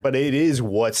But it is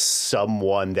what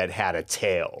someone that had a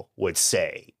tail would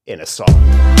say in a song.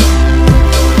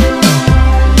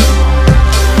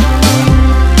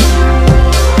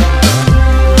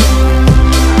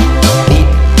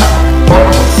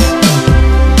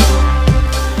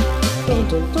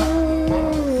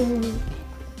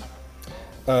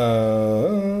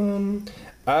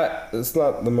 It's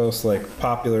not the most like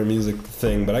popular music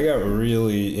thing, but I got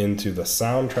really into the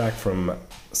soundtrack from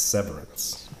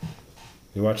Severance.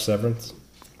 You watch Severance?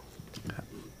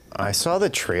 I saw the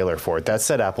trailer for it. That's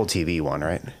that Apple TV one,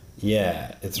 right?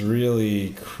 Yeah, it's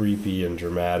really creepy and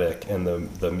dramatic, and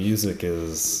the music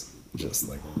is just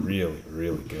like really,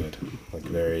 really good. Like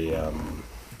very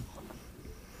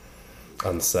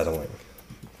unsettling.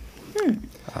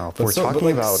 If we're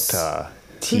talking about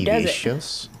TV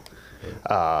shows,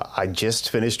 I just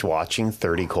finished watching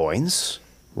 30 Coins.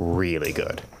 Really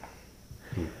good.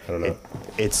 I don't know.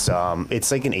 It's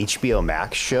like an HBO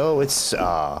Max show. It's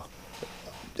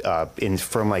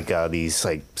from like these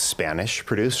like Spanish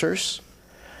producers,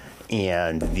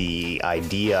 and the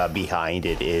idea behind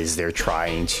it is they're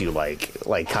trying to like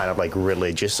kind of like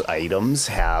religious items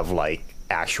have like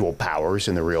actual powers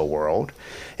in the real world,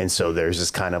 and so there's this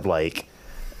kind of like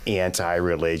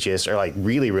anti-religious or like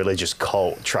really religious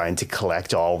cult trying to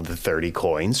collect all of the 30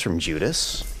 coins from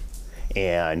Judas.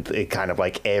 And it kind of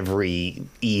like every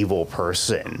evil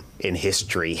person in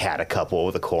history had a couple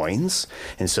of the coins.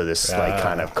 And so this like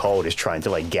kind of cult is trying to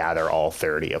like gather all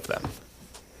 30 of them.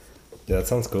 Yeah, that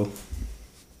sounds cool.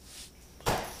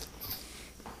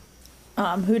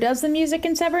 Who does the music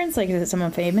in Severance? Like, is it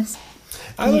someone famous?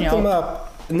 I looked him up.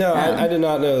 No, I did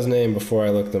not know his name before I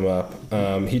looked him up.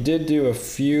 He did do a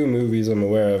few movies I'm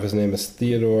aware of. His name is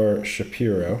Theodore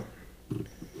Shapiro.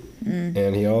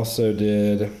 And he also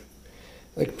did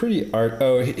like pretty art.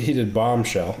 Oh, he did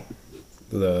Bombshell,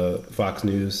 the Fox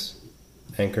News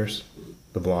anchors,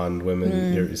 the blonde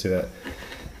women. You see that?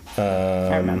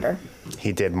 I remember.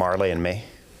 He did Marley and Me.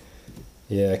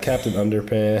 Yeah, Captain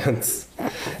Underpants.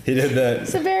 He did that.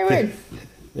 It's very weird.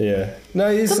 Yeah.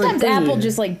 No, he's sometimes like Apple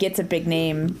just like gets a big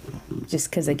name just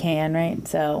because they can, right?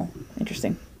 So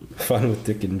interesting. Fun with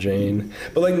Dick and Jane.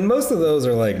 But like most of those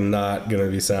are like not gonna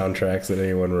be soundtracks that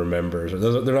anyone remembers.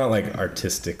 They're not like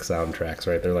artistic soundtracks,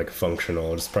 right? They're like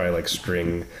functional. It's probably like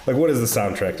string. Like what is the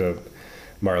soundtrack to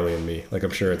Marley and Me? Like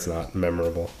I'm sure it's not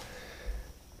memorable.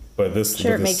 But this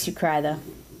it makes you cry though.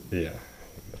 Yeah.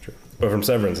 But from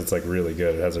Severance, it's like really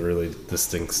good. It has a really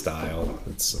distinct style.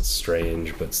 It's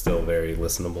strange, but still very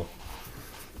listenable.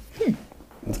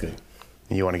 That's good.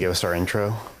 You want to give us our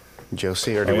intro,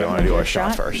 Josie, or do we want to do our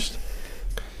shot first?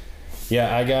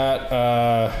 Yeah, I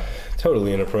got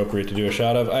totally inappropriate to do a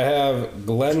shot of. I have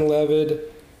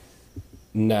Glenlivet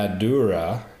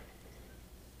Nadura,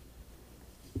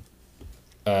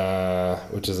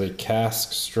 which is a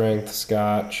cask strength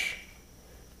Scotch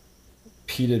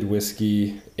peated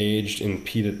whiskey aged in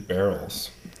peated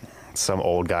barrels. Some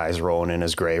old guy's rolling in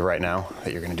his grave right now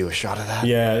that you're going to do a shot of that.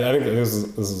 Yeah, I think this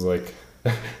is like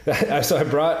so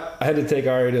I had to take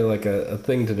Ari to like a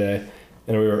thing today,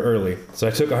 and we were early, so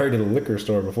I took Ari to the liquor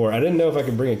store before. I didn't know if I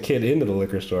could bring a kid into the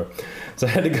liquor store, so I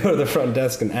had to go to the front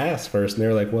desk and ask first, and they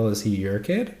were like, well, is he your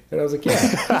kid? And I was like, yeah.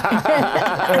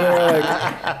 And they were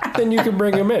like, then you can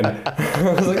bring him in.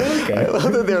 I was like, okay. I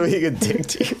love that they're being a dick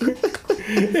to you.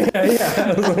 Yeah.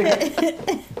 I was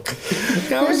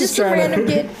like, I was just trying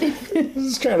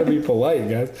to be polite,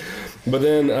 guys. But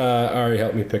then Ari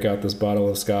helped me pick out this bottle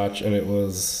of scotch, and it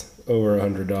was over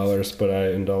 $100, but I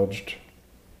indulged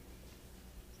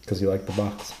because he liked the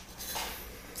box.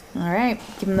 All right,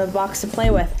 give him the box to play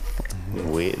with.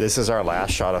 This is our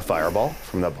last shot of Fireball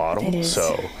from the bottle. It is.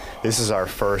 So this is our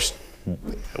first.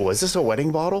 Was this a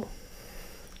wedding bottle?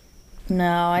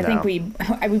 No, I think we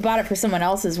bought it for someone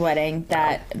else's wedding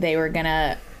that they were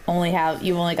gonna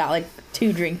you only got like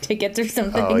 2 drink tickets or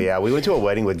something. Oh yeah, we went to a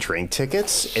wedding with drink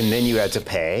tickets and then you had to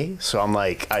pay. So I'm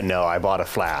like, I bought a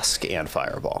flask and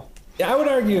Fireball. Yeah, I would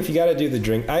argue if you got to do the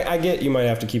drink, I get you might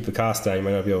have to keep the cost down. You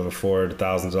might not be able to afford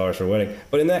 $1,000 for a wedding,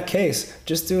 but in that case,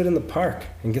 just do it in the park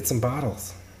and get some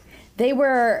bottles. It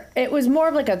was more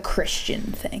of like a Christian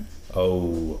thing.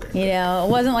 Oh, okay. You know, it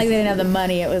wasn't like they didn't have the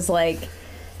money. It was like,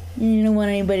 you don't want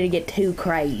anybody to get too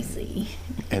crazy.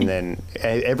 And then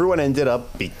everyone ended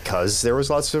up, because there was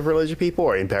lots of religious people,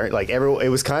 or like everyone, it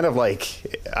was kind of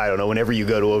like, I don't know, whenever you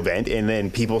go to an event and then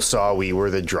people saw we were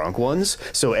the drunk ones,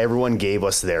 so everyone gave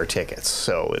us their tickets.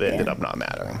 So it ended up not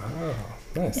mattering. Oh,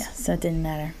 nice. Yeah, so it didn't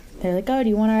matter. They're like, oh, do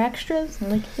you want our extras? I'm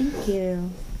like, thank you.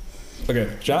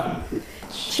 Okay, shot.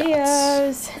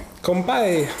 Cheers.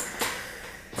 Compay.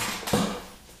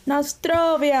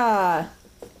 Nostrovia.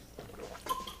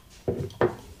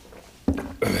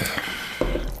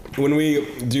 when we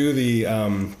do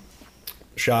the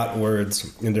shot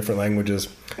words in different languages,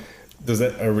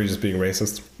 are we just being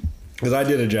racist? Because I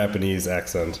did a Japanese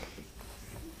accent.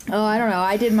 Oh, I don't know.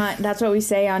 I did that's what we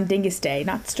say on Dingus Day,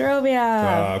 not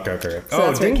Strovia. Oh, okay.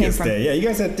 So Dingus Day. Yeah, you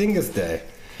guys had Dingus Day.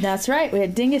 That's right. We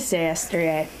had Dingus Day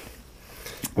yesterday.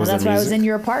 Well, Was that's there why I was music? in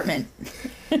your apartment.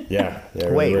 Yeah.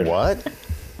 Wait, weird. what?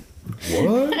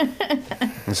 What?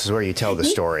 This is where you tell the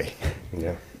story.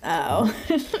 Yeah. Oh.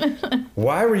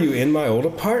 Why were you in my old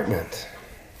apartment?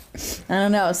 I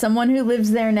don't know. Someone who lives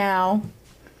there now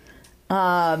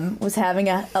was having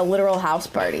a literal house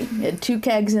party. He had 2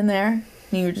 kegs in there.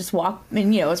 And you would just walk,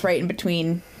 and it's right in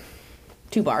between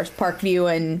 2 bars,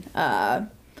 Parkview and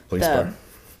Police the bar.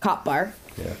 cop bar.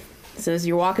 Yeah. So as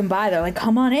you're walking by, they're like,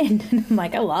 "Come on in." And I'm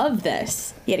like, "I love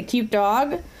this." He had a cute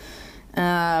dog.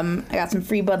 I got some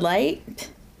free Bud Light,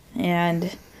 and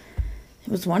it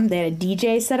was they had a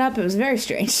DJ set up. It was very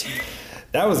strange.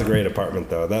 That was a great apartment,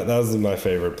 though. That was my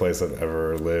favorite place I've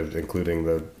ever lived, including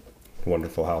the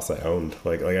wonderful house I owned.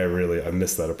 Like I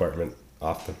miss that apartment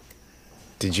often.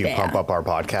 Did you Yeah. pump up our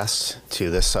podcast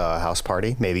to this house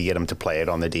party? Maybe get him to play it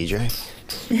on the DJ?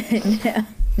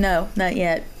 No, not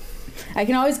yet. I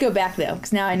can always go back though,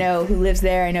 because now I know who lives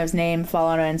there. I know his name.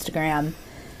 Follow him on Instagram.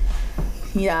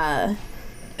 He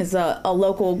is a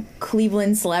local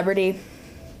Cleveland celebrity.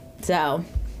 So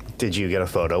Did you get a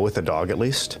photo with the dog at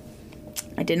least?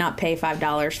 I did not pay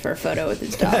 $5 for a photo with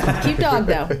his dog. Cute dog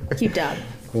though. Cute dog.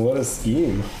 What a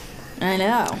scheme. I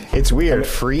know. It's weird.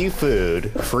 Free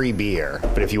food, free beer.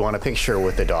 But if you want a picture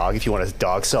with the dog, if you want a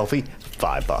dog selfie,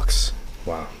 $5.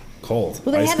 Wow. Cold.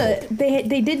 Well, they Ice had cold.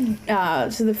 they did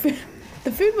so the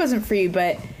food wasn't free,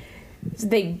 but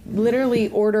they literally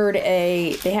ordered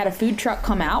they had a food truck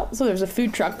come out, so there was a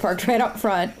food truck parked right up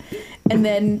front, and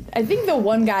then I think the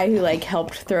one guy who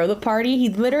helped throw the party, he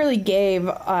literally gave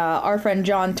our friend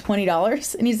John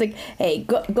 $20, and he's like, "Hey,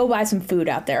 go buy some food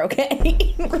out there,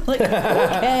 okay?" We're like,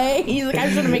 "Okay." He's like, "I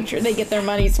just want to make sure they get their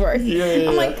money's worth." Yeah.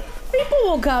 I'm like, "People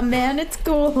will come, man. It's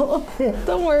cool.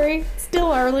 Don't worry. It's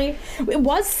still early." It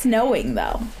was snowing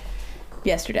though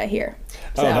yesterday here.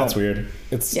 Oh, So, that's weird.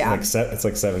 It's Yeah. it's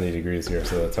like 70 degrees here,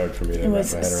 so that's hard for me to It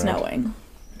was wrap my head around. snowing.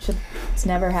 It's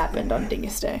never happened on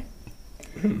Dingus Day.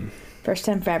 First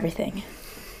time for everything.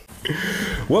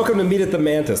 Welcome to Meet at the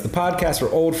Mantis, the podcast where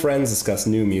old friends discuss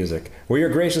new music. Where your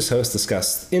gracious hosts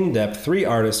discuss in depth 3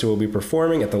 artists who will be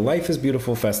performing at the Life is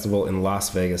Beautiful Festival in Las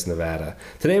Vegas, Nevada.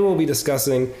 Today we'll be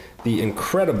discussing the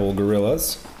incredible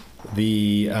Gorillaz,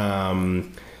 the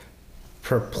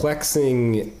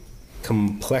perplexing,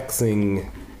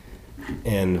 complexing,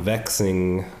 and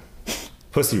vexing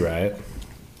Pussy Riot,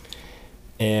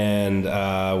 and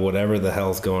whatever the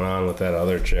hell's going on with that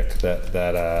other chick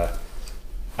that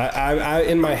I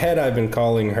in my head I've been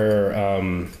calling her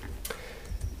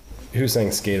who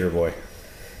sang Skater Boy?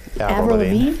 Avril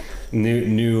Lavigne?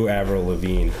 New Avril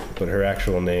Lavigne, but her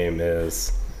actual name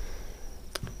is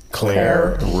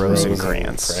Claire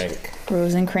Rosinkranz.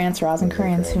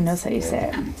 Rosinkranz. Who knows how you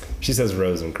say it? She says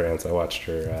Rosinkranz. I watched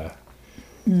her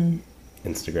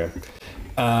Instagram.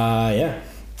 Yeah.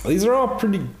 These are all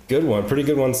pretty good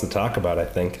ones to talk about, I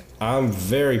think. I'm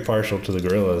very partial to the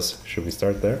Gorillaz. Should we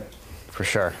start there? For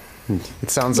sure. It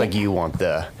sounds like you want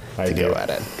to I go do. at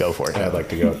it. Go for it. I'd like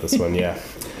to go with this one, yeah.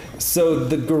 So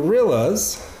the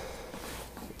Gorillaz,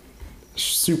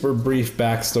 super brief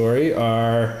backstory,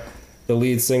 are the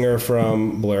lead singer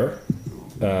from Blur,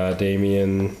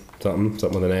 Damien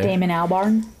something with a name. Damon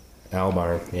Albarn.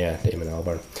 Albarn, yeah, Damon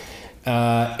Albarn.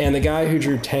 And the guy who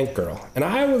drew Tank Girl. And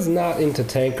I was not into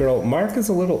Tank Girl. Mark is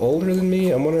a little older than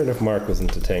me. I'm wondering if Mark was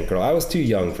into Tank Girl. I was too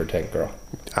young for Tank Girl.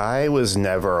 I was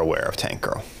never aware of Tank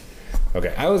Girl.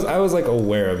 Okay, I was like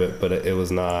aware of it, but it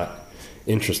was not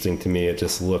interesting to me. It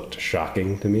just looked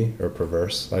shocking to me, or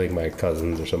perverse. I think my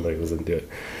cousins or somebody was into it.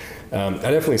 I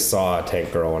definitely saw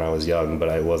Tank Girl when I was young, but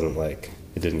I wasn't like,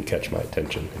 it didn't catch my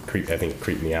attention. I think it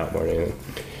creeped me out more than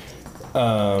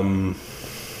anything.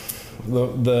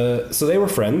 So they were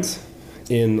friends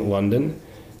in London.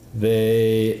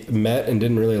 They met and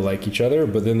didn't really like each other,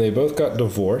 but then they both got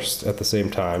divorced at the same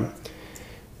time.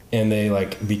 And they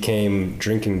became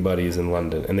drinking buddies in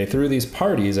London. And they threw these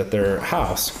parties at their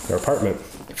house, their apartment,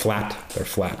 their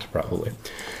flat probably,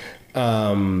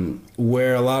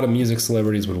 where a lot of music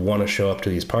celebrities would want to show up to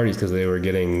these parties because they were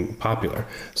getting popular.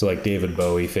 So David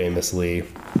Bowie famously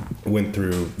went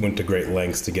to great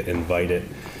lengths to get invited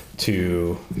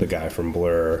to the guy from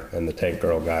Blur and the Tank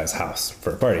Girl guy's house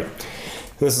for a party.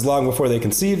 This is long before they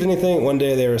conceived anything. One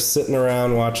day they were sitting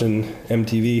around watching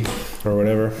MTV or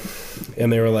whatever,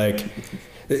 and they were like,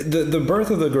 the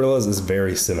birth of the Gorillaz is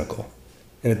very cynical.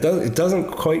 And it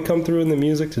doesn't quite come through in the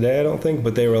music today, I don't think,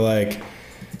 but they were like,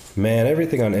 man,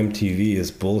 everything on MTV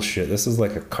is bullshit. This is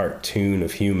like a cartoon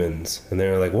of humans. And they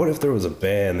were like, what if there was a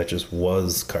band that just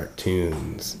was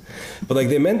cartoons? But like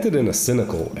they meant it in a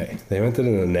cynical way. They meant it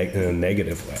in a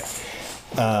negative way.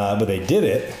 But they did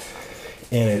it,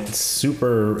 and it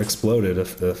super exploded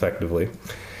effectively.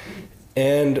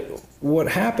 And what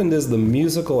happened is the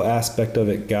musical aspect of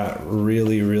it got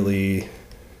really, really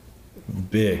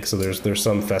big. So there's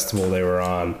some festival they were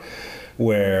on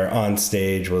where on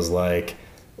stage was like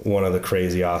one of the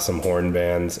crazy awesome horn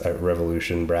bands at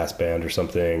Revolution Brass Band or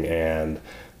something, and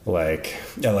like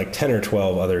 10 or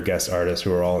 12 other guest artists who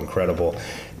were all incredible.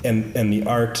 And the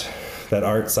art, that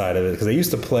art side of it, because they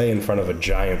used to play in front of a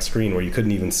giant screen where you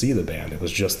couldn't even see the band. It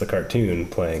was just the cartoon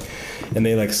playing. And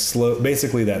they like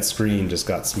basically that screen just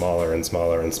got smaller and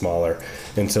smaller and smaller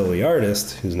until the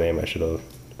artist, whose name I should have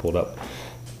pulled up,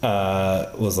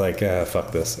 was like,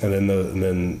 fuck this. And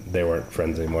then they weren't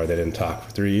friends anymore. They didn't talk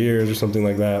for 3 years or something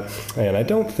like that. And I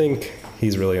don't think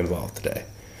he's really involved today.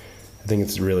 I think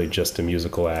it's really just a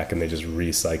musical act, and they just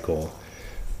recycle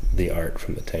the art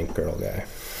from the Tank Girl guy.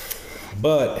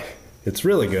 But it's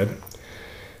really good.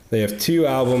 They have 2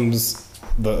 albums,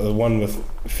 the one with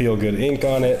Feel Good Inc.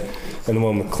 on it, and the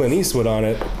one with Clint Eastwood on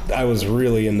it. I was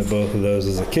really into both of those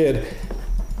as a kid.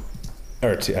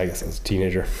 Or I guess I was a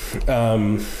teenager.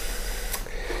 And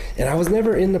I was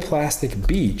never into Plastic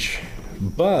Beach,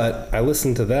 but I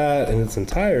listened to that in its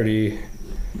entirety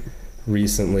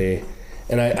recently.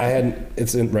 And I had,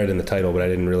 it's right in the title, but I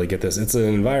didn't really get this. It's an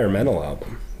environmental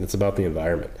album. It's about the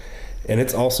environment. And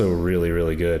it's also really,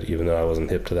 really good, even though I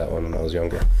wasn't hip to that one when I was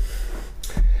younger.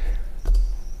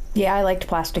 Yeah, I liked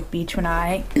Plastic Beach when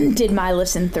I did my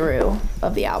listen through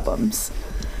of the albums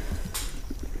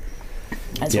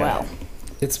as well.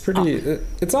 It's pretty,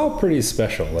 it's all pretty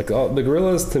special. Like the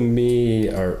Gorillaz to me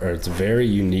it's very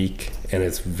unique, and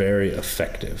it's very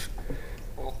effective.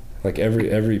 Like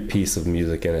every piece of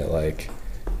music in it, like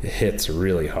it hits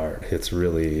really hard. It's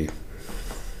really,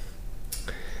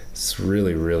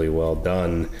 really well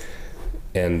done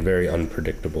and very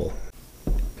unpredictable.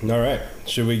 All right,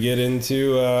 should we get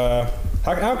into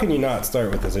how can you not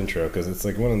start with this intro? Because it's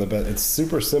like one of the best. It's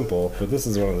super simple, but this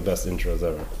is one of the best intros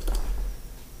ever.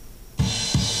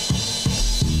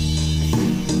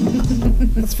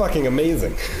 It's fucking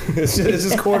amazing. It's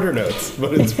just quarter notes,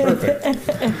 but it's perfect.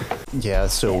 Yeah,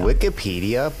 so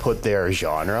Wikipedia put their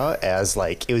genre as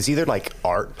like, it was either like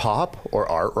art pop or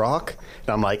art rock. And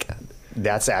I'm like,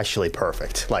 that's actually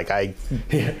perfect. Like I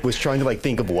was trying to like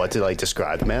think of what to like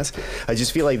describe them as. I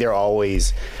just feel like they're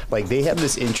always like, they have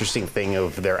this interesting thing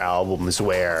of their albums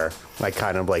where like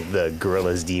kind of like the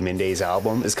Gorillaz Demon Days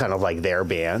album is kind of like their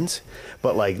band,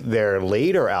 but like their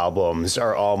later albums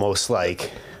are almost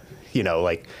like, you know,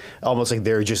 like almost like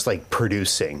they're just like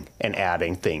producing and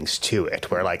adding things to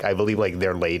it, where like I believe like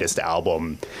their latest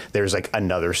album, there's like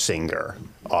another singer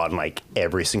on like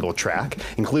every single track,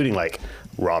 including like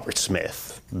Robert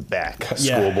Smith, Beck,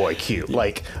 Schoolboy Q,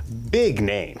 like big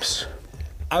names.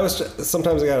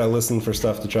 Sometimes I gotta listen for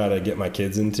stuff to try to get my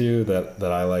kids into that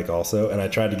I like also, and I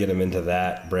tried to get them into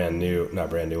that not brand new,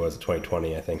 was it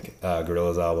 2020 I think,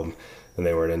 Gorillaz album, and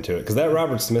they weren't into it because that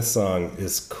Robert Smith song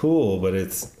is cool, but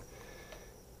it's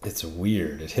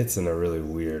weird. It hits in a really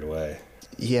weird way.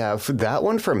 Yeah, for that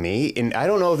one for me, and I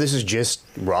don't know if this is just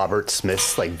Robert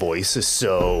Smith's like voice is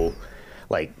so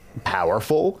like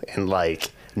powerful and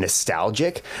like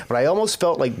nostalgic, but I almost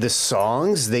felt like the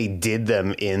songs, they did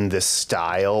them in the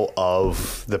style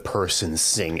of the person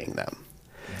singing them.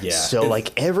 Yeah. So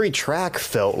like every track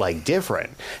felt like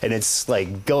different, and it's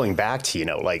like going back to, you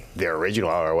know, like their original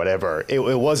or whatever, it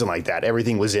wasn't like that.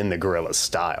 Everything was in the Gorillaz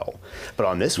style, but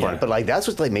on this one, but like that's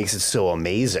what like makes it so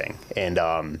amazing. And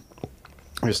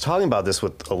I was talking about this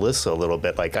with Alyssa a little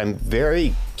bit. Like, I'm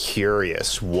very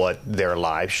curious what their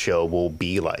live show will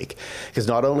be like. Because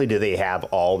not only do they have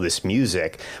all this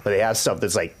music, but they have stuff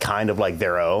that's like kind of like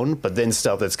their own, but then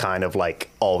stuff that's kind of like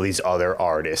all these other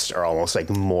artists are almost like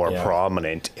more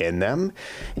prominent in them.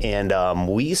 And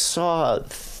we saw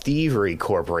Thievery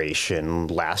Corporation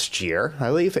last year, I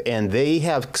believe, and they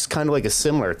have kind of like a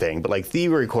similar thing. But like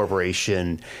Thievery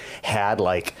Corporation had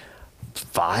like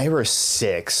 5 or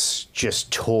 6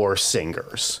 just tour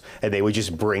singers, and they would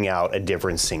just bring out a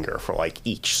different singer for like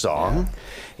each song.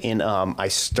 And I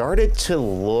started to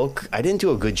look, I didn't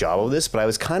do a good job of this, but I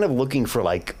was kind of looking for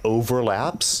like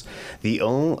overlaps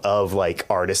of like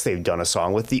artists they've done a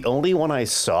song with. The only one I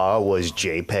saw was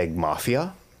JPEG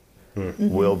Mafia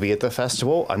will be at the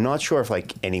festival. I'm not sure if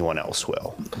like anyone else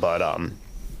will, but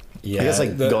Yeah, I guess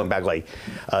going back,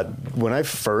 when I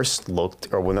first looked,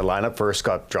 or when the lineup first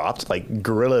got dropped,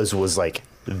 Gorillaz was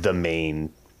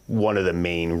one of the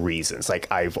main reasons.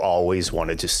 I've always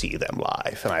wanted to see them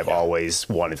live, and I've always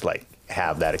wanted to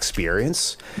have that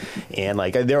experience. And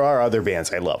there are other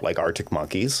bands I love, like Arctic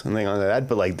Monkeys and things like that,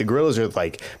 but the Gorillaz are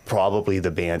probably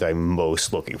the band I'm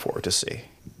most looking forward to see.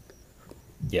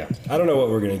 Yeah, I don't know what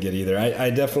we're gonna get either.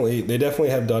 They definitely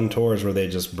have done tours where they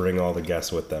just bring all the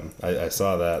guests with them. I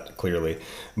saw that clearly,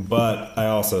 but I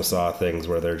also saw things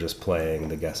where they're just playing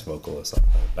the guest vocalist on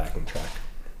the backing track.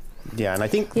 Yeah, and I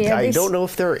think I don't know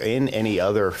if they're in any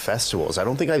other festivals. I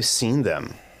don't think I've seen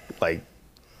them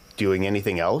doing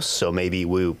anything else. So maybe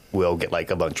we will get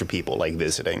a bunch of people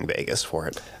visiting Vegas for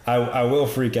it. I will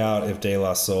freak out if De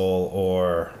La Soul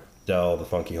or Del the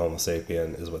Funky Homo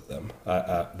Sapien is with them.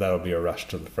 That'll be a rush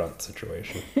to the front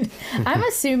situation. I'm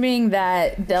assuming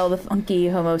that Del the Funky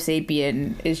Homo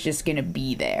Sapien is just going to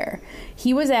be there.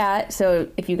 He was so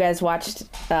if you guys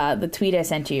watched the tweet I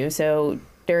sent you, so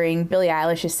during Billie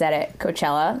Eilish's set at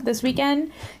Coachella this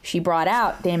weekend, she brought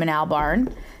out Damon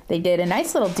Albarn. They did a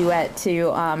nice little duet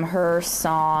to her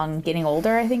song Getting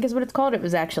Older, I think is what it's called. It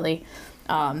was actually...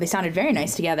 they sounded very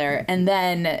nice together. And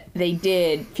then they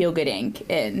did Feel Good Inc.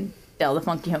 and Del the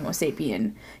Funky Homo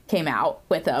Sapien came out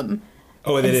with them.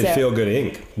 Oh, and they did Feel Good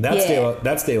Inc.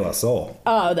 That's De La Soul.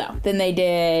 Oh, no. Then they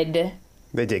did...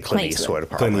 They did Clint Eastwood.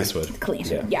 Clint Eastwood. Clint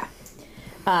Eastwood, yeah.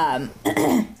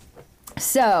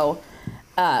 So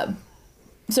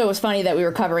it was funny that we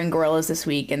were covering Gorillaz this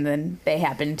week, and then they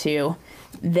happened to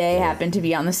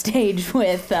be on the stage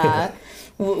with...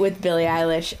 with Billie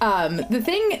Eilish. The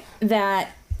thing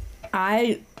that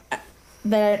I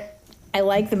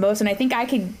like the most, and I think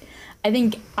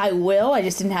I will, I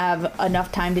just didn't have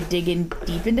enough time to dig in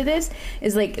deep into this,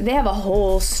 is they have a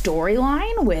whole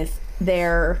storyline with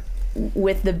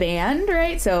the band,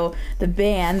 right? So the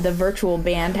virtual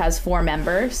band has 4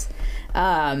 members.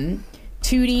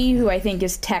 Tootie, who I think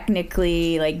is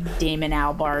technically Damon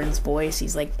Albarn's voice.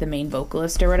 He's the main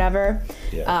vocalist or whatever.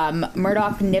 Yeah.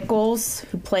 Murdoch Nichols,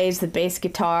 who plays the bass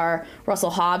guitar. Russell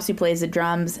Hobbs, who plays the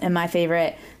drums. And my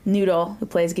favorite, Noodle, who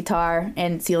plays guitar.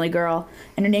 And it's the only girl.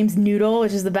 And her name's Noodle,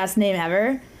 which is the best name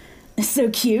ever. It's so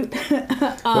cute.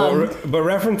 But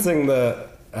referencing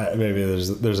maybe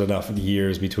there's enough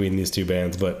years between these two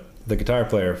bands, but the guitar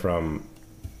player from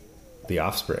The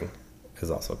Offspring is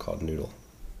also called Noodle.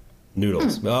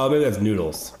 Noodles. Oh, maybe that's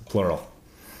Noodles, plural.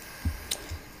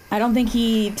 I don't think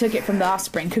he took it from The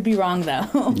Offspring. Could be wrong,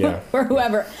 though. Yeah. Or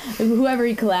whoever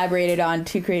he collaborated on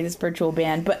to create this virtual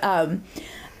band. But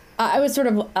I was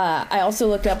I also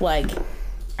looked up,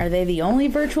 are they the only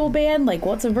virtual band?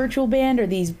 What's a virtual band? Are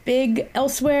these big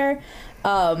elsewhere?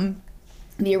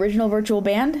 The original virtual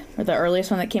band, or the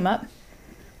earliest one that came up,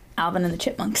 Alvin and the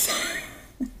Chipmunks.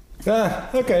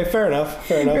 Okay, fair enough.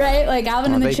 Right?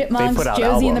 Alvin and the Chipmunks,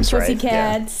 Josie and the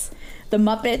Pussycats, right? Yeah. The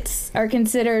Muppets are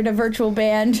considered a virtual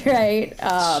band, right?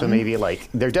 So maybe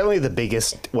they're definitely the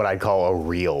biggest, what I'd call a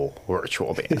real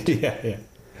virtual band. Yeah.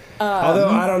 Although,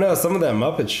 I don't know, some of that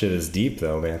Muppet shit is deep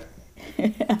though, man.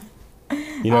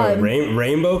 You know,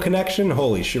 Rainbow Connection?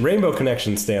 Holy shit. Rainbow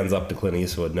Connection stands up to Clint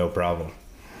Eastwood, no problem.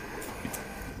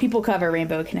 People cover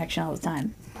Rainbow Connection all the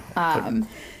time.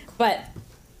 But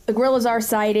the Gorillaz are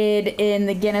cited in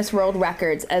the Guinness World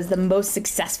Records as the most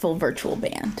successful virtual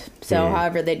band. So,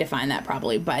 however they define that,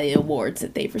 probably by the awards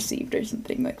that they've received or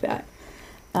something like that.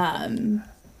 I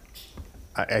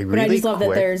just love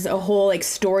that there's a whole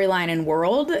storyline and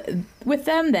world with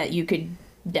them that you could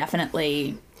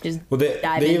definitely just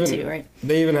dive into, right?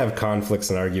 They even have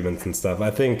conflicts and arguments and stuff. I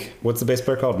think, what's the bass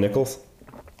player called? Nichols?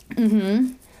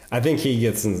 Mm-hmm. I think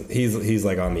he's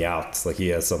on the outs. He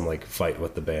has some fight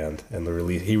with the band, and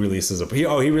he released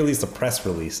a press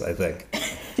release, I think,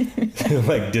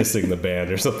 dissing the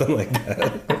band or something like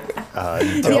that.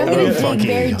 I'm going to dig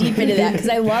very deep into that because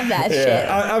I love that shit.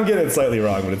 I'm getting it slightly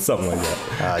wrong, but it's something like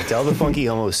that. Del the Funky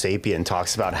Homo Sapien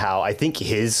talks about how I think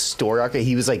his story arc,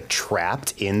 he was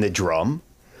trapped in the drum.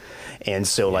 And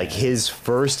so, his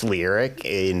first lyric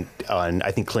on I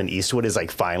think Clint Eastwood is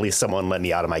finally someone let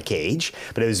me out of my cage,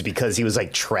 but it was because he was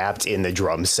trapped in the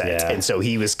drum set, and so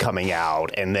he was coming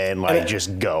out and then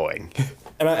just going.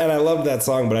 And I love that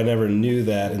song, but I never knew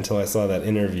that until I saw that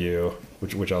interview,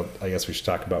 which I guess we should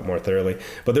talk about more thoroughly.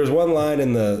 But there's one line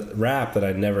in the rap that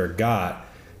I never got,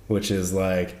 which is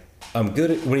when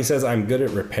he says I'm good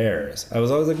at repairs. I was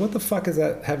always what the fuck does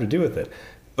that have to do with it?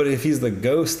 But if he's the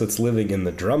ghost that's living in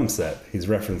the drum set, he's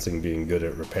referencing being good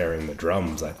at repairing the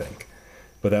drums, I think.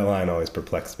 But that line always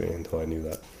perplexed me until I knew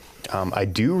that. I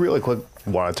do really quick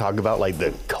want to talk about like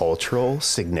the cultural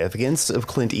significance of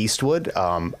Clint Eastwood.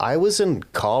 I was in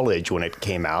college when it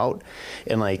came out,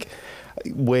 and like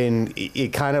when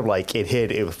it kind of like it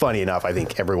hit. It was funny enough. I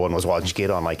think everyone was watching it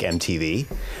on like MTV,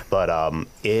 but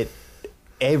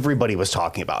everybody was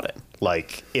talking about it.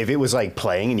 Like if it was like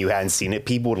playing and you hadn't seen it,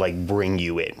 people would like bring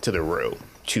you into the room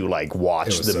to like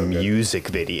watch the music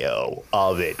video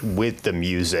of it with the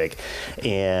music,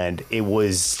 and it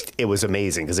was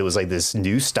amazing because it was like this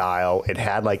new style. It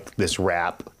had like this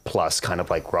rap plus kind of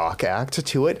like rock act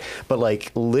to it, but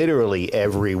like literally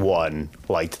everyone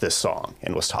liked this song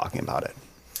and was talking about it.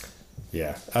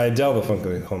 Yeah, Del the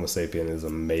Funky Homo Sapien is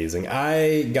amazing.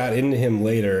 I got into him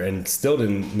later and still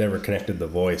never connected the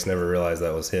voice, never realized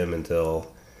that was him until,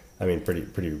 I mean, pretty,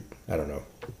 I don't know,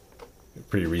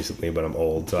 pretty recently, but I'm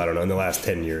old, so I don't know. In the last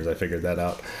 10 years, I figured that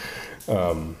out.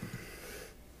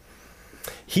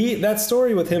 That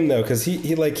story with him though, because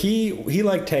he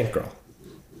liked Tank Girl,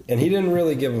 and he didn't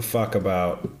really give a fuck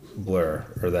about Blur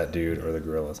or that dude or the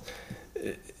Gorillaz.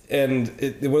 And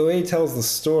the way he tells the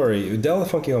story, Del the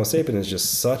Funky Homo Sapien is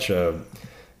just such a,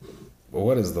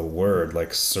 what is the word,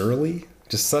 like surly?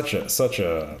 Just such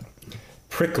a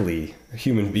prickly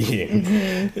human being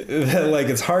that like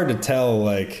it's hard to tell,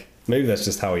 like maybe that's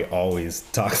just how he always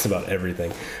talks about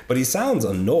everything. But he sounds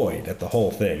annoyed at the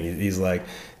whole thing. He's like,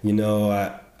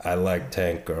 I like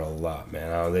Tank Girl a lot,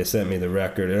 man. They sent me the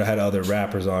record. It had other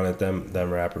rappers on it. Them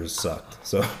rappers sucked.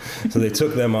 So they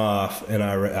took them off, and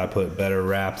I put better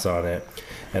raps on it.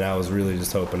 And I was really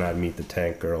just hoping I'd meet the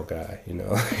Tank Girl guy,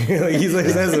 like he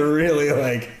says it really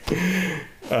like.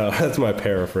 That's my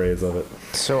paraphrase of it.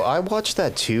 So I watched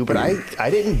that too, but I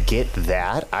didn't get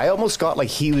that. I almost got like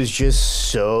he was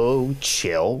just so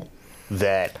chill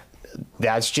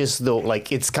that's just the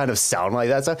like it's kind of sound like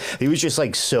that stuff. He was just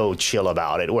like so chill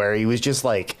about it, where he was just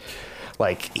like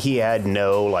he had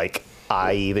no like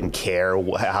I even care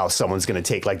how someone's gonna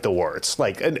take like the words.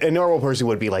 Like a normal person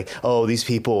would be like, oh, these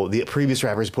people, the previous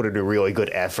rappers put in a really good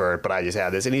effort, but I just had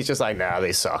this, and he's just like, nah,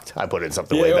 they sucked. I put in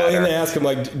something way better. And they ask him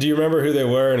like, do you remember who they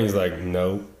were? And he's like,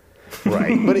 no.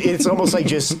 Right, but it's almost like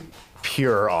just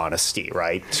pure honesty,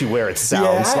 right? To where it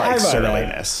sounds like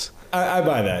surliness. I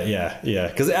buy that, yeah.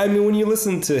 Because, I mean, when you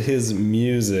listen to his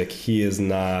music, he is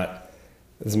not...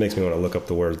 This makes me want to look up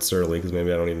the word surly, because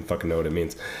maybe I don't even fucking know what it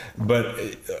means. But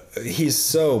he's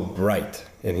so bright,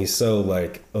 and he's so,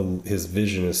 like... his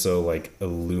vision is so, like,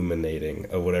 illuminating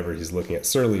of whatever he's looking at.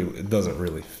 Surly doesn't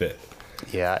really fit.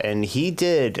 Yeah, and he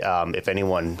did, if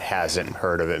anyone hasn't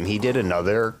heard of him, he did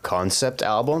another concept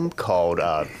album called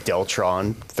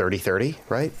Deltron 3030,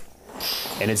 right?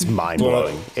 And it's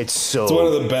mind-blowing. It's one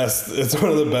of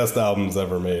the best albums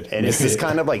ever made. And it's this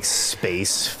kind of like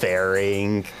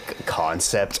space-faring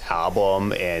concept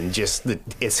album, and just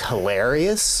it's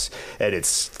hilarious, and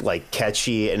it's like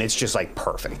catchy, and it's just like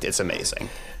perfect. It's amazing.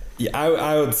 Yeah,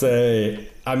 I would say,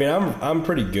 I mean, I'm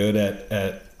pretty good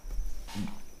at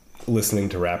listening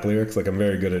to rap lyrics. Like I'm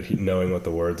very good at knowing what the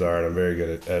words are, and I'm very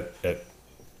good at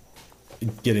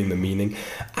getting the meaning.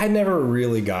 I never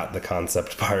really got the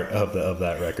concept part of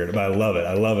that record, but I love it.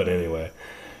 I love it anyway.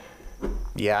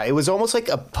 Yeah, it was almost like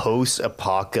a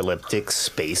post-apocalyptic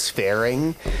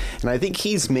spacefaring, and I think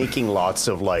he's making lots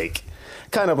of like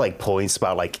kind of like points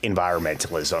about like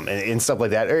environmentalism and stuff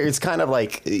like that. It's kind of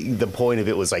like the point of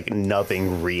it was like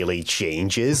nothing really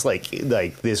changes. Like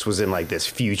this was in like this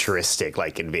futuristic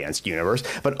like advanced universe,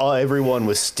 but everyone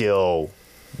was still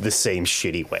the same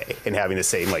shitty way and having the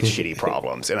same like shitty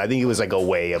problems. And I think it was like a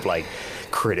way of like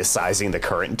criticizing the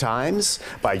current times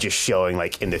by just showing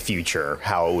like in the future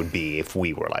how it would be if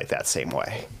we were like that same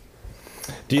way.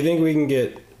 Do you think we can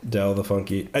get Del the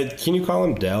Funky? Can you call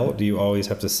him Del? Do you always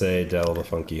have to say Del the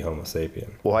Funky Homo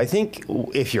Sapien? Well, I think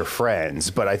if you're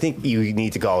friends, but I think you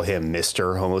need to call him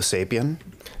Mr. Homo Sapien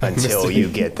until you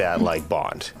get that like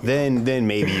bond. Then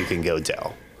maybe you can go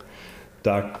Del.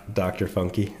 Dr.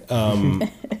 Funky.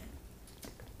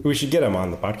 We should get him on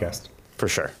the podcast. For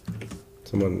sure.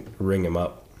 Someone ring him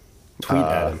up. Tweet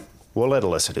at him. We'll let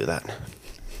Alyssa do that.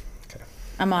 Okay.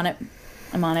 I'm on it.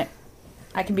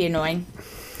 I can be annoying.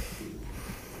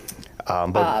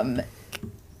 Go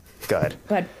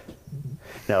ahead.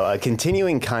 No,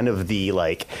 continuing kind of the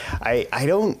like, I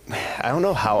don't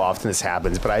know how often this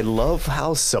happens, but I love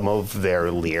how some of their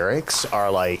lyrics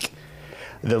are like,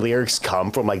 the lyrics come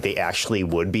from like they actually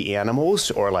would be animals,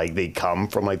 or like they come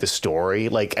from like the story.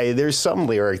 Like there's some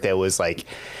lyric that was like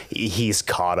he's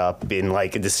caught up in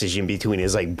like a decision between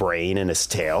his like brain and his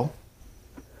tail.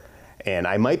 And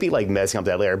I might be like messing up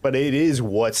that lyric, but it is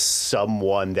what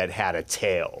someone that had a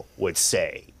tail would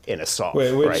say in a song.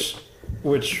 Wait,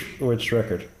 which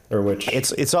record? Or which?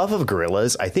 It's off of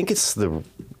Gorillaz. I think it's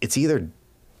either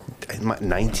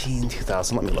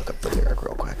 2000. Let me look up the lyric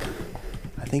real quick.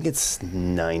 I think it's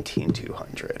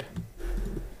 19200.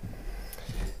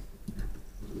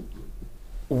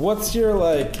 What's your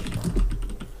like?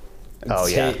 Oh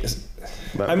yeah.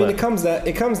 I mean, it comes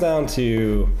down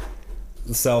to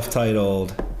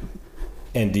self-titled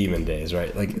and Demon Days,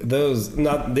 right? Like those.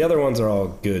 Not the other ones are all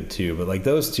good too, but like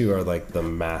those two are like the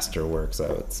masterworks,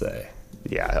 I would say.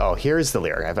 Yeah. Oh, here's the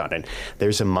lyric. I found it.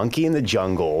 There's a monkey in the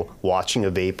jungle watching a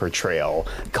vapor trail,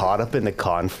 caught up in the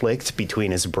conflict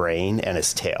between his brain and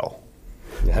his tail.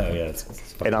 Oh yeah.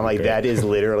 It's and I'm like, great. that is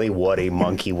literally what a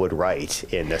monkey would write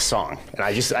in this song. And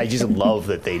I just love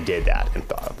that they did that and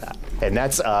thought of that. And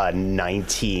that's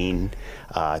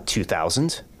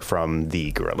 2000 from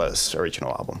the Gorillaz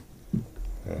original album.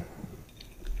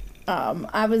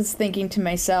 I was thinking to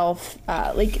myself,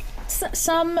 like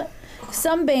some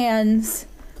bands,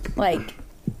 like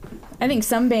I think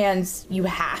some bands you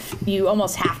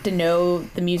almost have to know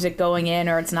the music going in,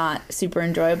 or it's not super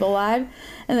enjoyable live.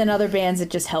 And then other bands, it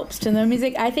just helps to know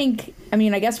music. I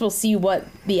guess we'll see what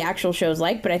the actual show's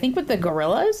like, but I think with the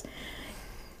Gorillaz,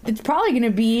 it's probably going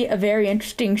to be a very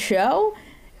interesting show,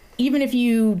 even if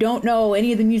you don't know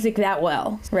any of the music that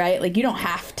well, right? Like, you don't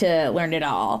have to learn it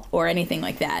all or anything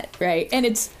like that, right? And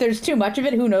there's too much of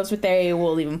it. Who knows what they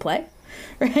will even play,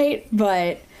 right?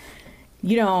 But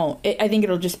I think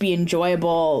it'll just be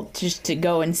enjoyable just to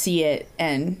go and see it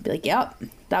and be like, yep,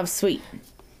 that was sweet.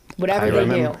 Whatever they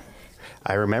do.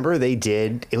 I remember they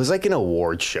did, it was like an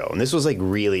award show, and this was like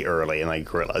really early in like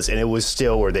Gorillaz, and it was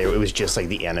still where it was just like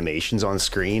the animations on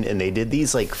screen, and they did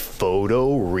these like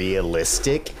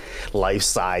photo-realistic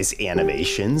life-size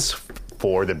animations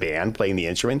for the band playing the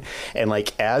instrument. And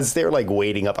like as they're like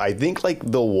waiting up, I think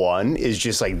like the one is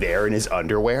just like there in his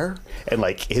underwear, and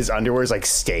like his underwear is like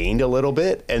stained a little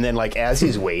bit, and then like as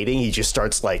he's waiting, he just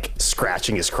starts like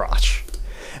scratching his crotch.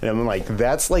 And I'm like,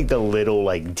 that's like the little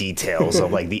like details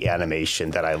of like the animation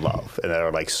that I love and that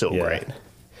are like so great.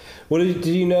 What did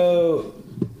you know?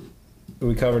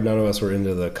 We covered none of us were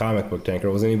into the comic book Tank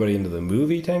Girl. Was anybody into the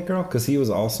movie Tank Girl? Because he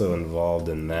was also involved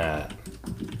in that.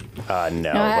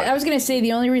 No. I was going to say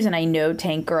the only reason I know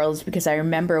Tank Girl is because I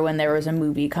remember when there was a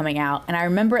movie coming out, and I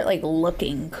remember it like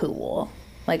looking cool.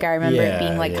 Like I remember it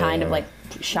being like kind of like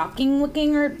shocking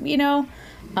looking, or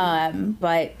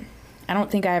but I don't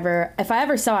think if I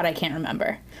ever saw it, I can't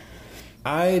remember.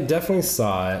 I definitely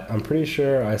saw it. I'm pretty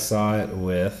sure I saw it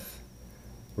with,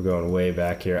 we're going way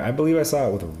back here, I believe I saw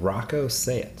it with Rocco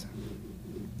Say It.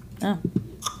 Oh.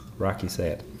 Rocky Say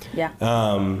It. Yeah.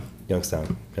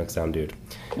 Youngstown dude.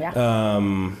 Yeah.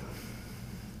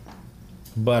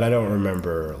 But I don't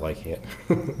remember liking it.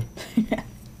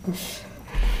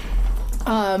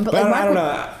 But like I don't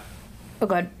know. Oh,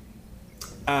 go ahead.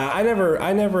 I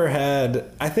never had.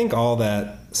 I think all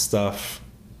that stuff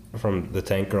from the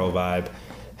Tank Girl vibe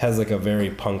has like a very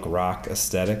punk rock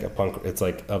aesthetic. It's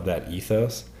like of that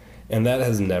ethos, and that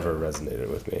has never resonated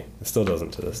with me. It still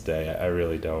doesn't to this day. I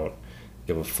really don't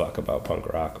give a fuck about punk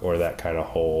rock or that kind of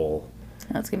whole.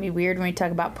 That's gonna be weird when we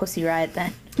talk about Pussy Riot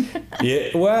then. Yeah,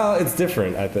 well, it's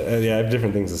different. I have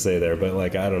different things to say there, but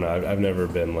like I don't know. I've never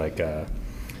been like.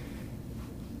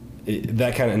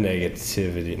 That kind of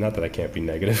negativity, not that I can't be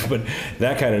negative, but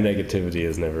that kind of negativity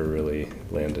has never really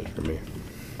landed for me.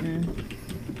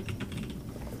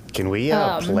 Can we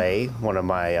play one of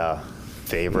my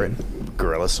favorite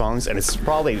Gorillaz songs? And it's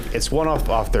one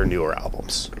off their newer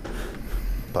albums.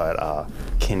 But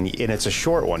and it's a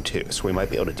short one too, so we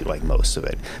might be able to do like most of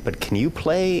it. But can you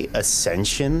play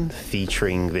Ascension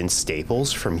featuring Vince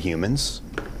Staples from Humans?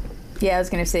 Yeah, I was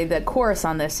gonna say the chorus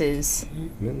on this is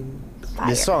fire.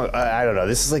 This song, I don't know.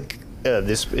 This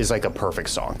is like a perfect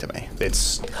song to me.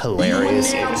 It's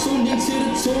hilarious.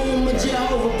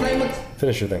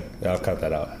 Finish your thing. I'll cut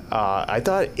that out. I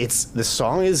thought the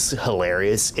song is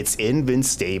hilarious. It's in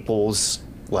Vince Staples'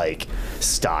 like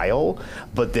style,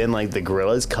 but then like the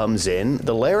Gorillaz comes in.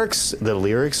 The lyrics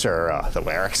are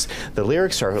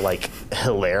like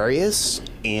hilarious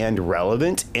and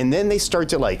relevant, and then they start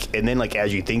to like, and then like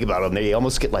as you think about them, they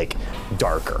almost get like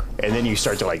darker, and then you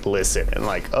start to like listen and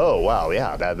like, oh wow,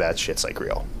 yeah, that shit's like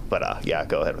real. But yeah,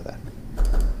 go ahead with that.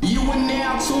 You are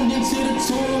now tuned into the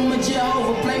tomb of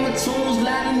Jehovah. Play my tunes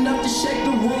loud enough to shake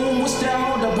the room. What's that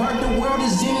hold up? Heard the world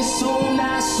is in it soon.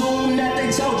 I assume that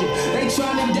they told you. They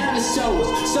trying to down the show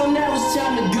us. So now it's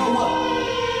time to go up.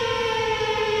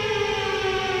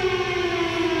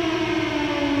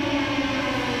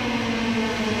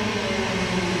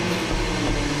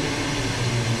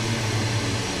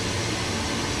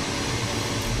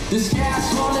 The sky's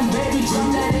falling, baby,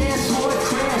 drum that ass for a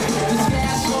crash. The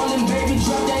sky's falling.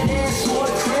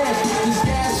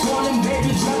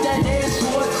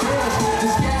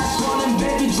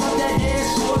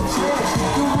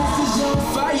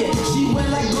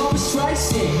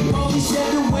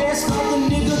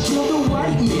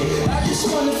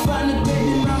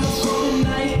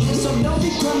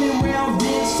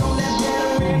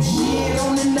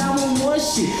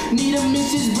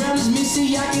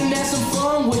 see I can have some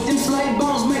fun with them slave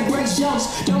bones, make great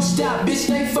jumps. Don't stop, bitch,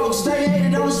 stay focused. They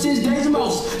hated on us since days of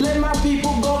most. Let my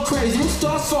people go crazy, them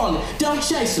stars falling, don't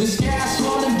chase them. The sky's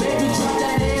falling, baby, drop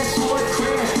that ass for a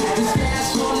crash. The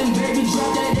sky's falling, baby,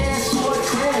 drop that ass for a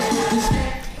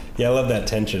crash. Yeah, I love that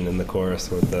tension in the chorus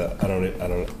with the I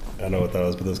don't know what that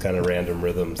was, but those kind of random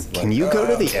rhythms. Like, Can you go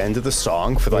to the end of the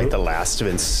song for like the last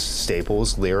Vince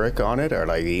Staples lyric on it, or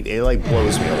like it like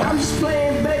blows me away? I'm just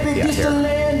playing, baby, Yeah, this here. the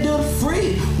land of the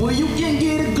free. Where you can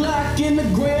get a Glock in the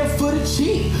gram for the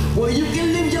cheap. Where you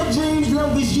can live your dreams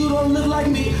long as you don't look like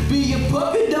me. Be a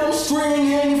puppet, don't string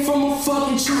hanging from a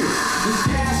fucking tree. The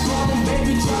sky's falling,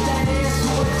 baby, drop that ass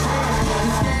for a crash. The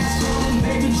sky's falling,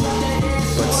 baby, drop that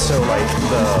ass for a But so like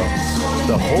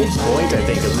the whole point I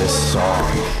think of this song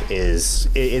is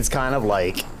it's kind of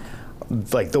like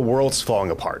the world's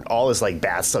falling apart. All this like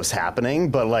bad stuff's happening,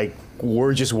 but like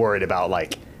we're just worried about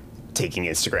like taking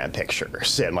Instagram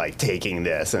pictures and like taking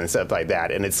this and stuff like that.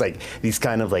 And it's like these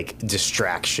kind of like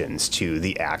distractions to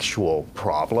the actual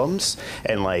problems.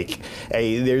 And like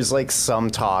there's like some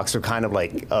talks or kind of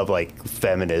like of like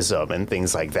feminism and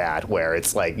things like that, where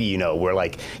it's like, you know, we're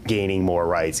like gaining more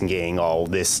rights and gaining all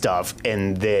this stuff.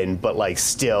 And then, but like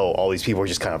still all these people are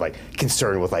just kind of like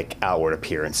concerned with like outward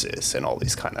appearances and all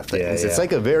these kind of things. Yeah. It's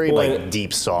like a very like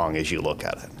deep song as you look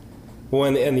at it. Well,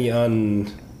 and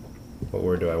the what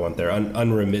word do I want there?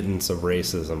 Unremittance of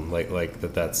racism, like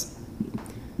that's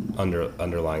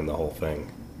underlying the whole thing.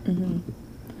 Mm-hmm.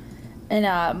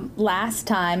 And last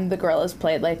time the Gorillaz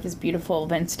played Life is Beautiful,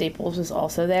 Vince Staples was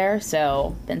also there.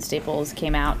 So Vince Staples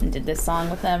came out and did this song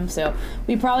with them. So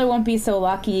we probably won't be so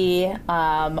lucky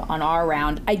on our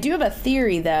round. I do have a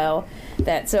theory, though,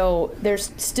 that so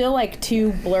there's still like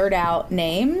 2 blurred out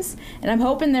names. And I'm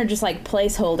hoping they're just like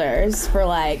placeholders for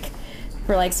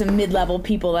some mid-level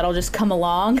people that'll just come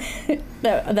along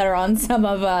that are on some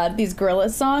of these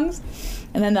Gorillaz songs,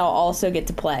 and then they'll also get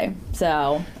to play.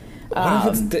 So, what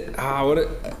if it's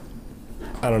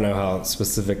I don't know how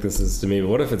specific this is to me, but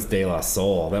what if it's De La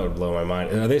Soul? That would blow my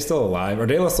mind. Are they still alive? Are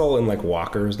De La Soul in like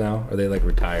walkers now? Are they like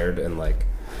retired and like?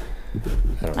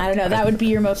 I don't know. That would be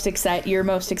your most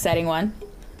exciting one.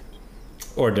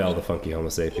 Or Del, the funky Homo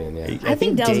sapien. Yeah. I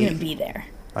think Del's gonna be there.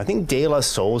 I think De La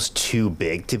Soul's too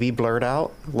big to be blurred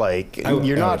out. Like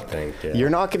you're not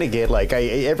gonna get like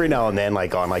every now and then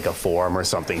like on like a forum or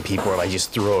something, people are like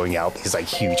just throwing out these like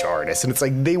huge artists, and it's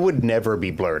like they would never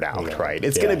be blurred out, right?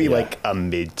 It's gonna be like a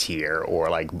mid tier or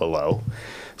like below.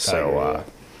 So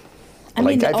I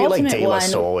mean, I feel like ultimate De La one-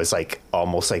 Soul is like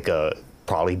almost like a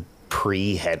probably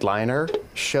pre-headliner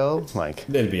show. Like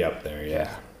They'd be up there,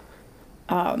 yeah.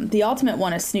 The ultimate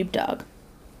one is Snoop Dogg.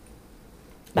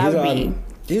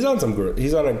 He's on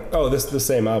the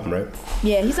same album, right?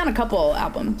 Yeah, he's on a couple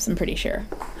albums, I'm pretty sure.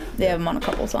 They have him on a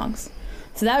couple songs.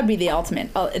 So that would be the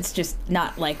ultimate. Oh, it's just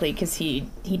not likely because he'd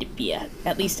be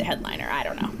at least a headliner. I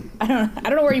don't know. I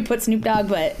don't know where you put Snoop Dogg,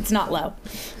 but it's not low.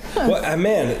 Well,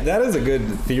 man, that is a good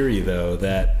theory, though,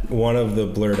 that one of the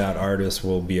blurred out artists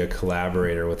will be a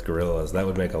collaborator with Gorillaz. That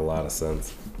would make a lot of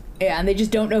sense. Yeah, and they just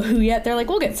don't know who yet. They're like,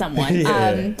 we'll get someone.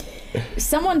 Yeah.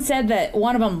 Someone said that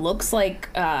one of them looks like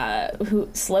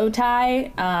Slow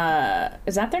Tie.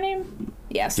 Is that their name?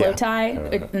 Yeah, Slow Tie.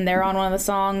 And they're on one of the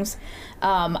songs.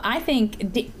 I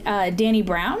think Danny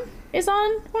Brown is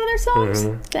on one of their songs.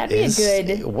 Mm-hmm. That'd be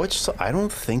a good... Which I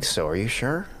don't think so. Are you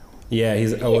sure? Yeah,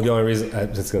 the only reason...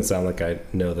 It's going to sound like I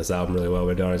know this album really well,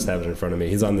 but I don't just have it in front of me.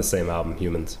 He's on the same album,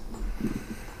 Humans.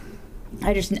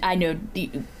 I know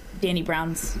Danny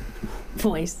Brown's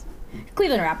voice.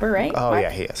 Cleveland rapper, right? Oh, Mark?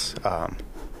 yeah, he is.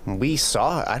 We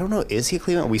saw... I don't know. Is he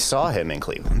Cleveland? We saw him in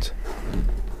Cleveland.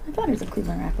 I thought he was a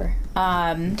Cleveland rapper.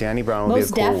 Danny Brown would be a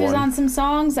Most cool Def is one. on some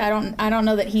songs. I don't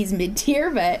know that he's mid tier,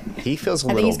 but He feels a I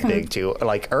think little he's coming- big too.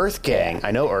 Like Earth Gang.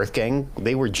 I know Earth Gang.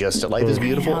 They were just at Life is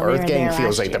Beautiful. know, they Earth were Gang there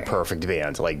feels last like the year. perfect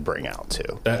band to like bring out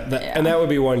too. And that would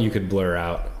be one you could blur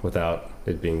out without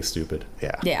it being stupid.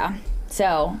 Yeah. yeah.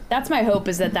 So that's my hope,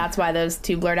 is that's why those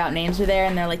 2 blurred out names are there,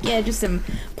 and they're like, yeah, just some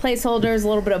placeholders, a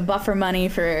little bit of buffer money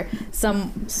for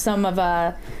some of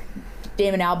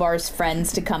Damon Albarn's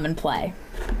friends to come and play,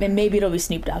 and maybe it'll be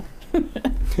Snoop Dogg.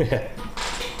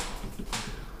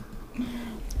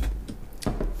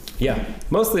 Yeah,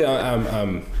 mostly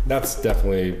that's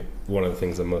definitely one of the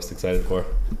things I'm most excited for.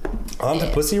 On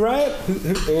to Pussy Riot?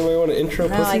 Anybody want to intro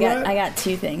No, Pussy Riot? I got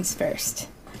 2 things first.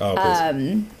 Oh,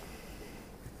 please.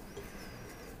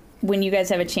 When you guys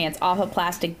have a chance, off of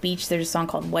Plastic Beach, there's a song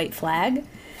called White Flag,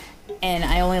 and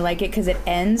I only like it because it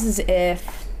ends as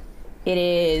if it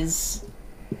is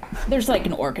there's like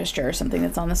an orchestra or something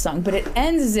that's on the song, but it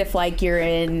ends as if like you're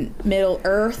in Middle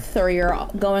Earth or you're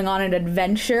going on an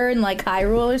adventure in like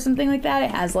Hyrule or something like that.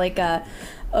 It has like a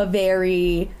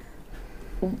very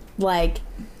like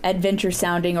adventure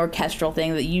sounding orchestral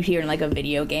thing that you hear in like a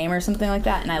video game or something like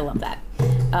that, and I love that.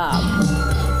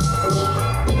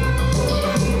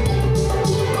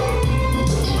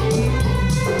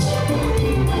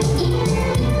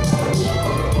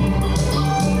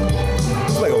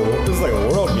 This is like a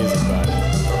world music vibe.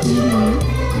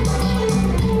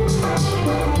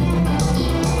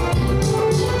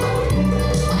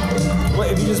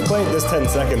 What if you just played this 10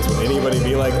 seconds? Would anybody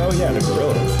be like, "Oh yeah, the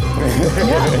Gorillaz"?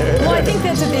 Yeah. Well, I think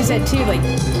that's what they said too. Like,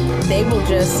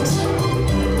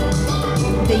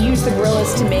 they use the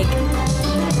Gorillaz to make.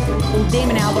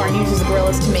 Damon Albarn uses the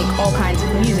Gorillaz to make all kinds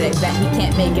of music that he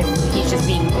can't make if he's just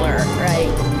being Blur,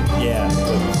 right? Yeah.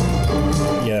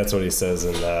 Yeah, that's what he says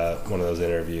in one of those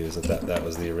interviews. That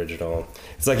was the original.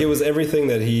 It's like it was everything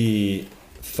that he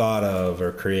thought of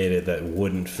or created that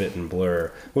wouldn't fit in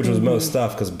Blur, which was most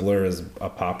stuff because Blur is a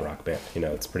pop rock band. You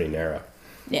know, it's pretty narrow.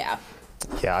 Yeah.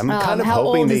 Yeah, I'm kind of how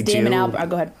hoping old they is Damon do. Albarn?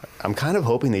 Go ahead. I'm kind of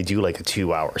hoping they do like a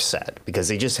 2-hour set because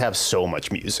they just have so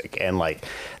much music, and like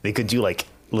they could do like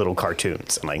little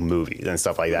cartoons and like movies and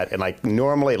stuff like that. And like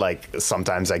normally, like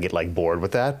sometimes I get like bored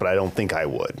with that, but I don't think I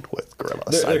would with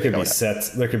Gorillaz. There could be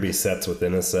sets. There could be sets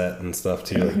within a set and stuff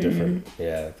too, like different.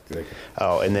 Yeah.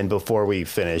 Oh, and then before we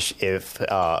finish, if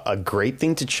a great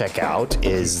thing to check out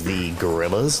is the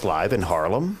Gorillaz live in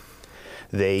Harlem.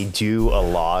 They do a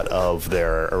lot of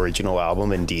their original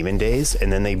album in Demon Days,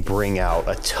 and then they bring out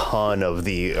a ton of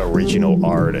the original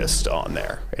artists on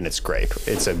there, and it's great.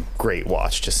 It's a great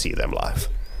watch to see them live.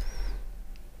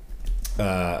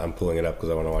 I'm pulling it up because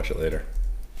I want to watch it later.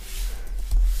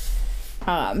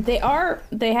 They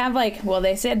have like, well,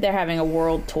 they said they're having a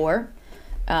world tour.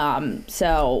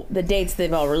 So the dates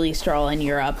they've all released are all in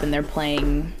Europe, and they're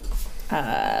playing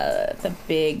the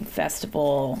big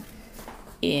festival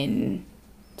in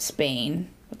Spain.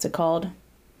 What's it called?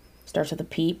 Starts with a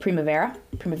P. Primavera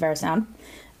Sound.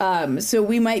 So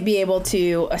we might be able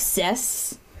to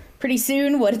assess pretty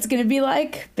soon what it's going to be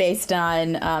like based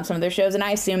on some of their shows, and I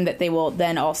assume that they will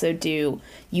then also do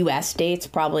US dates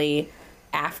probably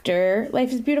after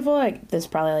Life is Beautiful. Like this is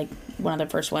probably like one of the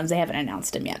first ones. They haven't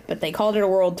announced them yet, but they called it a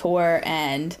world tour,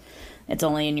 and it's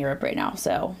only in Europe right now,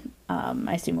 so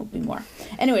I assume it'll be more.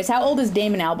 Anyways, how old is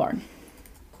Damon Albarn?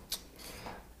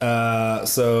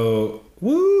 So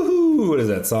woohoo! What is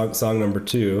that song number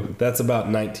 2? That's about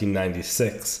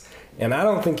 1996, and I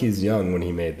don't think he's young when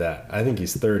he made that. I think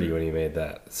he's 30 when he made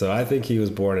that. So I think he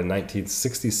was born in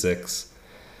 1966.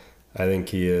 I think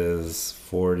he is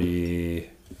 40,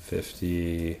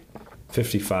 50,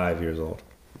 55 years old.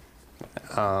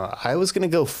 I was gonna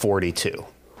go 42.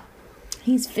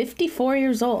 He's 54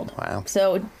 years old. Wow.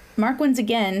 So Mark wins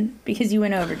again because you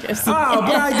went over, Joseph. Oh,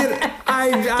 but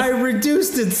I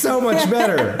reduced it so much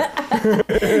better.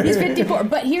 He's 54.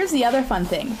 But here's the other fun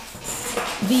thing.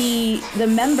 The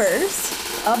members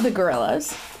of the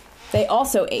Gorillaz, they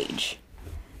also age.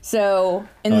 So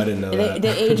I didn't know that.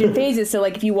 They age in phases. So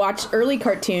like if you watch early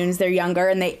cartoons, they're younger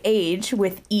and they age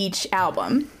with each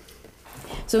album.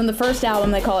 So in the first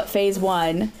album, they call it Phase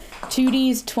 1.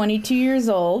 2D's 22 years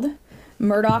old.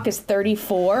 Murdoch is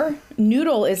 34.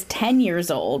 Noodle is 10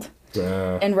 years old.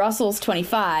 And Russell's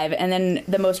 25. And then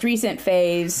the most recent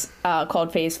phase,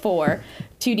 called Phase 4,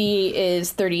 2D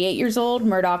is 38 years old.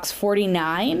 Murdoch's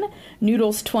 49.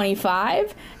 Noodle's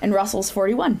 25. And Russell's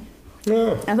 41.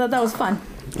 Oh. I thought that was fun.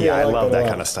 Yeah, I like love that a that lot.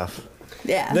 kind of stuff.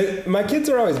 Yeah. My kids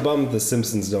are always bummed the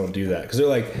Simpsons don't do that because they're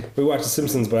like, we watch the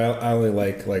Simpsons, but I only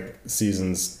like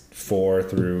seasons 4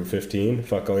 through 15.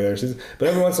 Fuck all the other seasons. But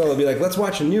every once in a while they'll be like, let's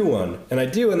watch a new one, and I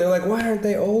do, and they're like, why aren't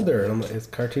they older? And I'm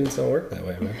like, cartoons don't work that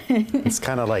way, man. It's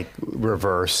kind of like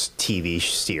reverse TV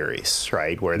series,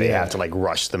 right? Where they have to like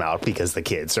rush them out because the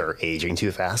kids are aging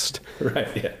too fast.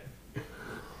 Right? Yeah.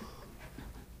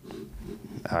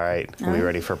 All right, are we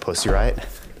ready for Pussy Riot?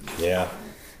 Yeah.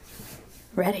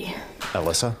 Ready.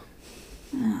 Alyssa?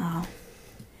 Oh.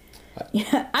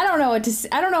 Yeah, I don't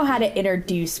know how to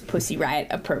introduce Pussy Riot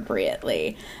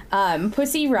appropriately.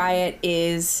 Pussy Riot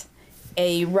is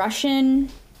a Russian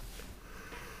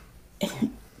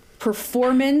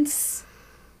performance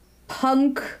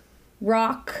punk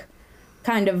rock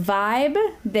kind of vibe.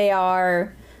 They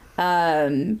are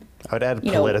I would add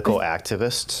political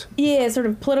activists. Yeah, sort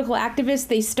of political activists.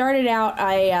 They started out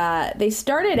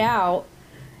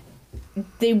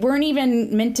they weren't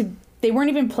even meant to they weren't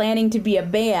even planning to be a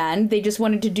band. They just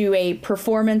wanted to do a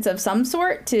performance of some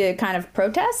sort to kind of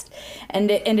protest. And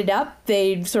it ended up,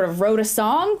 they sort of wrote a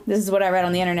song. This is what I read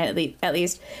on the internet, at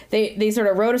least. They sort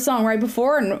of wrote a song right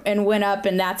before and went up,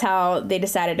 and that's how they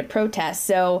decided to protest.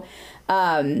 So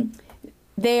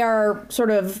they are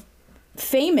sort of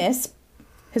famous,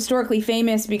 historically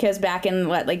famous, because back in,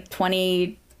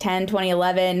 2010,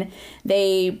 2011,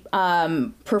 they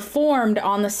performed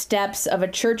on the steps of a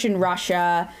church in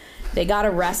Russia. They got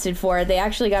arrested for it. They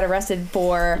actually got arrested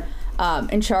for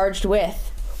and charged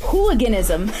with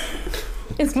hooliganism,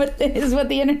 is what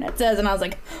the internet says. And I was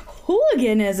like,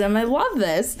 hooliganism? I love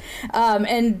this.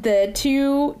 And the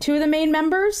two of the main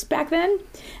members back then,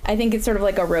 I think it's sort of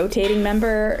like a rotating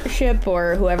membership,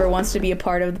 or whoever wants to be a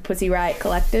part of the Pussy Riot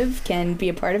Collective can be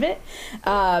a part of it.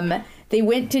 They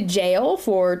went to jail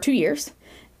for 2 years.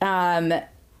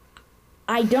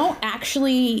 I don't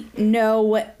actually know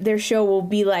what their show will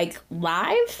be like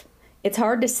live. It's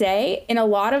hard to say. In a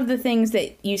lot of the things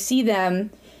that you see them,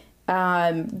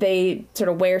 they sort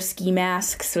of wear ski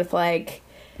masks with the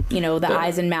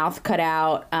eyes and mouth cut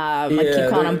out. Keep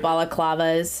calling them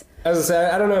balaclavas. As I say,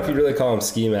 I don't know if you really call them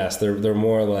ski masks. They're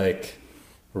more like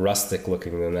rustic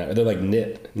looking than that. They're like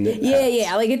knit hats.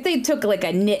 Yeah. Like if they took like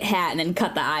a knit hat and then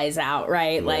cut the eyes out,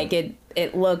 right? Yeah. Like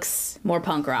it looks more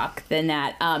punk rock than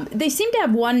that. They seem to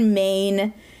have one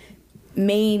main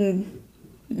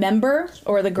member,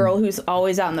 or the girl who's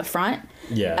always out in the front.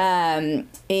 Yeah.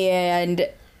 And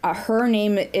her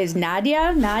name is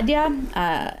Nadia.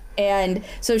 And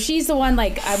so she's the one,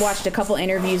 I watched a couple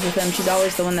interviews with them. She's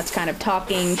always the one that's kind of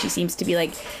talking. She seems to be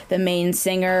like the main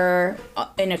singer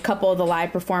in a couple of the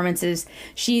live performances.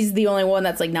 She's the only one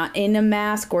that's not in a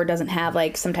mask, or doesn't have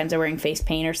sometimes they're wearing face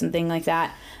paint or something like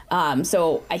that.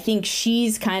 So I think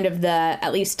she's kind of the,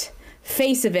 at least,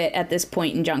 face of it at this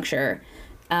point in juncture.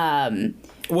 And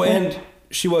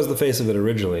she was the face of it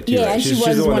originally, too. Yeah, right? and she's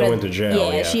the one that went to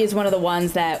jail. Yeah, she is one of the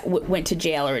ones that went to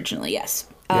jail originally, yes.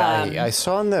 Yeah, I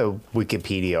saw in the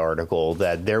Wikipedia article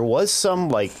that there was some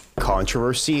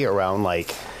controversy around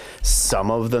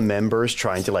some of the members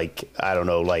trying to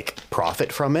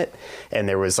profit from it, and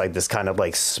there was this kind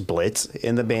of split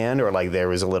in the band, or there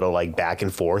was a little back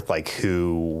and forth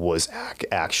who was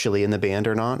actually in the band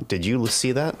or not. Did you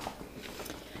see that?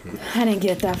 I didn't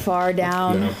get that far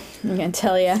down. No. I'm gonna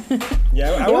tell you.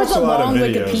 Yeah, I watched a lot of videos.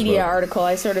 It was a long Wikipedia article.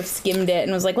 I sort of skimmed it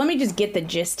and was like, let me just get the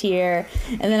gist here.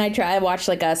 And then I watched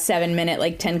a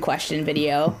 7-minute 10 question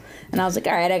video, and I was like,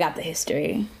 all right, I got the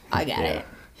history. I got it.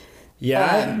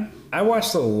 Yeah, I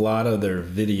watched a lot of their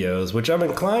videos, which I'm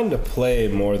inclined to play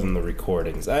more than the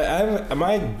recordings.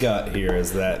 My gut here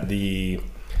is that the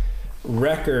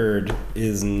record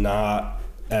is not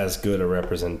as good a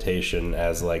representation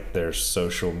as their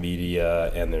social media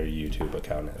and their YouTube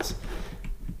account is.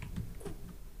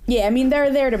 Yeah, I mean,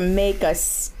 they're there to make a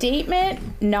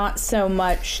statement, not so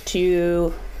much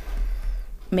to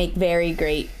make very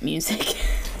great music.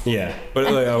 Yeah, but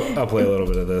I'll play a little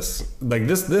bit of this.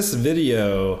 This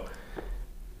video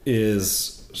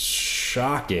is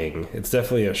shocking. It's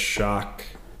definitely a shock.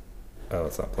 Oh,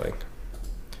 it's not playing.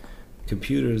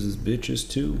 Computers is bitches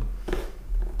too.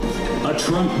 A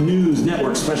Trump News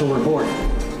Network special report.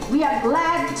 We are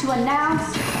glad to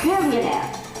announce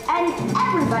billionaire and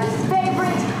everybody's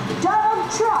favorite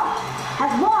Donald Trump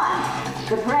has won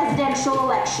the presidential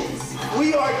elections.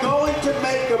 We are going to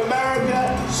make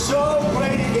America so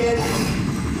great again.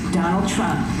 Donald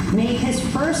Trump made his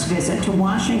first visit to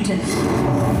Washington. People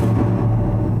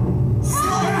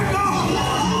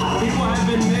have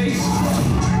been maced,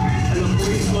 and the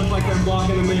police look like they're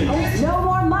blocking them in. No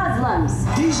more Muslims.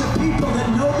 These are people that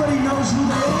nobody knows who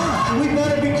they are. We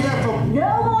better be careful.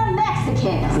 No more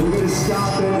Mexicans. We're going to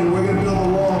stop it, and we're going to build a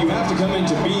wall. You have to come in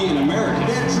to be an American.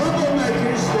 They're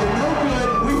troublemakers. They're no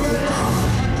good. We got to take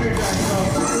the country back.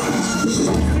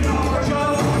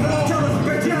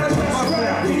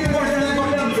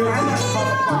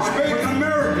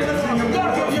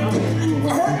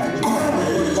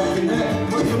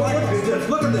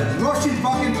 Look at this. Russian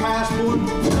fucking passport.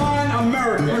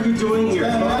 Non-American. What are you doing here?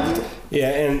 Yeah,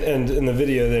 and in the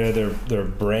video they're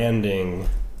branding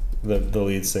the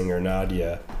lead singer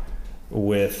Nadia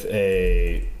with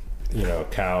a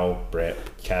cattle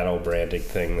branding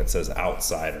thing that says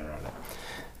outsider on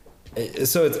it.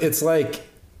 So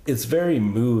it's very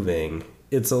moving.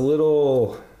 It's a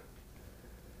little.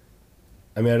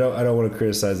 I mean, I don't want to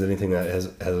criticize anything that has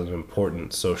an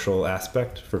important social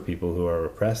aspect for people who are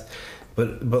oppressed,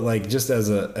 but just as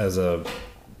a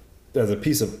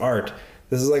piece of art,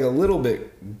 this is a little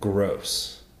bit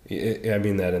gross. I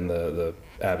mean that in the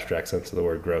abstract sense of the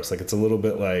word gross. It's a little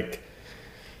bit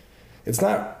it's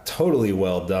not totally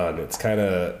well done. It's kind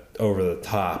of over the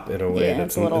top in a way. Yeah,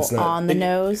 it's a little on the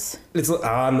nose. It's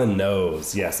on the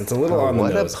nose. Yes, it's a little on the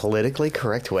nose. What a politically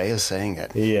correct way of saying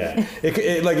it. Yeah,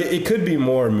 it could be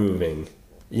more moving,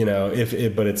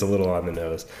 but it's a little on the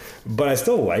nose. But I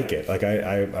still like it. Like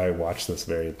I watched this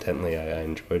very intently. I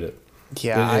enjoyed it.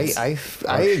 Yeah,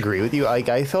 I agree with you. Like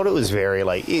I felt it was very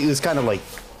it was kind of like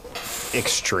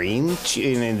extreme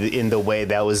in the way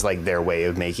that was like their way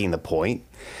of making the point.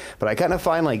 But I kind of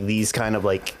find like these kind of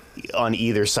like on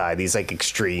either side, these like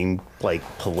extreme like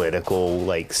political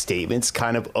like statements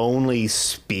kind of only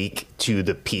speak to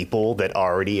the people that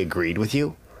already agreed with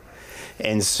you.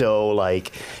 And so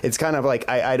like it's kind of like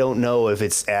I don't know if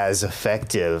it's as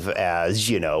effective as,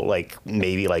 like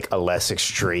maybe like a less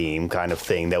extreme kind of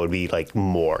thing that would be like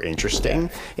more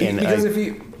interesting. Yeah. And because if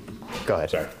you go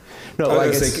ahead. Sorry. No,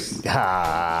 because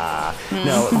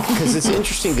it's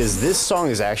interesting because this song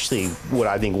is actually what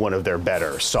I think one of their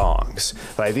better songs.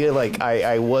 But I feel like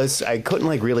I couldn't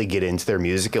like really get into their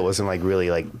music. It wasn't like really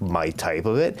like my type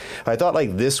of it. But I thought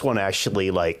like this one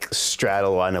actually like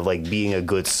straddled the line of like being a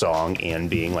good song and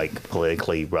being like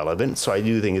politically relevant. So I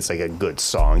do think it's like a good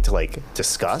song to like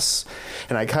discuss.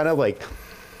 And I kind of like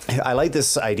I like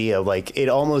this idea of like it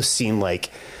almost seemed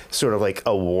like sort of like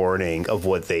a warning of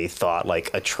what they thought like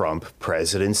a Trump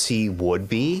presidency would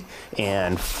be.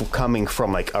 And coming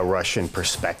from like a Russian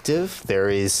perspective, there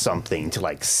is something to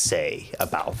like say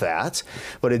about that.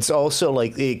 But it's also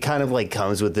like it kind of like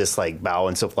comes with this like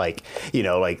balance of like,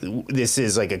 like this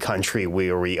is like a country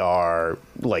where we are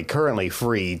like currently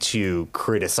free to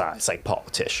criticize like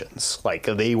politicians. Like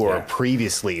they were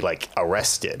previously like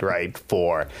arrested, right,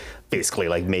 for basically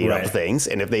like made up things.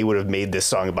 And if they would have made this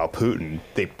song about Putin,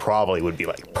 they probably would be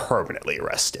like permanently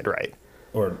arrested, right?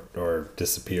 Or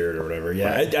disappeared or whatever.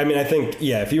 Yeah. Right. I mean, I think,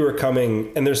 if you were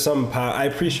coming, and there's some I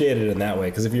appreciate it in that way,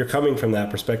 because if you're coming from that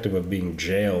perspective of being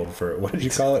jailed for, what did you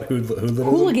call it?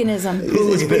 Hooliganism.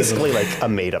 It's basically like a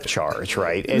made up charge,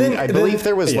 right? And I believe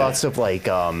there was lots of like,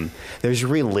 there's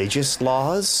religious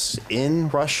laws in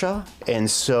Russia. And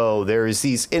so there's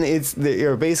these, and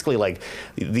they're basically like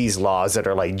these laws that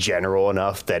are like general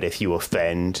enough that if you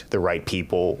offend the right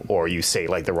people or you say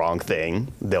like the wrong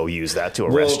thing, they'll use that to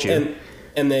arrest you.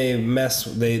 And they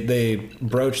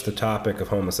broach the topic of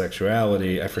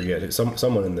homosexuality. I forget,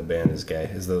 someone in the band is gay.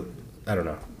 I don't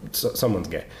know. Someone's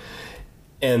gay.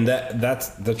 And that's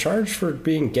the charge for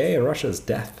being gay in Russia is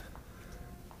death.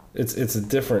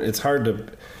 It's hard to,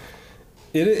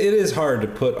 it is hard to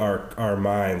put our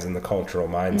minds in the cultural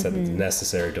mindset that's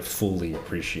necessary to fully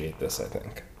appreciate this, I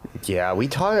think. Yeah, I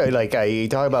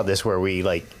talk about this where we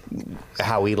like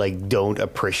how we like don't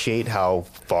appreciate how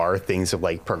far things have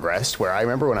like progressed. Where I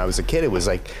remember when I was a kid, it was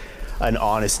like an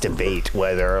honest debate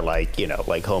whether like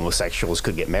like homosexuals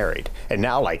could get married, and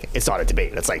now like it's not a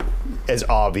debate. It's like as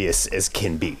obvious as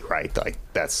can be, right? Like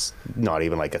that's not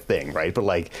even like a thing, right? But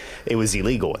like it was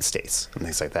illegal in states and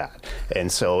things like that, and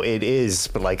so it is.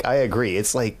 But like I agree,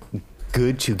 it's like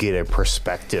good to get a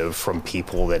perspective from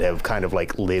people that have kind of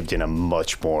like lived in a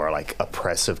much more like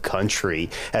oppressive country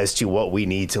as to what we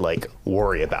need to like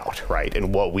worry about, right?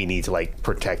 And what we need to like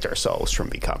protect ourselves from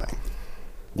becoming.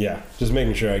 Yeah, just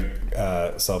making sure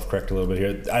I self-correct a little bit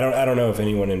here. I don't know if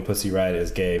anyone in Pussy Riot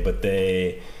is gay, but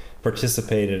they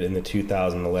participated in the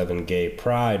 2011 Gay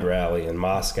Pride rally in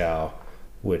Moscow,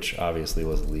 which obviously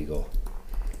was illegal.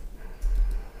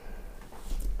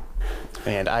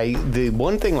 And the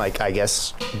one thing like I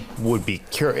guess would be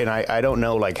and I don't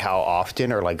know like how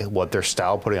often or like what their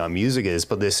style putting on music is,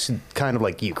 but this kind of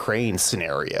like Ukraine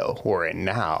scenario we're in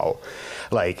now,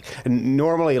 like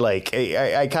normally like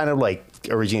I kind of like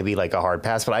originally be like a hard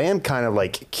pass, but I am kind of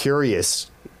like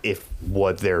curious if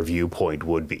what their viewpoint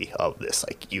would be of this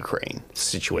like Ukraine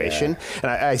situation.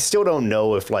 And I still don't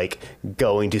know if like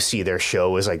going to see their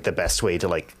show is like the best way to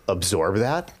like absorb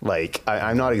that. Like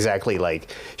I'm not exactly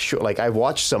like sure. Like I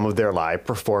watched some of their live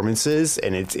performances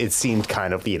and it seemed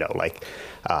kind of like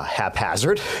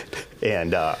haphazard,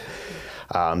 and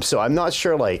so I'm not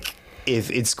sure like if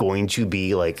it's going to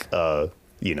be like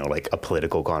like a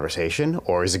political conversation,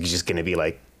 or is it just going to be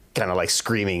like kind of like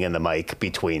screaming in the mic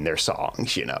between their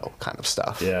songs, kind of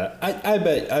stuff. Yeah, I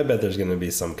bet there's going to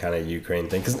be some kind of Ukraine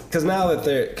thing, because now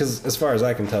that because as far as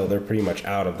I can tell, they're pretty much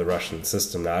out of the Russian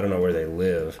system now. I don't know where they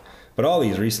live, but all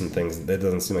these recent things, it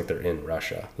doesn't seem like they're in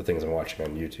Russia. The things I'm watching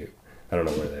on YouTube, I don't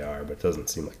know where they are, but it doesn't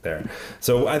seem like they're.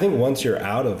 So I think once you're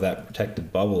out of that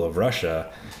protected bubble of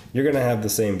Russia, you're going to have the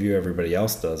same view everybody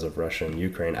else does of Russia and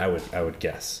Ukraine. I would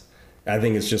guess. I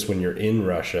think it's just when you're in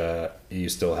Russia, you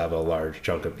still have a large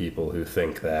chunk of people who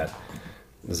think that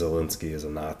Zelensky is a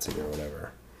Nazi or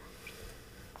whatever.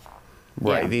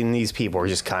 Right. Yeah. And these people are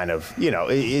just kind of, you know,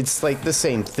 it's like the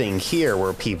same thing here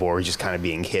where people are just kind of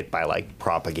being hit by like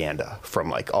propaganda from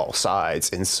like all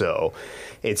sides. And so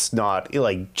it's not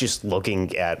like just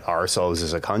looking at ourselves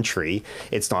as a country,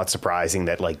 it's not surprising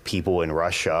that like people in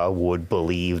Russia would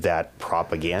believe that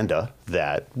propaganda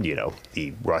that, you know,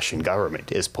 the Russian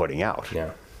government is putting out.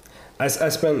 Yeah. I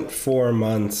spent 4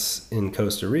 months in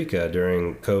Costa Rica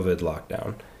during COVID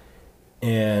lockdown.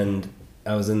 And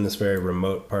I was in this very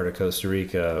remote part of Costa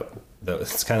Rica.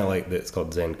 It's kind of like, it's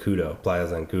called Zancudo, Playa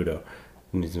Zancudo.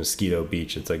 And it's Mosquito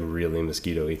Beach. It's like really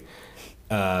mosquito-y.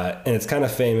 And it's kind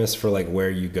of famous for like where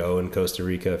you go in Costa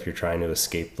Rica if you're trying to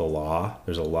escape the law.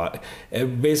 There's a lot.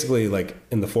 Basically, like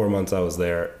in the 4 months I was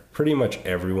there, pretty much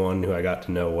everyone who I got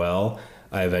to know well,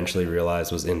 I eventually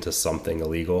realized was into something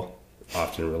illegal,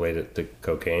 often related to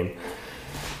cocaine.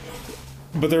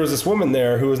 But there was this woman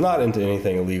there who was not into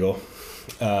anything illegal.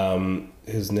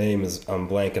 His name is I'm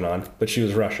blanking on, but she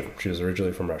was Russian. She was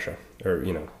originally from Russia, or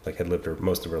you know, like had lived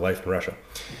most of her life in Russia.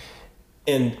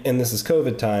 And this is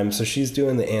COVID time, so she's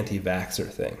doing the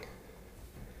anti-vaxxer thing.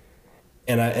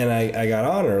 And I got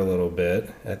on her a little bit,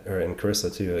 and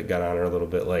Carissa too, got on her a little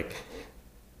bit, like,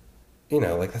 you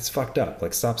know, like that's fucked up.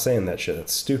 Like stop saying that shit.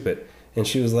 That's stupid. And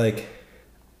she was like,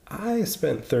 I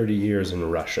spent 30 years in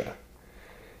Russia.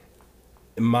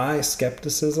 My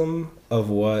skepticism of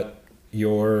what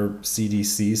your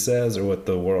CDC says or what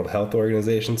the World Health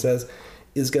Organization says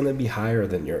is going to be higher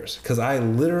than yours, because I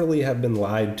literally have been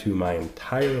lied to my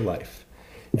entire life.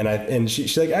 And she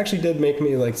like actually did make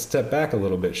me like step back a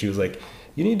little bit. She was like,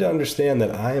 you need to understand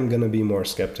that I am going to be more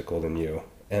skeptical than you,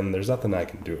 and there's nothing I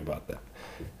can do about that.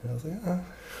 And I was like,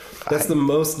 that's the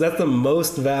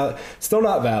most valid, still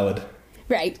not valid,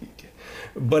 Right.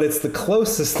 but it's the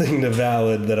closest thing to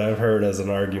valid that I've heard as an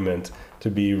argument to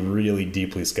be really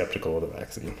deeply skeptical of the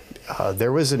vaccine.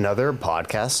 There was another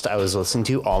podcast I was listening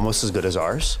to, almost as good as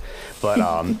ours,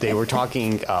 but they were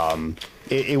talking,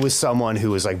 it was someone who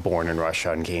was like born in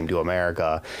Russia and came to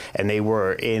America, and they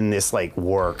were in this like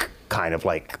kind of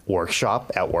like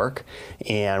workshop at work.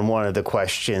 And one of the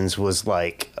questions was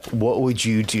like, what would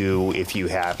you do if you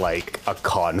had like a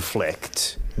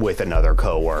conflict with another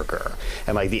coworker?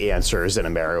 And like the answers in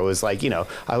America was like, you know,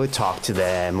 I would talk to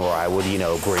them, or I would, you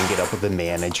know, bring it up with the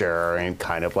manager and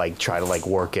kind of like try to like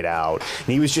work it out. And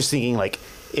he was just thinking like,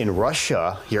 in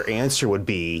Russia, your answer would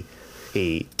be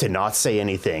to not say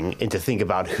anything and to think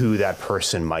about who that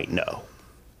person might know.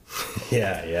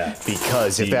 Yeah.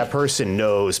 Because if that person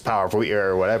knows powerful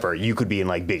or whatever, you could be in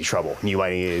like big trouble. You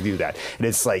might need to do that. And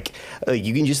it's like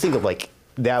you can just think of like,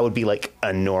 that would be like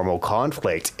a normal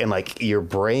conflict, and like your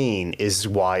brain is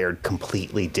wired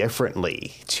completely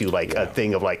differently to like a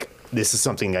thing of like, this is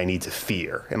something I need to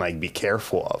fear and like be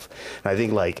careful of. And I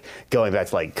think like going back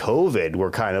to like COVID,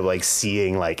 we're kind of like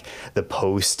seeing like the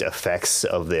post effects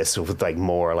of this with like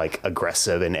more like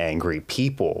aggressive and angry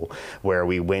people, where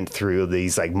we went through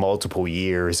these like multiple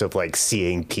years of like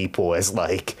seeing people as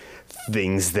like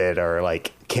things that are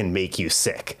like can make you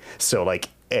sick. So like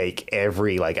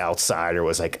every like outsider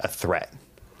was like a threat.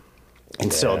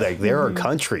 And so like there are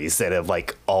countries that have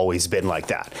like always been like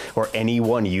that, or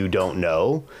anyone you don't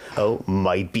know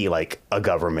might be like a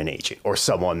government agent or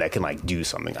someone that can like do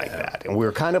something like that. And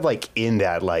we're kind of like in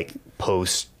that like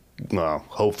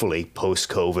hopefully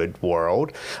post-COVID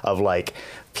world of like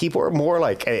people are more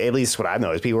like, at least what I've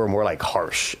noticed, people are more like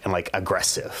harsh and like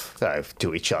aggressive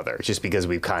to each other, just because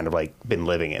we've kind of like been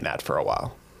living in that for a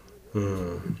while.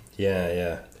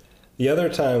 Yeah. The other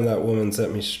time that woman set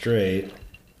me straight,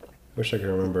 wish I could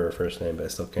remember her first name, but I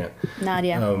still can't.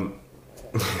 Nadia.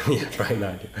 Yeah, probably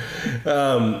Nadia.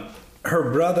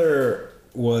 Her brother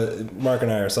Mark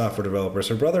and I are software developers.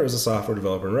 Her brother was a software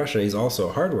developer in Russia. He's also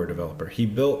a hardware developer. He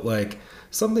built like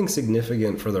something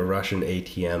significant for the Russian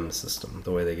ATM system,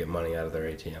 the way they get money out of their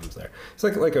ATMs there. It's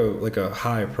like a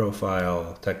high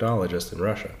profile technologist in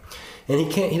Russia.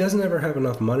 And he doesn't ever have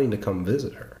enough money to come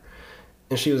visit her.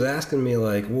 And she was asking me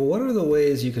like, well, what are the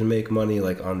ways you can make money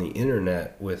like on the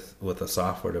internet with a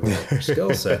software developer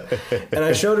skill set? And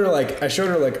I showed her like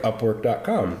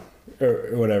Upwork.com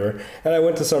or whatever. And I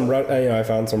went to I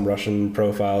found some Russian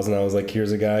profiles, and I was like,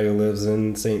 here's a guy who lives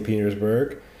in St.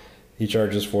 Petersburg. He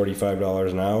charges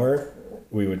 $45 an hour.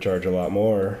 We would charge a lot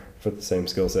more for the same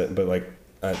skill set, but like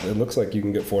it looks like you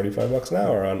can get $45 an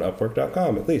hour on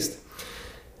Upwork.com at least.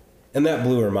 And that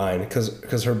blew her mind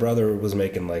because her brother was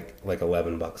making like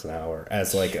 $11 an hour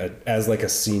as like a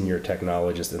senior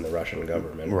technologist in the Russian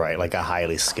government. Right, like a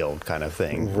highly skilled kind of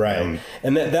thing. Right.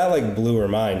 And that like blew her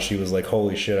mind. She was like,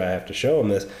 holy shit, I have to show him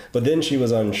this. But then she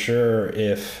was unsure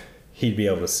if he'd be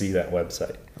able to see that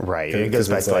website. Right. It goes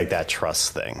back to like that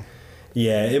trust thing.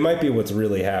 Yeah, it might be what's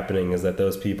really happening is that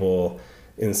those people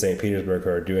in St. Petersburg who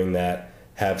are doing that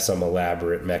have some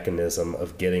elaborate mechanism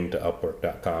of getting to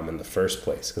Upwork.com in the first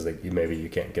place, because maybe you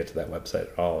can't get to that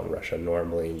website at all in Russia.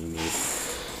 Normally, you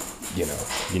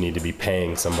need to be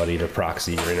paying somebody to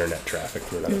proxy your internet traffic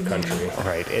to another country.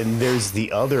 Right, and there's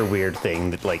the other weird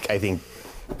thing that, like, I think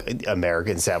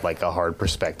Americans have like a hard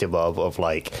perspective of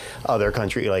like other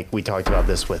country. Like we talked about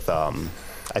this with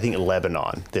I think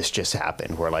Lebanon. This just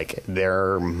happened where like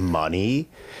their money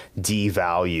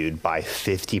devalued by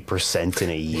 50% in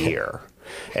a year.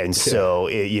 And so,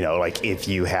 like if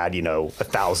you had,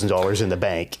 $1,000 in the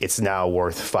bank, it's now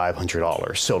worth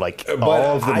 $500. So like all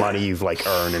of the money you've like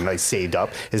earned and like saved up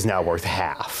is now worth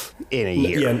half in a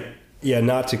year. Yeah,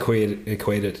 not to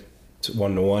equate it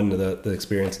one-to-one to the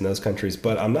experience in those countries,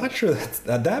 but I'm not sure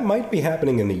that might be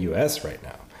happening in the U.S. right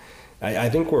now. I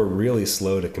think we're really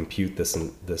slow to compute this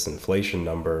inflation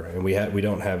number, and we have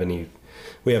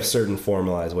certain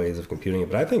formalized ways of computing it,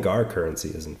 but I think our currency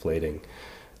is inflating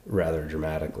rather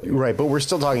dramatically. Right, but we're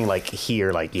still talking like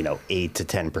here, like 8 to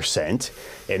 10%,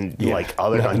 and like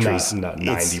other countries, not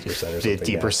 90% or something,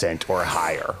 50% or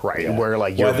higher, right? Where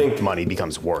like I think money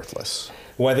becomes worthless.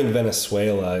 Well, I think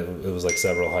Venezuela, it was like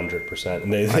several 100%,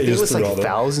 and they I think just it was threw like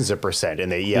thousands of percent,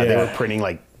 and they were printing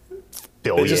like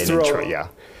billion.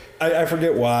 I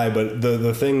forget why, but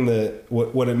the thing that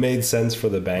what it made sense for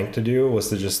the bank to do was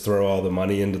to just throw all the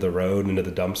money into the road, into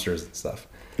the dumpsters and stuff.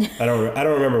 I don't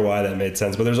remember why that made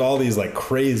sense, but there's all these like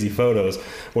crazy photos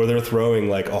where they're throwing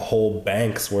like a whole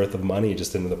bank's worth of money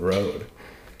just into the road.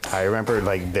 I remember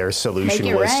like their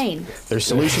solution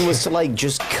was to like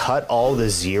just cut all the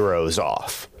zeros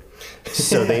off.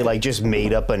 So they like just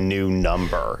made up a new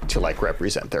number to like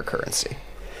represent their currency.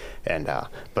 And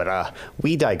but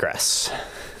we digress.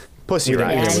 Pussy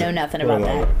Riot. Yeah, I know nothing about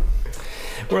that.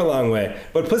 We're a long way.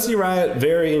 But Pussy Riot,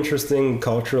 very interesting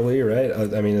culturally, right?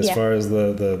 I mean, as far as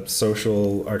the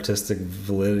social, artistic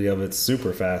validity of it,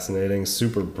 super fascinating,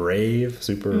 super brave,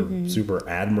 super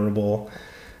admirable.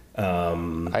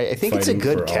 I think it's a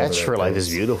good catch for Life is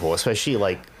Beautiful, especially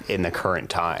like in the current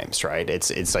times, right?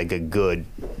 It's like a good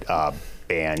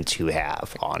band to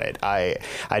have on it. I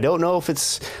don't know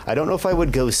if I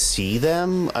would go see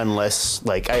them unless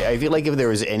like I feel like if there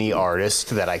was any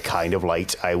artist that I kind of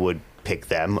liked, I would pick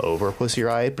them over Pussy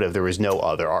Riot, but if there was no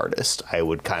other artist, I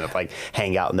would kind of like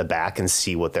hang out in the back and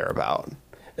see what they're about.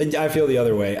 I feel the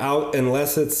other way.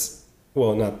 Unless it's,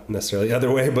 well, not necessarily the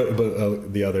other way, but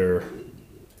the other,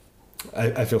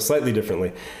 I feel slightly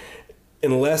differently.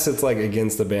 Unless it's like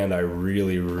against a band I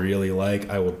really, really like,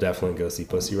 I will definitely go see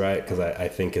Pussy Riot because I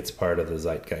think it's part of the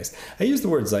zeitgeist. I used the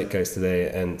word zeitgeist today,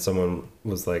 and someone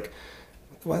was like,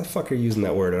 why the fuck are you using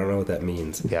that word? I don't know what that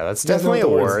means. Yeah, that's definitely a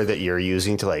word that you're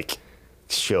using to like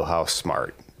show how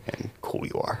smart and cool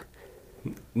you are.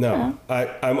 No,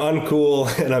 I'm uncool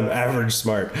and I'm average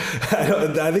smart.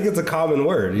 I think it's a common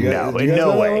word. No way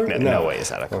is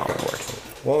that a common word.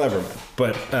 Well, never mind.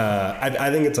 But I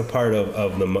think it's a part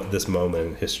of this moment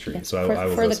in history. So I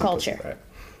will for the culture. Right.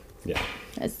 Yeah.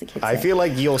 As the kids I say. feel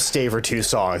like you'll stay for 2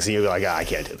 songs and you'll be like, I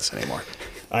can't do this anymore.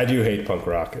 I do hate punk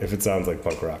rock. If it sounds like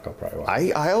punk rock, I'll probably watch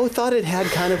it. I always thought it had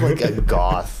kind of like a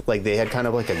goth, like they had kind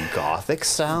of like a gothic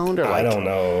sound, or like I don't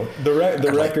know.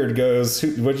 The record goes.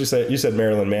 What'd you say? You said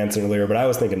Marilyn Manson earlier, but I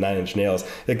was thinking Nine Inch Nails.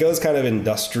 It goes kind of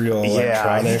industrial, electronic.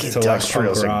 I think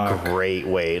industrial is a great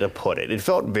way to put it. It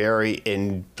felt very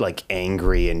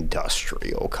angry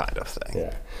industrial kind of thing.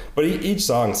 Yeah, but each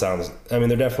song sounds. I mean,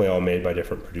 they're definitely all made by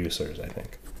different producers, I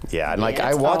think. Yeah, and like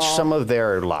I watched some of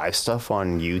their live stuff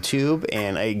on YouTube,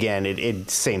 and again,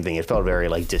 it same thing. It felt very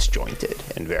like disjointed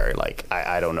and very like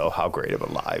I don't know how great of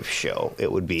a live show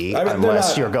it would be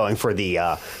unless you're going for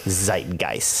the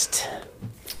zeitgeist.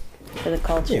 For the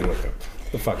culture. Yeah,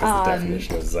 the fuck is the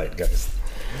definition of zeitgeist?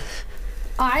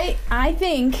 I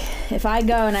think if I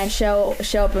go and I show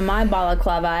up in my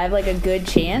balaclava, I have like a good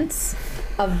chance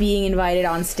of being invited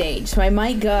on stage. So I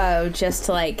might go just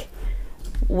to like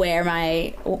wear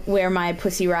my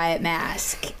Pussy Riot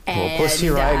mask. And, Pussy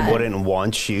Riot wouldn't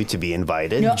want you to be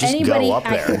invited. No, just go up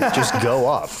there. Just go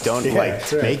up. Don't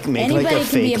make anybody like a can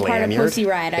fake be a part lanyard. of Pussy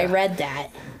Riot. Yeah. I read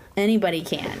that. Anybody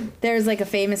can. There's like a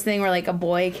famous thing where like a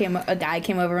guy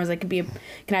came over and was like,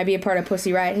 can I be a part of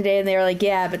Pussy Riot today? And they were like,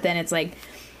 yeah, but then it's like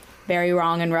very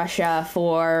wrong in Russia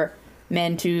for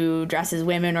men to dress as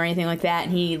women or anything like that.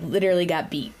 And he literally got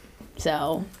beat.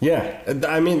 So yeah,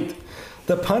 I mean.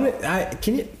 The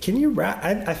can you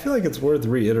I feel like it's worth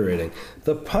reiterating.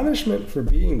 The punishment for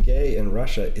being gay in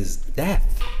Russia is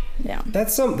death. Yeah.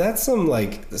 That's some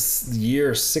like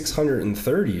year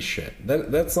 630 shit.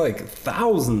 That's like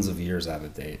thousands of years out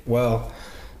of date. Well,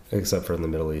 except for in the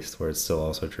Middle East, where it's still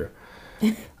also true.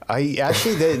 I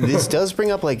actually, this does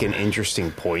bring up like an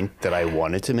interesting point that I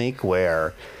wanted to make,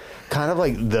 where kind of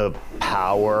like the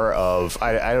power of,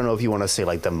 I don't know if you want to say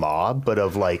like the mob, but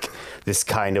of like this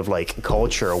kind of like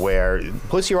culture where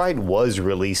Pussy Riot was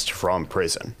released from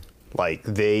prison. Like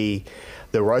the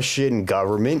Russian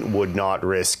government would not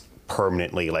risk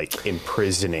permanently like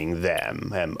imprisoning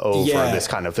them over this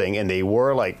kind of thing, and they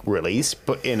were like released,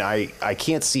 and I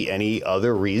can't see any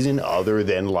other reason other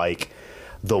than like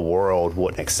the world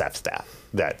wouldn't accept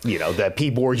that you know, that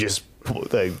people were just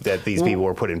that these people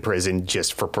were put in prison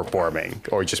just for performing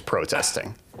or just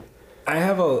protesting. I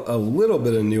have a little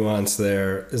bit of nuance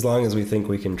there, as long as we think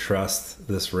we can trust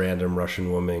this random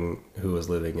Russian woman who was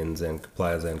living in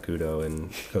Playa Zancudo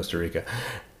in Costa Rica.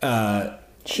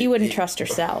 She wouldn't trust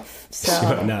herself.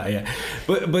 So No, yeah.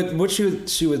 But what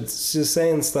she was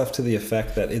saying stuff to the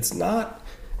effect that it's not,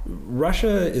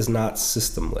 Russia is not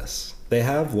systemless. They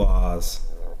have laws.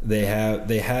 They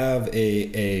have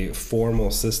a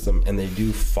formal system, and they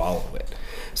do follow it.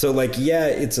 So like, yeah,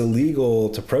 it's illegal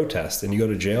to protest and you go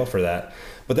to jail for that,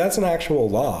 but that's an actual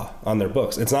law on their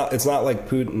books. It's not like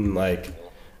Putin, like,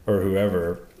 or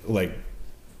whoever, like,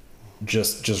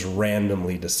 just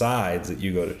randomly decides that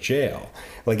you go to jail.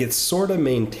 Like, it sort of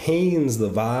maintains the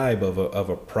vibe of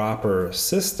a proper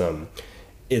system.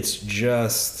 It's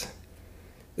just,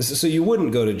 so you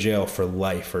wouldn't go to jail for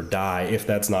life or die if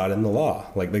that's not in the law.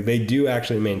 Like they do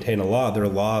actually maintain a law. Their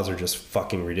laws are just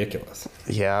fucking ridiculous.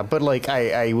 Yeah, but like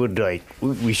I would like,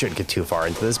 we shouldn't get too far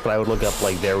into this, but I would look up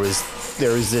like there was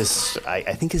this, I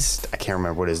think I can't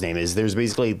remember what his name is. There's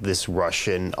basically this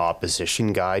Russian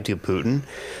opposition guy to Putin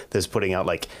that's putting out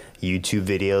like YouTube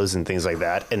videos and things like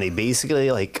that, and they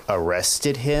basically like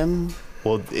arrested him.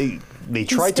 Well, they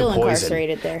tried to poison.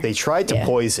 Incarcerated there. They tried to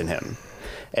poison him.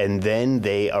 And then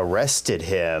they arrested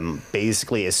him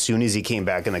basically as soon as he came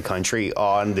back in the country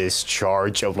on this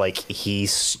charge of like he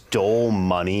stole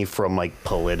money from like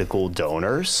political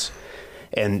donors.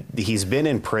 And he's been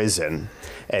in prison,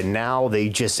 and now they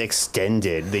just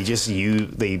extended. They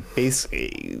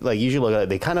basically like, usually look at it,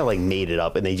 they kind of like made it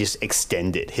up, and they just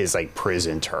extended his like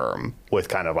prison term with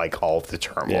kind of like all of the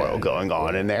turmoil going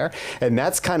on in there. And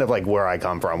that's kind of like where I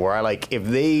come from, where I like, if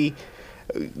they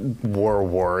were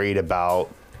worried about,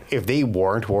 if they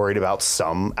weren't worried about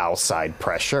some outside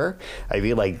pressure, I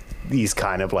feel like these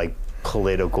kind of like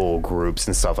political groups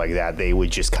and stuff like that, they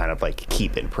would just kind of like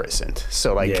keep imprisoned.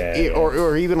 So like,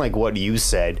 or even like what you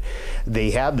said,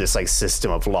 they have this like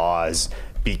system of laws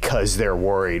because they're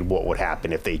worried what would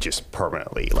happen if they just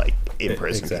permanently like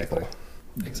imprison people.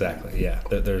 Exactly. Yeah.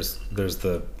 There's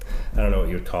the, I don't know what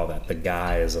you would call that, the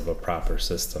guise of a proper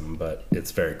system, but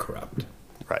it's very corrupt.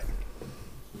 Right.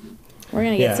 We're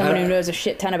going to get someone who knows a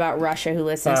shit ton about Russia who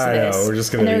listens to this. Know, we're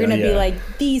just gonna, and they're going to be like,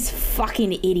 these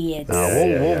fucking idiots.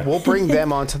 We'll bring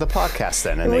them onto the podcast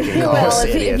then, and they can call us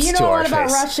idiots. If you know a lot about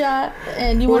Russia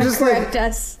and you want to correct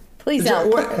us, please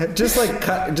help. Just like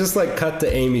cut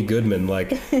to Amy Goodman,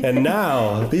 like, and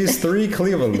now these three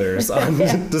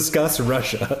Clevelanders discuss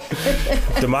Russia.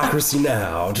 Democracy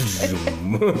Now.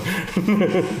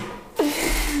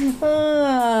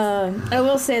 I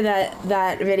will say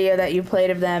that video that you played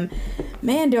of them,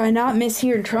 man, do I not miss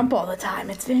hearing Trump all the time.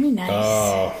 It's very nice.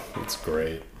 Oh, it's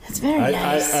great. It's very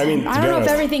nice. I mean, I don't know if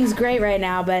everything's great right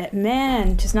now, but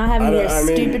man, just not having your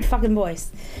stupid fucking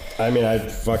voice. I mean, I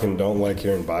fucking don't like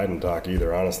hearing Biden talk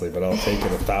either, honestly, but I'll take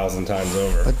it 1,000 times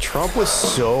over. But Trump was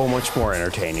so much more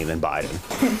entertaining than Biden.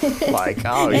 Like,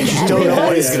 you just don't know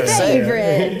what he's going to say.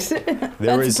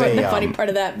 That's the funny part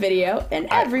of that video, and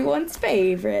everyone's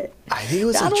favorite. I think it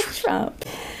was Donald Trump.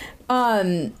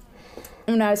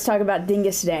 When I was talking about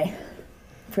Dingus Day,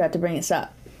 I forgot to bring this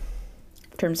up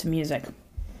in terms of music.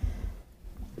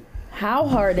 How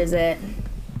hard is it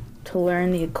to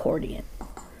learn the accordion?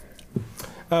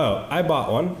 Oh, I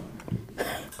bought one.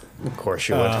 Of course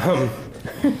you would.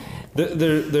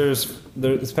 There's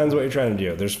it depends what you're trying to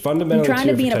do. There's fundamentally I'm trying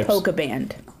to be in a polka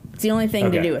band. It's the only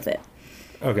thing to do with it.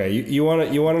 Okay, you want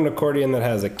an accordion that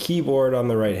has a keyboard on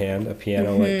the right hand, a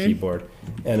piano-like keyboard,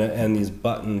 and these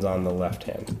buttons on the left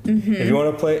hand. Mm-hmm. If you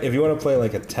want to play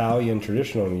like Italian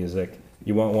traditional music,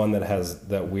 you want one that has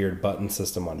that weird button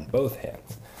system on both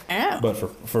hands. Oh. But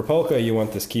for polka, you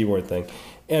want this keyboard thing,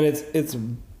 and it's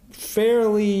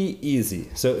fairly easy.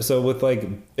 So with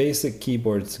like basic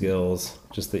keyboard skills,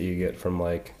 just that you get from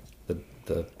like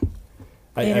the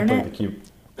I played the keyboard.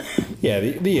 Yeah,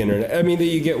 the internet. I mean, that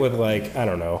you get with like, I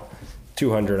don't know,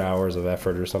 200 hours of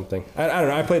effort or something. I don't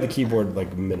know. I played the keyboard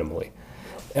like minimally,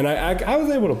 and I was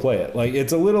able to play it. Like,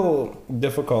 it's a little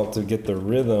difficult to get the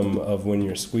rhythm of when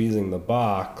you're squeezing the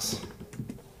box.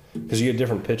 because you get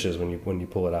different pitches when you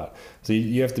pull it out. So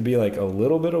you have to be like a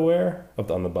little bit aware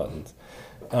on the buttons.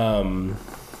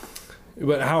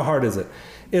 But how hard is it?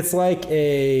 It's like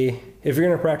if you're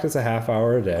going to practice a half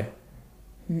hour a day.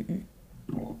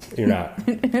 You're not.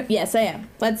 Yes, I am.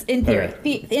 That's in theory.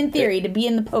 Okay. In theory, to be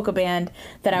in the polka band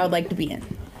that I would like to be in.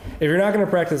 If you're not going to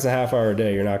practice a half hour a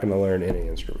day, you're not going to learn any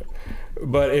instrument.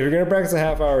 But if you're going to practice a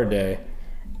half hour a day,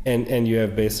 and you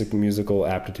have basic musical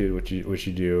aptitude, which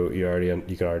you do, you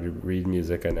can already read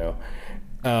music, I know.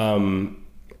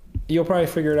 You'll probably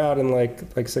figure it out in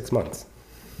like 6 months.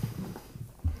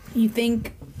 You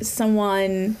think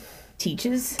someone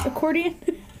teaches accordion?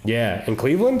 Yeah, in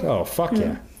Cleveland? Oh, fuck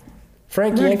yeah.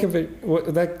 Frank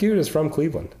Yankovic, that dude is from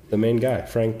Cleveland, the main guy,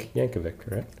 Frank Yankovic,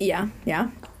 right? Yeah.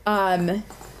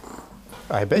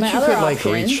 I bet you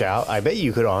could reach out. I bet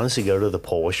you could honestly go to the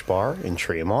Polish bar in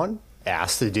Tremont,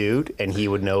 ask the dude, and he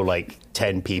would know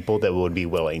 10 people that would be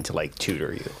willing to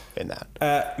tutor you in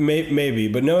that. Maybe,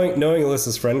 but knowing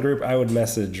Alyssa's friend group, I would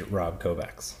message Rob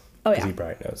Kovacs. Oh yeah, because he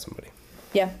probably knows somebody.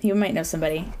 Yeah, he might know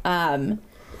somebody.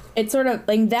 It's sort of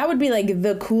that would be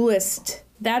the coolest.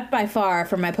 That by far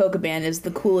for my polka band is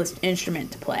the coolest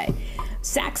instrument to play.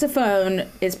 Saxophone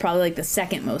is probably the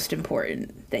second most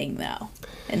important thing though,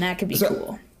 and that could be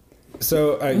cool.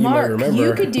 So you Mark, might remember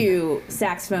you could do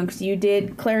saxophone because you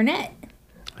did clarinet.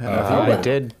 I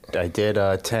did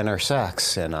tenor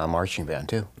sax and marching band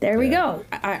too. There we go.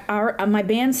 My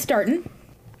band's starting.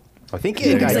 I think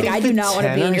I do not want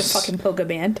to be in your fucking polka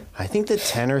band. I think the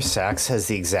tenor sax has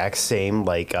the exact same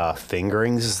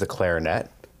fingerings as the clarinet.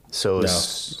 So no.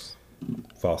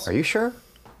 False. Are you sure?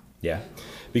 Yeah,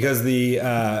 because the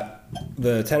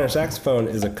tenor saxophone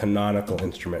is a canonical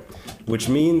instrument, which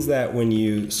means that when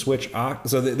you switch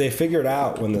so they figured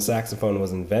out when the saxophone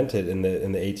was invented in the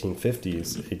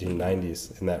 1850s,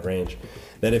 1890s, in that range,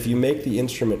 that if you make the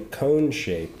instrument cone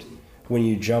shaped, when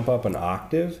you jump up an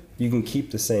octave, you can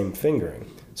keep the same fingering.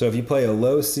 So if you play a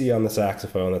low C on the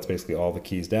saxophone, that's basically all the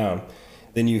keys down,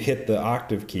 then you hit the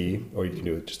octave key, or you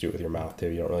can just do it with your mouth too,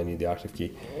 you don't really need the octave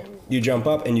key. You jump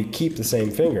up and you keep the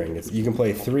same fingering. You can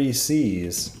play 3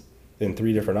 Cs in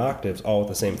 3 different octaves, all with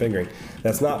the same fingering.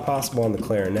 That's not possible on the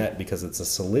clarinet because it's a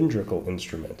cylindrical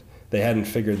instrument. They hadn't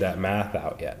figured that math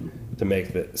out yet to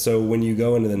make that. So when you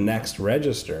go into the next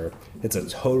register, it's a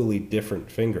totally different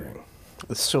fingering.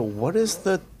 So what is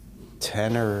the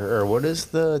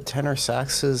tenor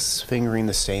sax's fingering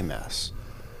the same as?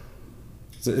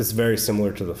 It's very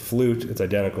similar to the flute. It's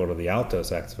identical to the alto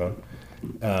saxophone,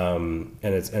 and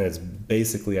it's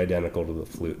basically identical to the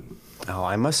flute. Oh,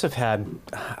 I must have had.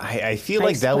 I feel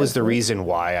like that was the reason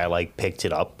why I picked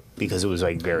it up, because it was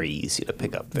very easy to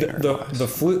pick up. The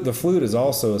flute is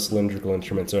also a cylindrical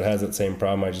instrument, so it has that same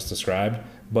problem I just described.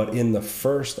 But in the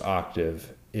first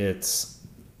octave,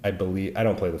 I believe, I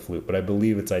don't play the flute, but I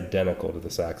believe it's identical to the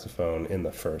saxophone in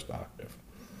the first octave.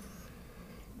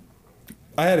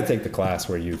 I had to take the class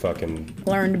where you fucking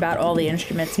learned about all the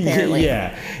instruments. Apparently,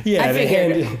 yeah. I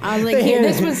figured. I was like, here,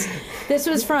 this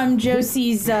was from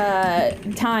Josie's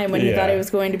time when he thought he was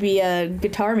going to be a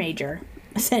guitar major,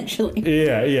 essentially.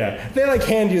 Yeah. They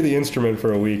hand you the instrument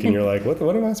for a week, and you're like,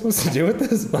 what am I supposed to do with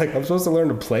this? I'm supposed to learn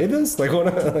to play this? What?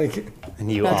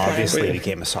 And you obviously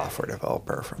became a software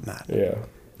developer from that. Yeah.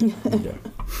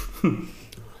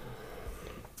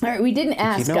 All right, we didn't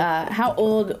ask how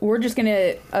old. We're just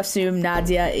gonna assume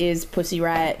Nadia is Pussy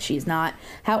Riot. She's not.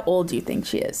 How old do you think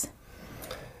she is?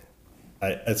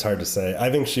 It's hard to say. I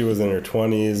think she was in her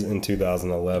 20s in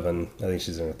 2011. I think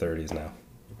she's in her 30s now.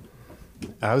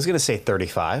 I was gonna say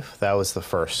 35. That was the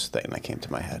first thing that came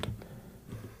to my head.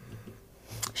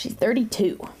 She's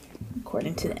 32,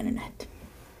 according to the internet.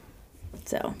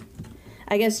 So,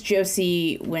 I guess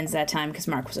Josie wins that time because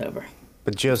Mark was over.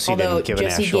 But Josie didn't give an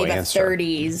actual answer.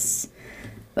 Josie gave a 30s,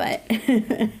 but...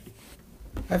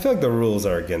 I feel like the rules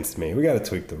are against me. We got to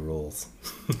tweak the rules.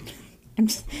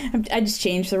 I just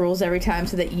change the rules every time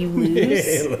so that you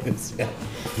lose. Yeah.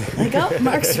 Oh,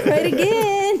 Mark's right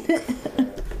again.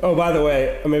 Oh, by the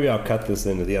way, maybe I'll cut this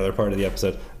into the other part of the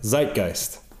episode.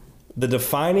 Zeitgeist. The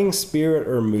defining spirit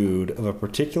or mood of a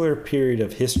particular period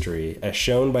of history as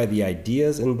shown by the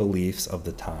ideas and beliefs of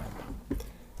the time.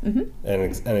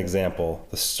 Mm-hmm. An example,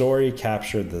 the story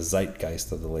captured the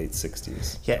zeitgeist of the late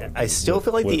 60s. Yeah, I still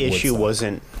feel like the issue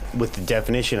wasn't with the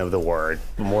definition of the word,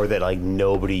 more that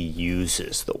nobody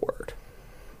uses the word.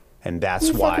 And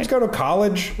that's why... You fuckers go to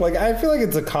college? I feel like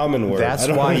it's a common word. That's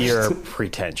why you're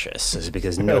pretentious, is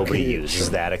because nobody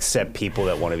uses that except people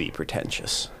that want to be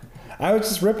pretentious. I was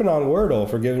just ripping on Wordle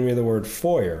for giving me the word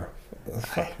foyer.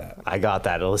 Fuck that. I got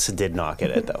that. Alyssa did not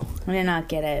get it, though. I did not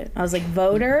get it. I was like,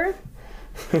 voter?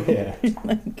 Yeah.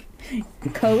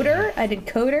 Coder. I did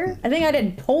coder. I think I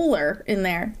did polar in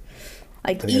there.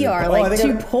 Like I ER, did- oh, like I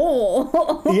think to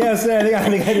pole. Yes, I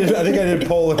think I did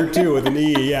polar too with an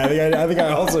E. Yeah, I think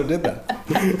I also did that.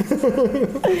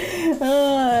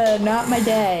 Not my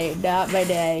day. Not my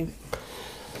day.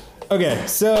 Okay,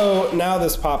 so now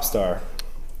this pop star.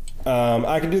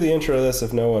 I can do the intro to this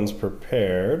if no one's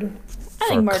prepared. I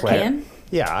think Mark Claire. can.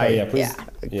 Yeah, Yeah, please.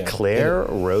 Yeah. Claire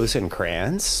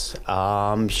Rosinkranz.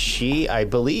 I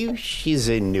believe she's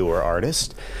a newer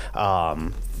artist. I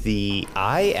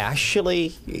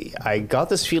got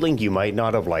this feeling you might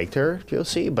not have liked her,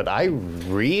 Josie, but I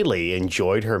really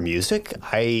enjoyed her music.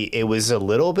 It was a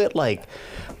little bit like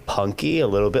punky, a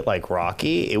little bit like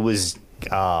rocky. It was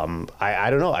I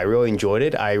don't know. I really enjoyed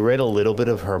it. I read a little bit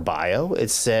of her bio. It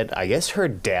said, I guess her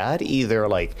dad either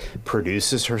like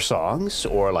produces her songs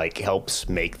or like helps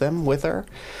make them with her.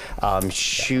 I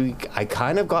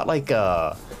kind of got like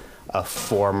a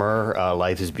former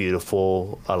Life is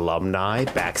Beautiful alumni,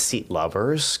 Backseat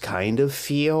Lovers kind of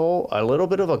feel, a little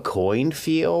bit of a Coined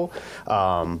feel.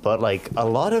 But like a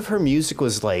lot of her music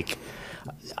was like,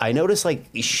 I noticed like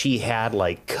she had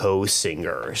like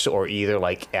co-singers or either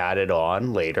like added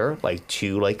on later like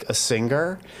to like a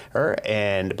singer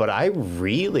but I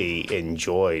really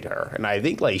enjoyed her, and I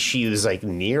think like she was like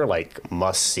near like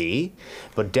must see,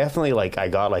 but definitely like I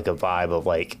got like a vibe of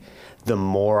like the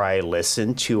more I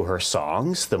listened to her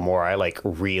songs, the more I like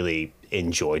really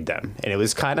enjoyed them, and it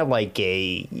was kind of like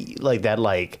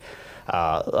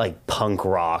like punk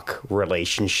rock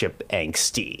relationship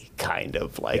angsty kind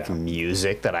of like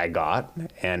music that I got,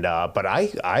 and but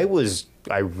I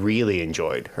really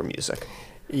enjoyed her music.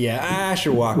 Yeah, I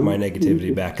should walk my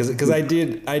negativity back because I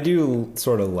do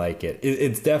sort of like it.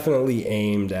 It's definitely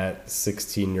aimed at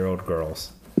 16-year-old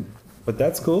girls, but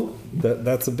that's cool.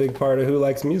 That's a big part of who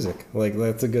likes music. Like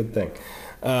that's a good thing.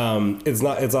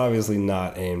 It's obviously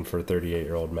not aimed for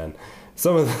 38-year-old men.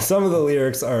 Some of the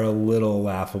lyrics are a little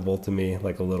laughable to me,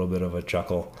 like a little bit of a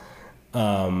chuckle.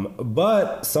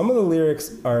 But some of the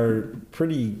lyrics are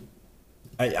pretty.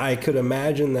 I could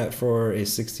imagine that for a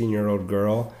 16-year-old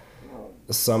girl,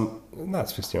 not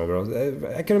 16-year-old girls.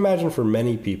 I can imagine for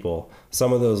many people,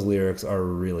 some of those lyrics are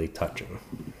really touching.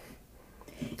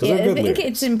 Yeah, I think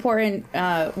it's important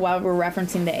while we're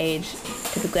referencing the age.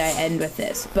 Typically, I end with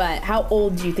this, but how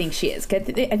old do you think she is? 'Cause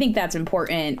I think that's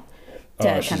important.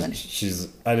 She's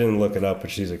I didn't look it up, but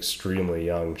she's extremely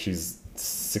young. She's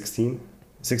 16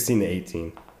 to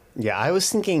 18. Yeah, I was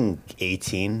thinking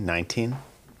 18, 19.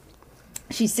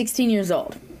 She's 16 years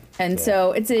old, and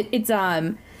so it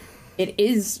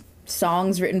is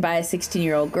songs written by a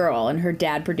 16-year-old girl, and her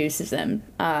dad produces them.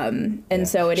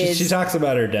 So it is. She talks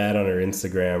about her dad on her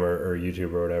Instagram or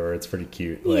YouTube or whatever. It's pretty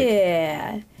cute. Like,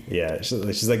 yeah,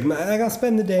 she's like, I gotta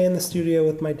spend the day in the studio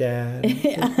with my dad.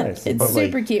 It's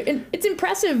super cute. And it's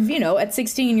impressive, at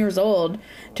 16 years old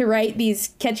to write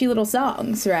these catchy little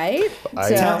songs, right?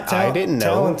 I didn't know.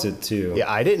 Talented, too.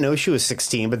 Yeah, I didn't know she was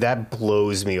 16, but that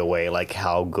blows me away, like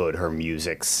how good her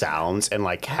music sounds and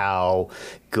like how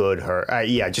good her,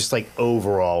 just like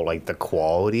overall, like the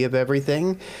quality of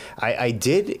everything. I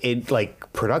did, it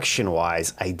like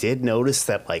production-wise, I did notice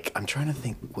that, like, I'm trying to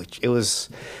think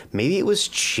maybe it was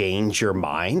Change Your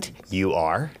Mind, You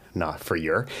Are, not for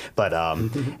your, but,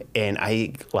 and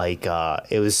I, like,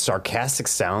 it was Sarcastic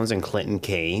Sounds and Clinton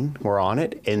Kane were on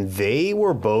it, and they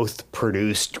were both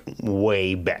produced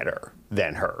way better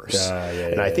than hers.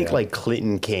 I think, like,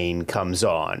 Clinton Kane comes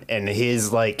on, and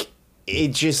his, like, it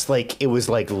just like it was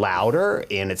like louder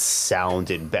and it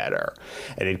sounded better,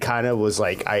 and it kind of was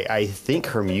like I think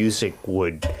her music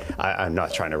would I'm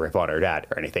not trying to rip on her dad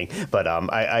or anything, but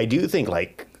I do think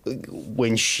like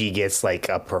when she gets like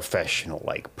a professional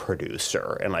like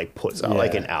producer and like puts out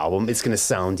like an album, it's gonna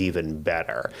sound even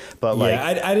better. But like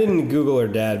I didn't Google her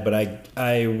dad, but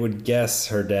I would guess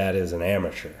her dad is an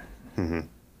amateur,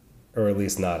 or at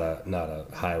least not a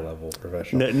high level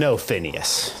professional. No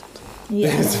Phineas.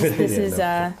 Yeah, this is.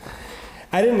 I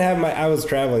didn't have I was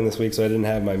traveling this week, so I didn't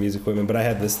have my music equipment, but I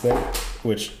had this thing,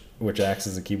 which acts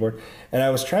as a keyboard, and I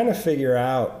was trying to figure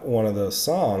out one of those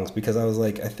songs because I was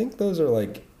like, I think those are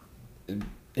like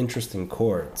interesting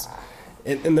chords,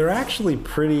 and they're actually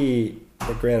pretty.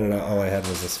 But granted, all I had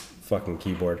was this fucking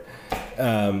keyboard,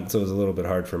 so it was a little bit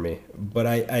hard for me. But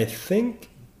I think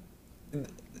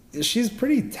she's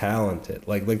pretty talented.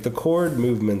 Like the chord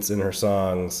movements in her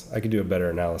songs. I could do a better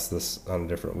analysis on a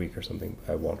different week or something.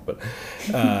 I won't. But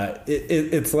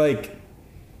it's like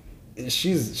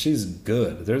she's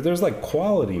good. There's like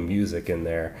quality music in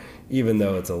there, even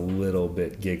though it's a little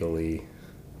bit giggly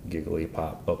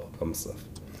pop bubblegum stuff.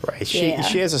 Right.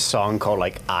 She has a song called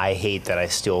like I Hate That I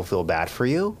Still Feel Bad for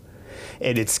You.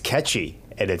 and it's catchy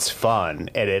and it's fun,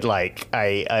 and it like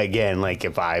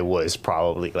if I was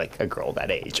probably like a girl that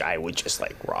age, I would just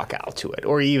like rock out to it,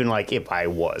 or even like if I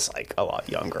was like a lot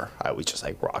younger, I would just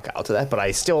like rock out to that. But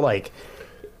I still like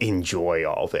enjoy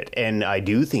all of it, and I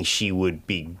do think she would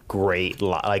be great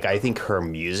like I think her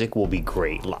music will be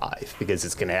great live, because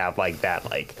it's gonna have like that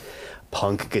like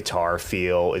punk guitar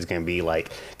feel. It's gonna be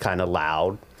like kind of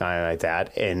loud, kind of like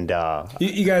that. And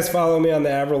you guys follow me on the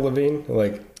Avril Lavigne?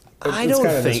 Like, I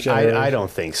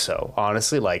don't think so,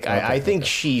 honestly. Like okay, I think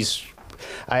she's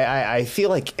I feel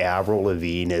like Avril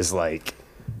Lavigne is like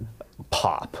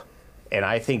pop, and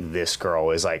I think this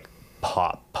girl is like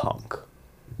pop punk,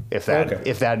 if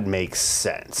that makes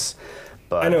sense.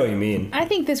 But I know what you mean. I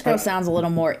think this girl sounds a little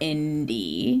more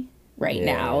indie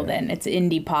now than it's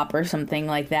indie pop or something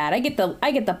like that. I get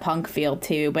the punk feel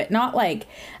too, but not like,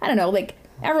 I don't know, like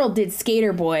Avril did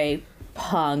Skater Boy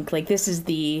punk. Like this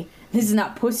is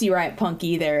not Pussy Riot punk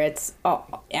either. It's I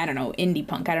don't know, indie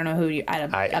punk. I don't know who you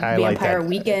Vampire like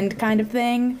Weekend kind of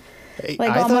thing. Like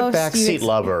I thought Backseat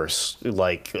Lovers,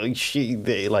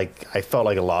 I felt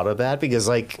like a lot of that, because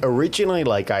like originally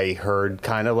like I heard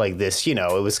kind of like this, it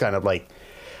was kind of like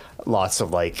lots of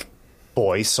like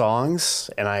boy songs,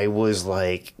 and I was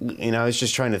like, I was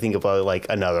just trying to think about like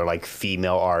another like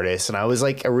female artist, and I was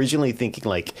like originally thinking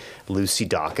like Lucy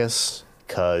Dacus,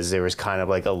 because there was kind of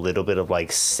like a little bit of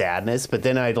like sadness, but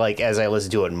then I'd like, as I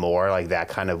listened to it more, like that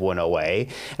kind of went away,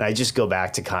 and I just go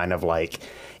back to kind of like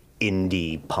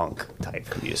indie punk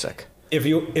type music. If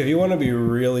you want to be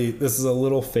really, this is a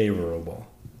little favorable.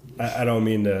 I don't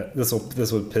mean to.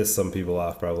 This would piss some people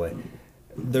off probably.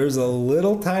 There's a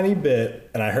little tiny bit,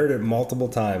 and I heard it multiple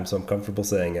times, so I'm comfortable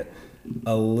saying it.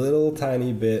 A little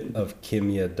tiny bit of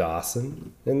Kimya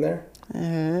Dawson in there.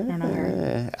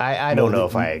 I don't know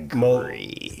if I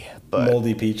agree, but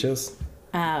Moldy Peaches.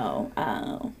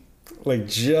 Oh. Like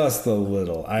just a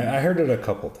little. I heard it a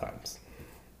couple times.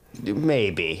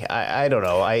 Maybe. I don't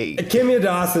know. Kimya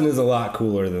Dawson is a lot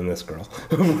cooler than this girl.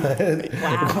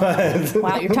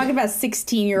 Wow, you're talking about a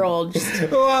 16-year-old just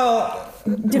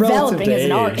developing as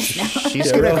an artist now.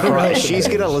 She's gonna cry. She's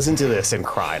gonna listen to this and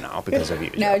cry now because of you.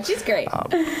 No, she's great. I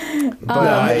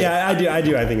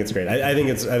do. I think it's great. I think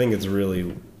it's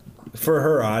really, for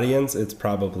her audience, it's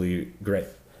probably great.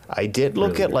 I did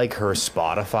look at like her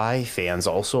Spotify fans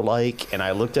also like, and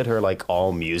I looked at her like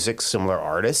all music, similar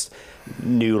artists.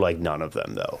 Knew like none of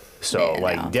them though, so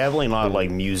definitely not like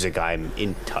music I'm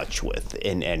in touch with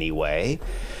in any way.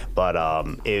 But I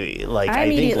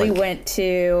immediately went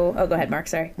to. Oh, go ahead, Mark.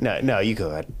 Sorry. No, you go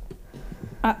ahead.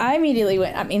 I immediately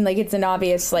went. I mean, like it's an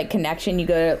obvious like connection. You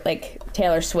go to like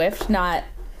Taylor Swift, not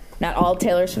all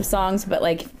Taylor Swift songs, but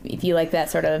like if you like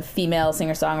that sort of female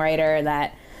singer-songwriter,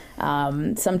 that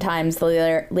sometimes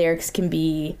the lyrics can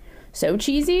be so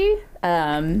cheesy.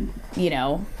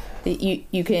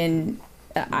 You can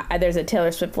there's a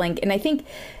Taylor Swift link, and I think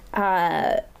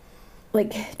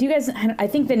do you guys, I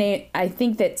think the name, I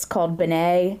think that's called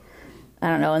Benet, I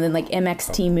don't know, and then like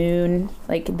MXT Moon,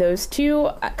 like those two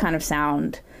kind of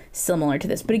sound similar to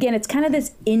this, but again, it's kind of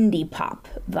this indie pop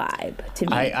vibe to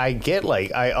me. I get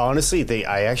like, I honestly think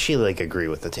I actually like agree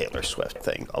with the Taylor Swift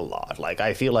thing a lot. Like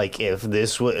I feel like if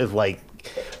like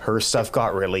her stuff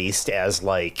got released as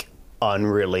like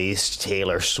unreleased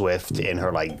Taylor Swift in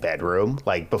her like bedroom,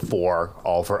 like before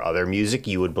all of her other music,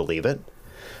 you would believe it.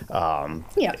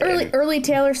 Early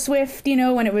Taylor Swift,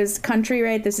 when it was country,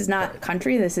 right? This is not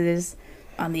country, this is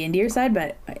on the indie side,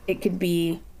 but it could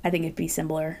be, I think it'd be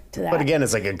similar to that. But again,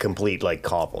 it's like a complete like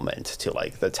compliment to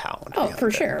like the talent. Oh, for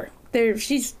sure.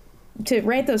 She's to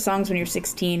write those songs when you're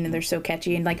 16 and they're so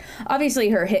catchy, and like obviously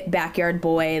her hit Backyard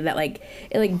Boy that like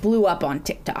it like blew up on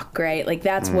TikTok, right? Like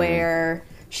that's where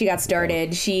she got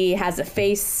started. She has a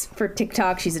face for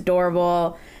TikTok. She's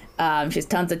adorable. She has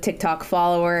tons of TikTok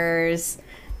followers.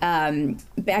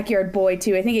 Backyard Boy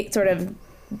too. I think it sort of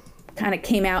kind of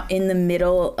came out in the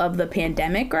middle of the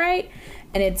pandemic, right?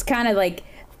 And it's kind of like,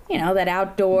 that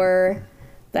outdoor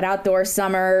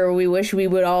summer. We wish we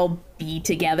would all be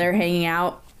together, hanging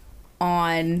out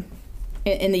in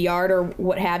the yard or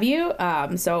what have you.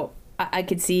 So I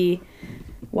could see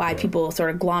why people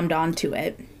sort of glommed onto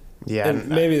it. Yeah, and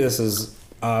maybe this is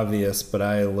obvious, but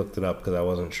I looked it up because I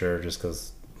wasn't sure, just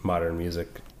because modern music,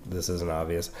 this isn't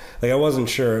obvious. Like I wasn't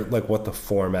sure like what the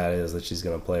format is that she's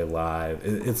gonna play live.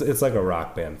 It's like a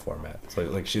rock band format. So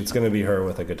it's gonna be her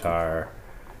with a guitar,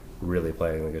 really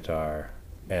playing the guitar,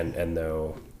 and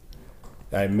no,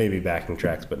 maybe backing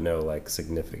tracks, but no like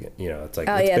significant. It's like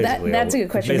that's a good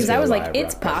question, because I was like,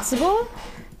 it's possible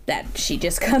that she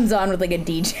just comes on with like a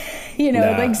DJ,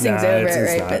 like sings over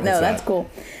it, right? But no, that's cool.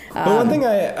 But one thing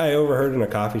I overheard in a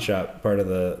coffee shop, part of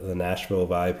the Nashville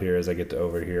vibe here is I get to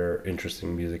overhear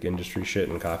interesting music industry shit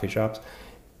in coffee shops.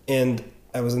 And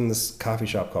I was in this coffee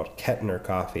shop called Kettner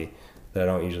Coffee that I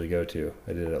don't usually go to.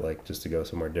 I did it like just to go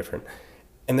somewhere different.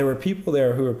 And there were people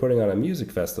there who were putting on a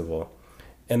music festival,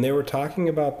 and they were talking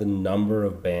about the number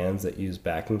of bands that use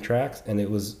backing tracks, and it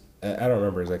was, I don't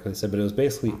remember exactly what they said, but it was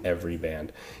basically every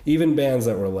band. Even bands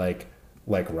that were like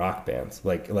rock bands,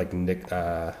 like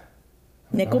Nickelback?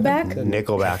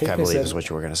 Nickelback, I believe, is what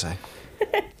you were going to say.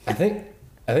 I think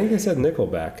they said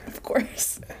Nickelback. Of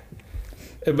course.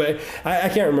 But I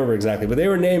can't remember exactly. But they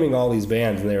were naming all these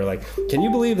bands, and they were like, "Can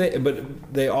you believe they?"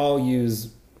 But they all use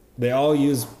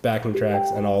backing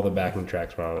tracks, and all the backing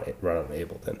tracks run on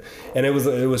Ableton, and it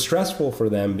was stressful for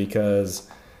them because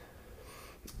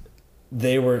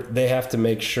they have to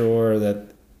make sure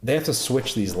that they have to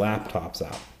switch these laptops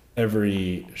out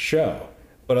every show.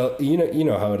 But you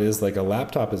know how it is. Like a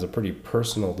laptop is a pretty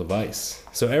personal device,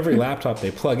 so every laptop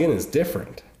they plug in is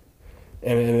different.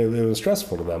 And it was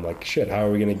stressful to them. Like, shit, how are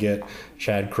we going to get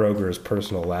Chad Kroger's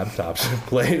personal laptops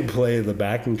to play the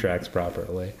backing tracks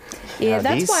properly? Yeah,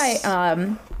 that's why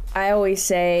I always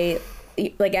say,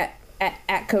 like, at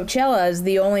Coachella is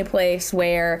the only place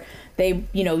where they,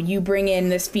 you bring in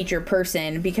this featured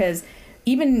person, because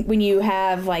even when you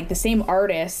have, like, the same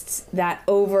artists that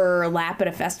overlap at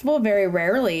a festival, very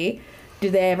rarely do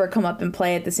they ever come up and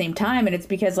play at the same time. And it's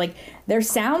because, like, their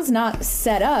sound's not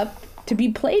set up to be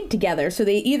played together, so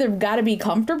they either got to be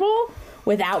comfortable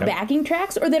without backing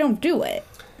tracks, or they don't do it.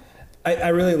 I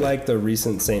really like the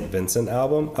recent St. Vincent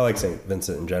album. I like St.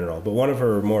 Vincent in general, but one of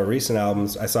her more recent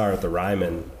albums, I saw her at the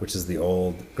Ryman, which is the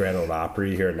old Grand Ole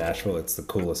Opry here in Nashville. It's the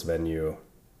coolest venue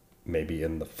maybe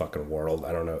in the fucking world.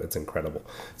 I don't know. It's incredible.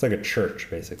 It's like a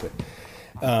church, basically.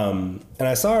 And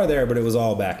I saw her there, but it was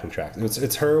all backing tracks.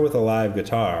 It's her with a live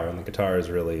guitar, and the guitar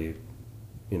is really,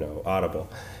 audible.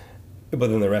 But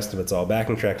then the rest of it's all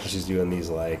backing tracks, and she's doing these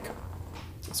like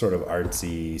sort of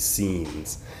artsy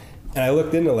scenes. And I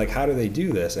looked into like, how do they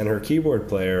do this? And her keyboard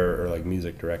player or like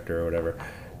music director or whatever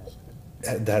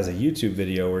has a YouTube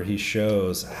video where he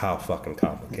shows how fucking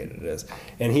complicated it is.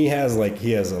 And he has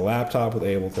a laptop with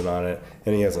Ableton on it,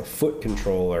 and he has a foot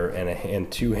controller and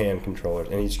two hand controllers,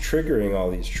 and he's triggering all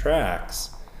these tracks.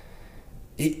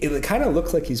 It kind of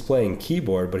looks like he's playing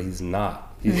keyboard, but he's not.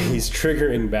 He's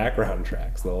triggering background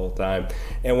tracks the whole time.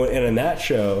 And in that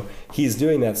show, he's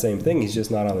doing that same thing. He's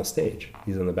just not on the stage.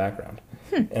 He's in the background.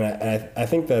 And I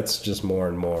think that's just more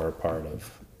and more part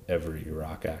of every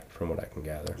rock act, from what I can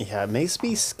gather. Yeah, it makes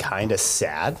me kind of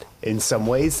sad in some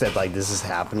ways that like this is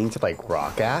happening to like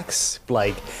rock acts.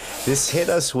 Like this hit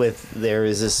us with, there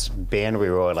is this band we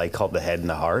wrote like called The Head and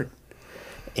the Heart,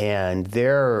 and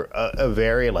they're a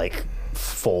very like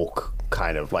folk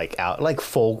kind of like out, like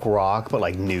folk rock, but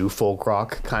like new folk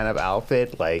rock kind of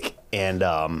outfit. Like, and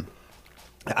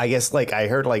I guess like I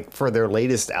heard like for their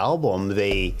latest album,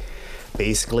 they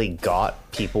basically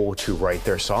got people to write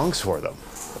their songs for them,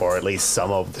 or at least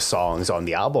some of the songs on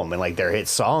the album, and like their hit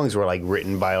songs were like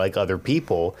written by like other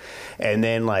people. And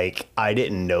then like I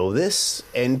didn't know this,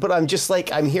 but I'm just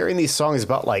like, I'm hearing these songs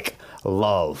about like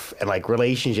love and like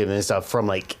relationship and stuff from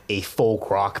like a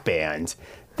folk rock band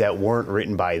that weren't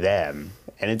written by them.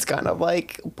 And it's kind of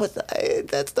like, but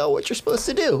that's not what you're supposed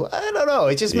to do. I don't know.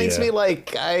 It just makes me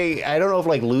like, I don't know if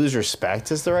like lose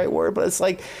respect is the right word, but it's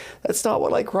like, that's not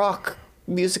what like rock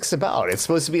music's about. It's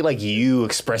supposed to be like you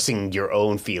expressing your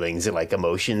own feelings and like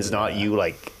emotions, not you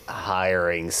like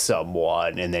hiring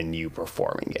someone and then you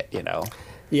performing it,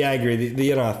 Yeah, I agree.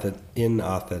 The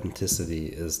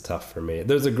inauthenticity is tough for me.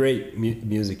 There's a great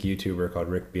music YouTuber called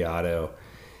Rick Beato.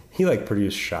 He like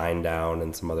produced Shinedown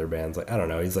and some other bands. Like I don't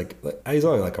know. He's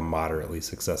only like a moderately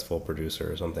successful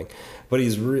producer or something, but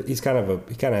he kind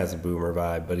of has a boomer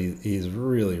vibe. But he's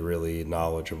really really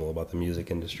knowledgeable about the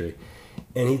music industry,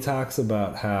 and he talks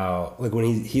about how like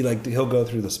when he'll go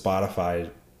through the Spotify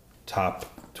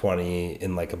top 20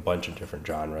 in like a bunch of different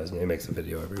genres, and he makes a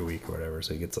video every week or whatever,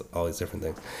 so he gets all these different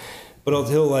things. But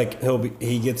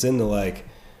he gets into like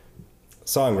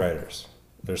songwriters.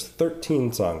 There's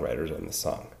 13 songwriters on this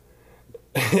song.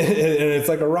 And it's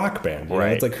like a rock band,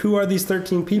 right? It's like, who are these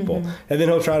 13 people? Mm-hmm. And then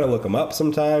he'll try to look them up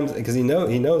sometimes because he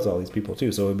knows all these people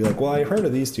too. So he'll be like, well, I've heard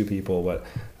of these two people, but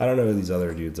I don't know who these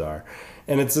other dudes are.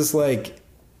 And it's just like,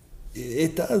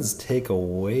 it does take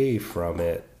away from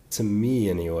it, to me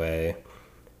anyway,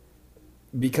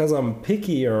 because I'm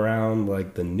picky around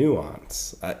like the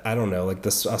nuance. I don't know, like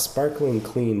a sparkling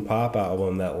clean pop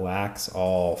album that lacks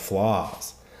all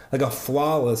flaws. Like a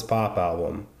flawless pop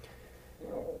album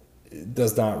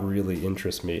does not really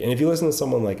interest me. And if you listen to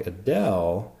someone like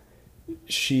Adele,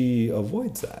 she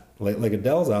avoids that. Like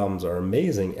Adele's albums are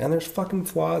amazing, and there's fucking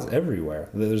flaws everywhere.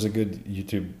 There's a good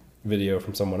YouTube video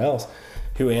from someone else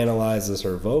who analyzes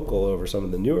her vocal over some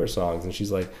of the newer songs, and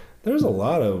she's like, there's a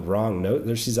lot of wrong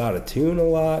notes. She's out of tune a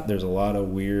lot. There's a lot of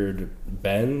weird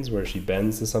bends where she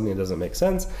bends to something that doesn't make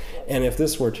sense. And if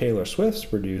this were Taylor Swift's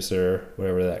producer,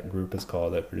 whatever that group is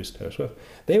called that produced Taylor Swift,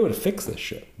 they would fix this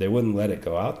shit. They wouldn't let it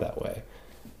go out that way.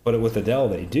 But with Adele,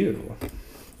 they do.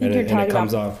 And it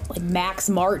comes off like Max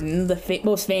Martin, the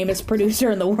most famous producer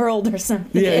in the world, or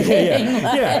something.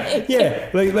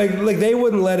 Yeah. Like they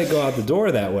wouldn't let it go out the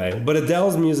door that way. But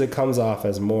Adele's music comes off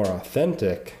as more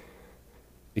authentic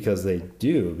because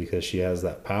she has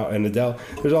that power. And Adele,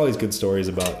 there's all these good stories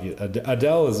about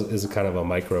Adele is kind of a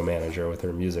micromanager with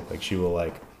her music. Like she will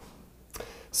like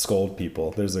scold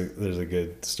people. There's a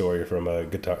good story from a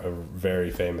very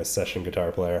famous session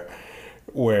guitar player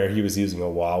where he was using a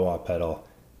wah-wah pedal.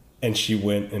 And she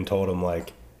went and told him,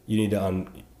 like, you need to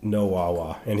no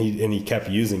wah-wah. And he kept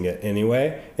using it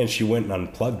anyway. And she went and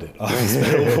unplugged it off his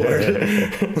pedal board.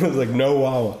 It was like, no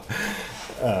wah-wah.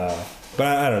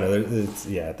 But I don't know. There's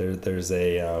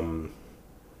a,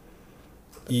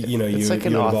 it's like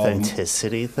an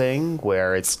authenticity thing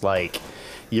where it's like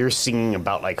you're singing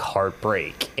about, like,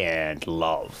 heartbreak and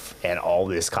love and all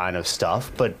this kind of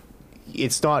stuff. But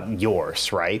it's not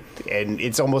yours, right? And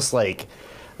it's almost like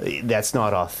that's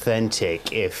not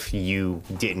authentic if you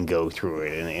didn't go through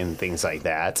it and things like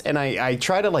that. And I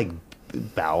try to like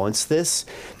balance this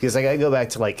because like I go back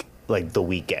to like The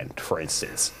Weeknd, for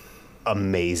instance.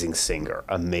 Amazing singer,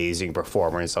 amazing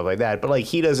performer and stuff like that. But like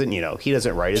he doesn't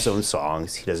write his own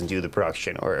songs. He doesn't do the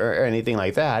production or anything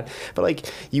like that. But like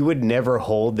you would never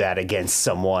hold that against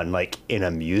someone like in a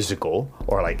musical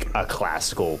or like a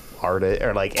classical artist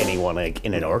or like anyone like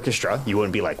in an orchestra. You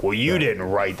wouldn't be like, well, you didn't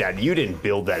write that. You didn't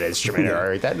build that instrument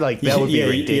or that. Like that would be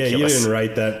ridiculous. Yeah, you didn't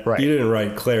write that. Right. You didn't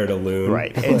write Claire de Lune.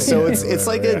 Right. And so it's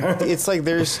like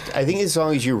there's, I think as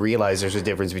long as you realize there's a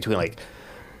difference between like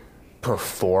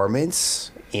performance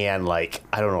and like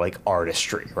I don't know, like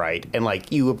artistry, right? And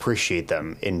like you appreciate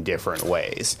them in different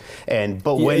ways.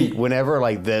 But whenever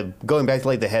like going back to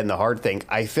like the head and the heart thing,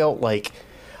 I felt like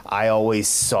I always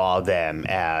saw them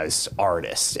as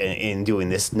artists in doing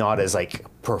this, not as like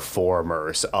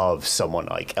performers of someone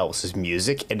like else's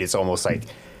music. And it's almost like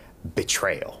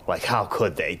betrayal. Like how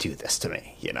could they do this to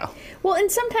me? Well,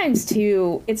 and sometimes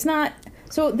too, it's not.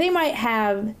 So they might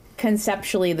have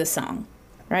conceptually the song.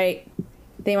 Right?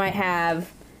 They might have,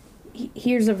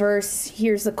 here's a verse,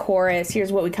 here's the chorus,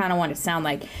 here's what we kind of want it to sound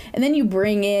like. And then you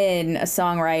bring in a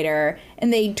songwriter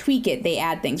and they tweak it, they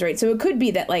add things, right? So it could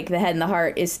be that like the head and the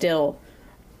heart is still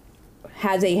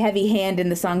has a heavy hand in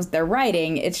the songs they're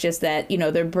writing. It's just that,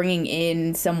 they're bringing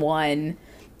in someone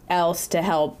else to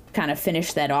help kind of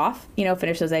finish that off,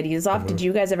 finish those ideas off. Mm-hmm. Did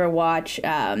you guys ever watch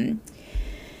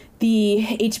the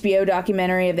HBO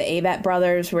documentary of the Avett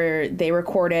Brothers where they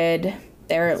recorded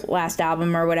their last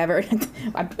album or whatever?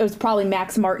 It was probably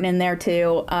Max Martin in there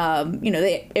too.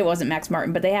 It wasn't Max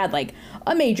Martin, but they had like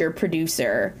a major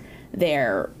producer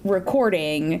there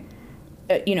recording,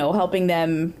 helping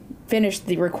them finish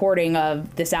the recording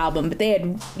of this album. But they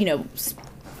had,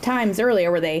 times earlier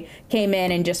where they came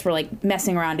in and just were like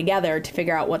messing around together to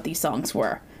figure out what these songs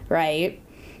were, right?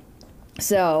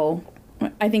 So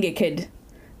I think it could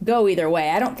go either way.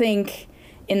 I don't think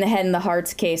in the head and the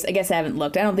heart's case, I guess I haven't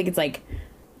looked, I don't think it's like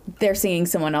they're singing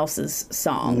someone else's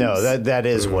songs. No, that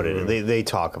is what it is. They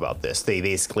talk about this. They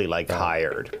basically like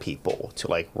hired people to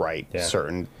like write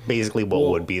certain, basically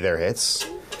what would be their hits.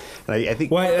 And I think.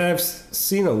 Well, and I've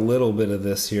seen a little bit of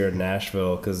this here in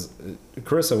Nashville because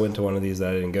Carissa went to one of these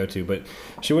that I didn't go to, but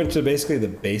she went to basically the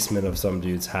basement of some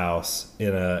dude's house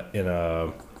in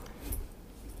a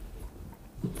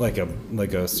like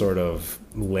a sort of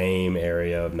lame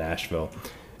area of Nashville,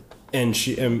 and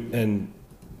she's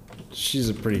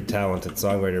a pretty talented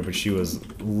songwriter, but she was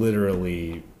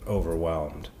literally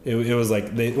overwhelmed. It was like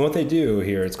what they do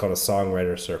here, it's called a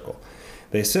songwriter circle.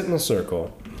 They sit in a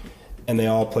circle and they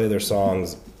all play their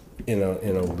songs in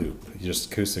a loop,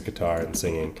 just acoustic guitar and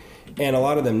singing. And a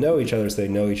lot of them know each other, so they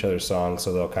know each other's songs,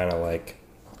 so they'll kind of like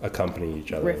accompany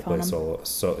each other, riff play solo.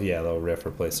 So yeah, they'll riff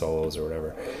or play solos or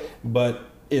whatever. But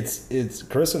it's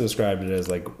Carissa described it as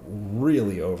like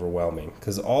really overwhelming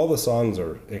because all the songs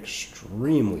are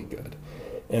extremely good,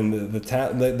 and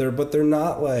but they're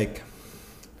not like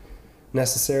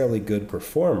necessarily good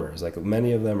performers. Like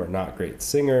many of them are not great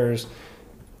singers.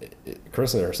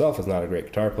 Carissa herself is not a great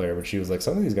guitar player, but she was like,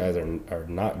 some of these guys are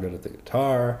not good at the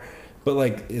guitar, but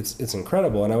like it's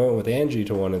incredible. And I went with Angie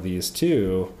to one of these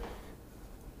too,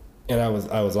 And I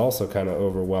was also kind of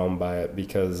overwhelmed by it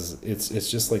because it's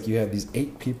just like you have these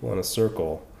 8 people in a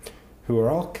circle who are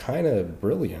all kind of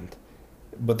brilliant,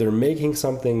 but they're making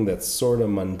something that's sort of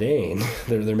mundane.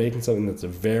 They're making something that's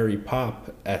very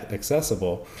pop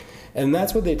accessible. And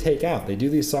that's what they take out. They do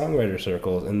these songwriter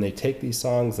circles, and they take these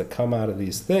songs that come out of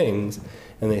these things,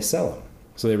 and they sell them.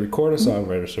 So they record a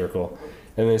songwriter circle,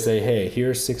 and they say, hey,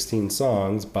 here's 16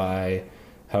 songs by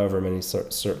however many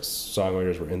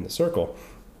songwriters were in the circle.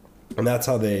 And that's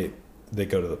how they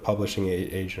go to the publishing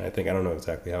agent, I think. I don't know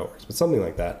exactly how it works, but something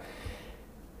like that.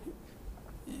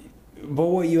 But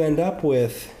what you end up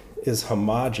with is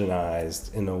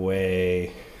homogenized in a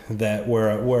way that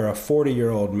where a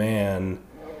 40-year-old man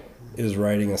is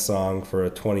writing a song for a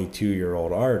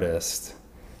 22-year-old artist,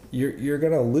 you're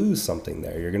going to lose something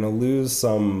there. You're going to lose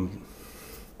some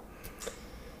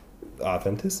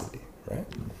authenticity, right?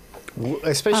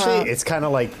 Especially, it's kind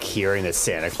of like hearing that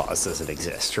Santa Claus doesn't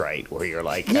exist, right? Where you're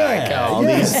like, these,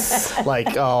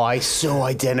 I so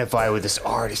identify with this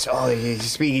artist. Oh, he's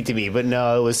speaking to me, but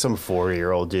no, it was some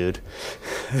 4-year-old dude.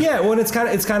 Yeah, well, it's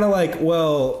kind of like,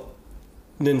 well,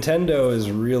 Nintendo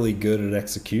is really good at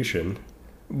execution,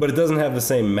 but it doesn't have the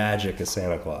same magic as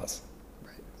Santa Claus.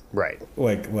 Right.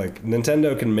 Like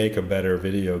Nintendo can make a better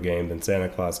video game than Santa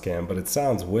Claus can, but it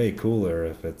sounds way cooler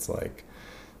if it's like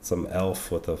some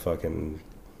elf with a fucking...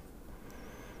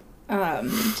 I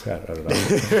don't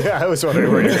know. I was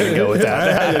wondering where you were going to go with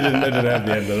that. I didn't have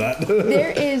the end of that.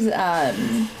 There is a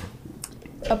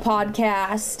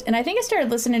podcast, and I think I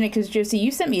started listening to it because, Josie, you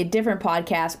sent me a different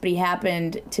podcast, but he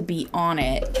happened to be on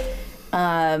it.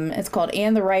 It's called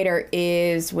And the Writer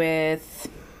Is with,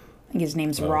 I think his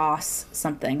name's Ross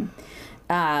something.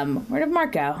 Where did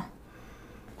Mark go?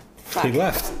 Fuck. He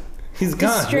left. He's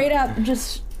gone.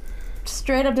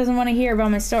 Straight up doesn't want to hear about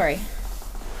my story.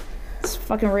 It's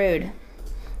fucking rude.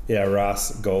 Yeah,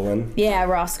 Ross Golan. Yeah,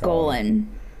 Ross Golan.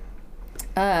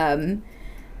 But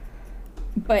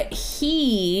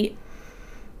he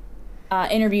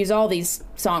interviews all these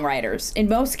songwriters. In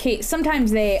most cases,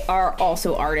 sometimes they are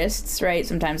also artists, right?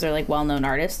 Sometimes they're like well-known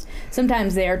artists.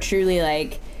 Sometimes they are truly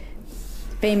like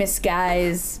famous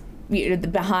guys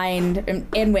behind,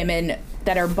 and women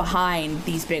that are behind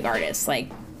these big artists,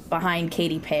 like behind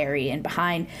Katy Perry and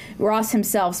behind Ross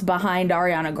himself's behind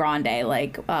Ariana Grande,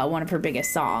 like one of her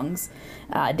biggest songs,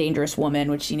 Dangerous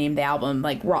Woman, which she named the album,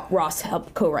 like Ross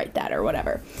helped co-write that or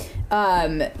whatever.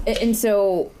 And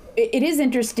so it is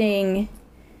interesting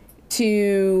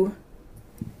to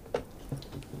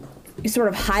sort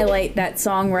of highlight that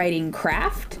songwriting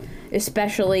craft,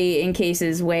 especially in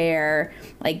cases where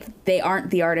like they aren't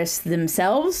the artists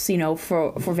themselves, you know,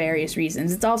 for various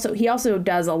reasons. It's also, he also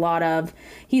does a lot of,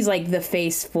 he's like the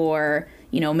face for,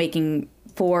 you know,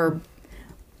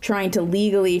 trying to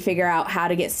legally figure out how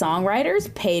to get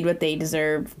songwriters paid what they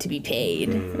deserve to be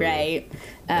paid, right?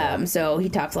 So he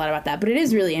talks a lot about that, but it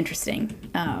is really interesting.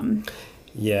 I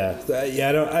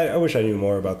wish I knew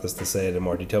more about this to say it in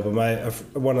more detail, but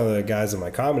one of the guys in my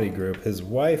comedy group, his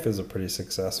wife is a pretty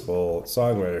successful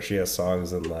songwriter. She has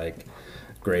songs in like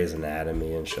Grey's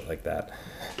Anatomy and shit like that.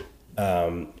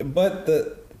 But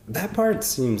that part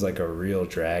seems like a real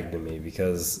drag to me,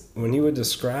 because when he would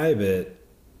describe it,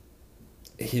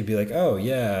 he'd be like, oh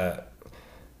yeah,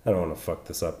 I don't want to fuck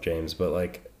this up, James, but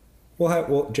like,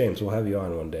 James, we'll have you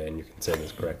on one day and you can say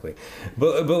this correctly.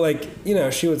 But like, you know,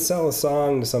 she would sell a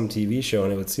song to some TV show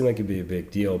and it would seem like it'd be a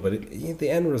big deal, but the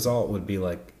end result would be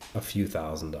like a few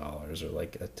 $1,000s or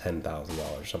like a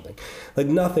 $10,000 or something. Like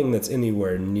nothing that's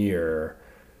anywhere near.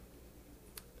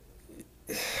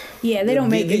 Yeah, they don't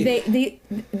make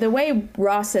the way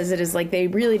Ross says it is like they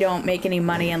really don't make any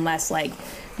money unless like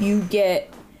you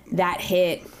get that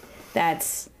hit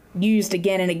that's used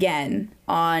again and again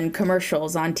on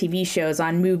commercials, on TV shows,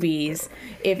 on movies.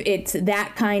 If it's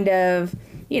that kind of,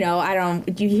 you know,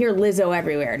 you hear Lizzo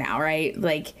everywhere now, right?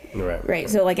 Like, right.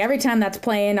 So like every time that's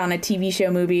playing on a TV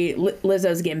show, movie,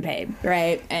 Lizzo's getting paid,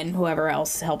 right? And whoever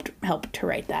else helped to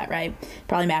write that, right?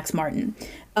 Probably Max Martin.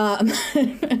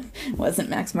 Wasn't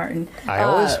Max Martin. I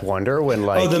always wonder when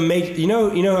like... you know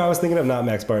who I was thinking of? Not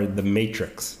Max Martin, The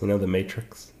Matrix. You know The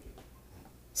Matrix?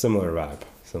 Similar vibe.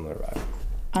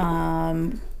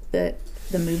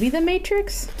 The movie The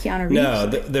Matrix? Keanu Reeves? No,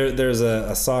 there's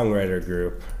a songwriter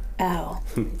group. Oh.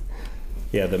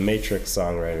 Yeah, the Matrix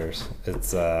songwriters.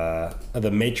 It's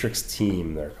the Matrix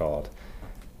team, they're called.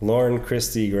 Lauren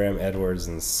Christie, Graham Edwards,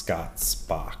 and Scott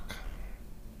Spock.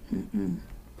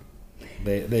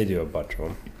 They do a bunch of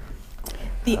them.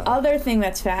 The other thing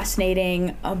that's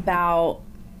fascinating about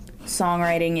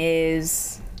songwriting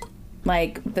is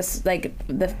Like this, like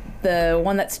the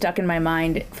one that stuck in my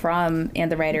mind from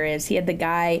And the Writer is he had the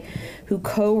guy who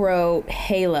co-wrote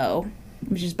Halo,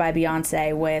 which is by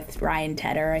Beyonce, with Ryan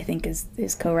Tedder, I think is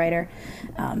his co-writer.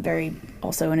 Very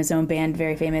also in his own band,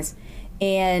 very famous.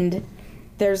 And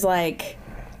there was like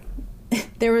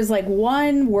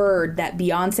one word that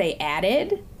Beyonce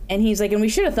added, and he's like, and we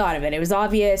should have thought of it. It was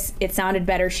obvious. It sounded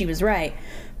better. She was right.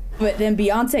 But then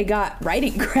Beyonce got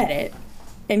writing credit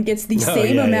and gets the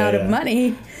same amount of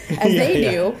money as they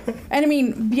do. And I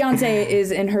mean, Beyonce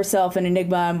is in herself an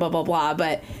enigma and blah, blah, blah.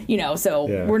 But, so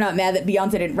we're not mad that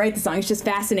Beyonce didn't write the song. It's just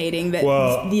fascinating that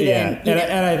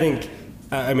And I think,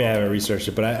 I haven't researched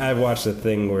it, but I've watched a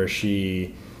thing where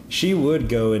she would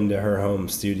go into her home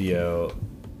studio,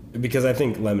 because I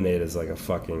think Lemonade is like a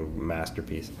fucking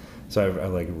masterpiece. So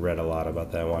I've like read a lot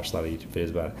about that and watched a lot of YouTube videos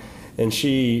about it. And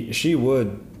she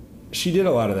did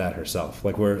a lot of that herself,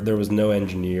 like where there was no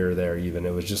engineer there even.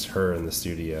 It was just her in the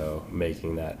studio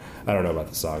making that. I don't know about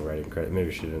the songwriting credit.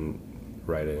 Maybe she didn't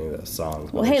write any of those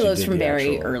songs. Well, Halo's from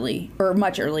very early, or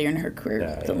much earlier in her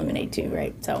career with Lemonade too,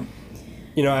 right? So.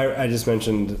 I just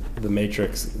mentioned The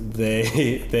Matrix.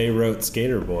 They wrote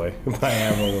Skater Boy by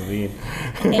Avril Lavigne.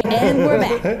 And we're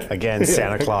back. Again,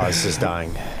 Santa Claus is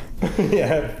dying.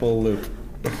 Yeah, full loop.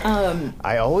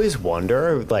 I always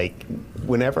wonder, like,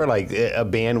 whenever like a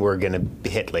band we're gonna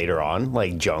hit later on,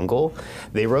 like Jungle,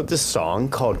 they wrote this song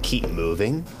called "Keep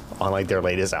Moving" on like their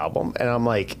latest album, and I'm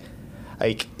like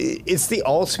it's the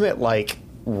ultimate like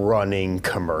running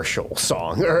commercial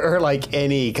song or like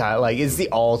any kind of, like it's the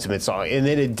ultimate song. And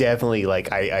then it definitely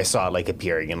like I saw it like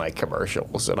appearing in like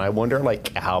commercials, and I wonder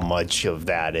like how much of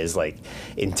that is like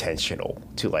intentional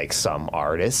to like some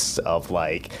artists of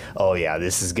like, oh yeah,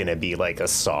 this is gonna be like a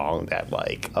song that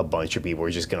like a bunch of people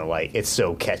are just gonna like, it's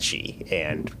so catchy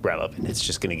and relevant, it's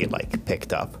just gonna get like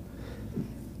picked up.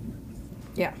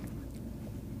 Yeah,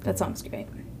 that song's great.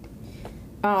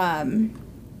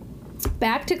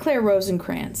 Back to Claire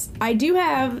Rosinkranz. I do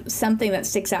have something that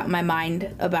sticks out in my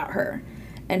mind about her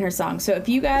and her song. So if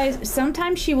you guys,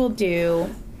 sometimes she will do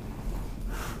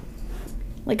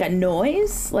like a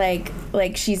noise, like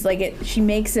she's like it. She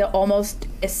makes it almost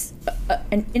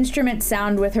an instrument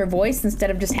sound with her voice instead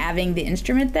of just having the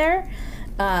instrument there.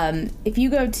 If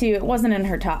you go to, it wasn't in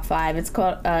her top 5. It's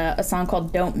called a song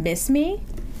called "Don't Miss Me."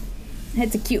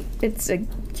 It's a cute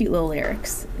little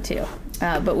lyrics too.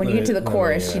 But when you get to the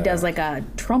chorus, she does like a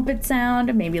trumpet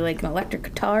sound, maybe like an electric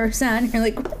guitar sound. You're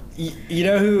like, you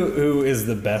know who is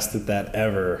the best at that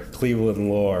ever? Cleveland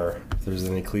lore. If there's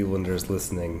any Clevelanders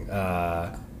listening,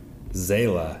 Zayla,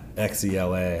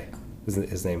 Xela.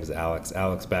 His name is Alex.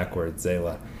 Alex backwards,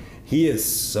 Zayla. He is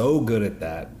so good at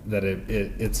that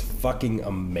it's fucking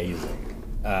amazing.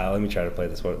 Let me try to play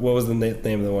this one. What was the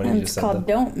name of the one you just said? It's called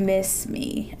 "Don't Miss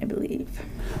Me," I believe.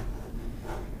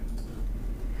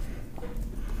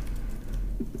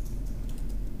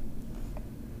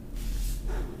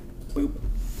 Boop.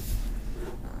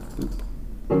 Boop.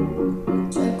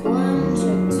 Check 1,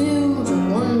 check 2, check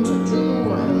 1, check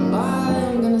 2, and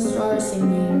I'm gonna start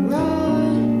singing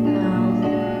right now.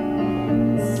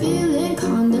 Feeling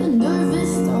kinda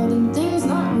nervous, starting things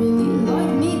not really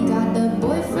like me. Got a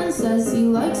boyfriend, says he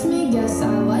likes me, guess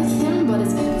I like him, but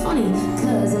it's funny,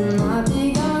 cause I'm not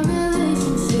big on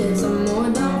relationships, I'm more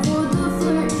down for the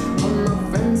flirt. All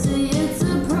my friends say it's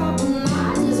a problem,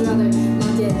 I just rather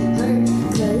not get hurt.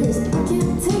 Cause I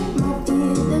can't take my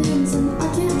feelings and I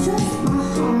can't trust my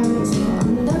heart, so I'll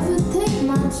never take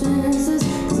my chances,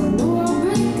 cause I know I'll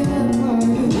break apart.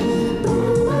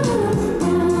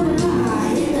 I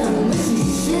hit them with some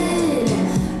shit.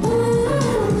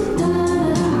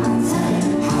 I tell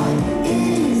you how it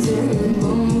is, and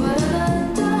boom, I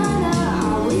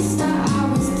wish that I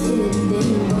was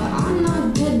kidding, but I'm not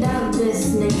good at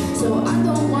listening, so I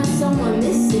don't want someone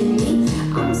missing me.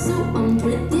 I'm so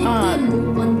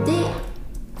unpredictable one day.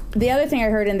 The other thing I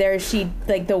heard in there is she,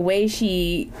 like, the way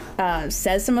she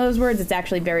says some of those words, it's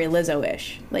actually very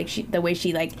Lizzo-ish. Like, the way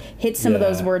she, like, hits some of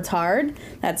those words hard,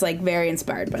 that's, like, very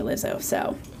inspired by Lizzo,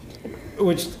 so.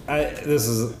 Which,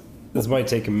 this might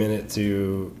take a minute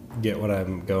to get what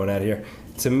I'm going at here.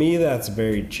 To me, that's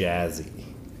very jazzy.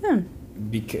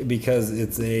 Because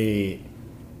it's a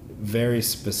very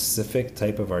specific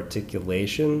type of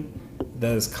articulation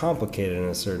that is complicated in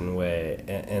a certain way.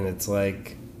 And it's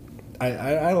like,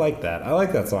 I like that. I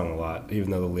like that song a lot,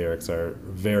 even though the lyrics are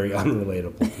very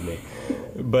unrelatable to me.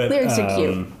 But lyrics are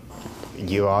cute.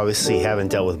 You obviously haven't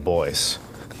dealt with boys.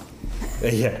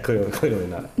 Yeah, clearly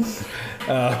not.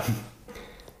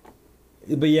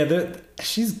 But yeah,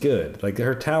 she's good. Like,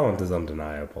 her talent is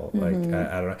undeniable. Like,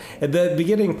 I don't know. At the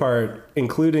beginning part,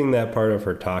 including that part of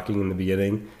her talking in the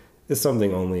beginning, It's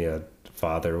something only a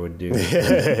father would do. or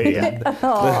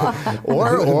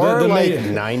like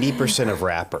 90% of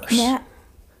rappers. Yeah.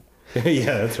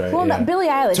 Yeah, that's right. Well, yeah. no, Billie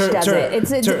Eilish does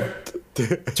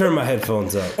it. Turn my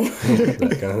headphones up.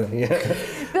 That kind of thing. Yeah.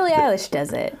 Billie Eilish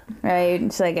does it, right?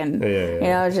 It's like, you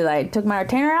know, she's like, took my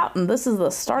retainer out, and this is the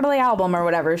start of the album, or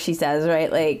whatever she says, right?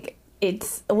 Like,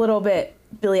 it's a little bit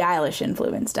Billie Eilish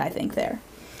influenced, I think, there.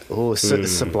 Oh,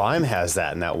 Sublime has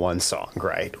that in that one song,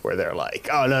 right? Where they're like,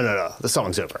 oh, no, the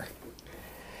song's over.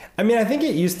 I mean, I think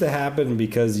it used to happen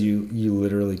because you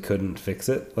literally couldn't fix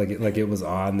it. Like it was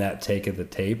on that take of the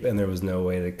tape, and there was no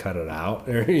way to cut it out.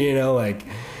 Or, you know, like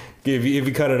if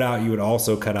you cut it out, you would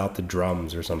also cut out the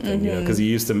drums or something. Mm-hmm. You know, because you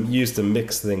used to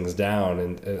mix things down,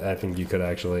 and I think you could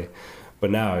actually. But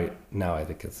now I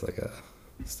think it's like a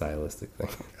stylistic thing.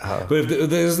 But if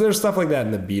there's stuff like that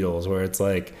in the Beatles where it's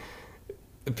like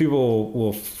people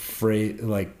will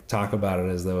talk about it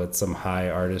as though it's some high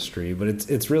artistry, but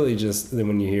it's really just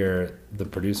when you hear the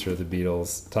producer of the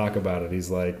Beatles talk about it, he's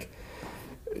like,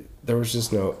 there was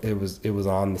just no, it was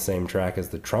on the same track as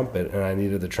the trumpet, and I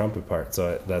needed the trumpet part,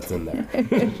 so that's in there.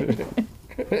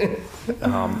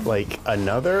 Like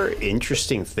another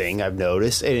interesting thing I've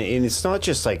noticed, and it's not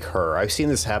just like her, I've seen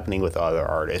this happening with other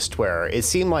artists, where it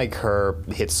seemed like her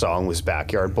hit song was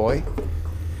Backyard Boy.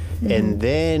 And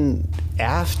then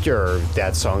after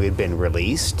that song had been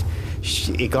released,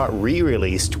 it got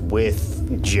re-released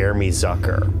with Jeremy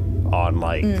Zucker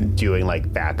on doing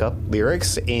like backup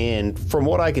lyrics. And from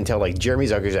what I can tell, like Jeremy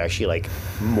Zucker is actually like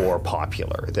more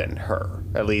popular than her,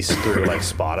 at least through like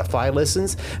Spotify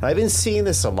listens. And I've been seeing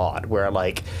this a lot where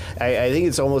like, I think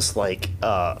it's almost like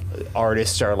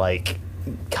artists are like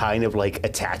kind of like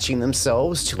attaching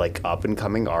themselves to like up and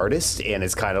coming artists. And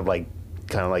it's kind of like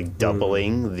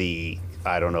doubling the,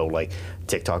 I don't know, like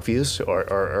TikTok views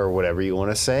or whatever you want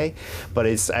to say. But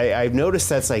I've noticed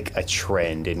that's like a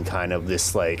trend in kind of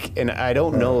this like, and I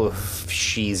don't know if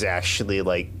she's actually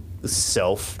like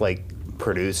self like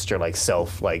produced or like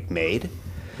self like made,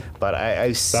 but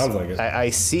sounds like it. I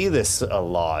see this a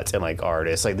lot in like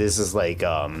artists. Like this is like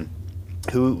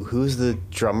who's the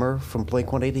drummer from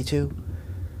Blink-182?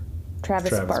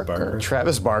 Travis Barker.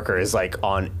 Travis Barker is like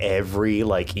on every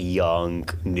like young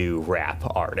new rap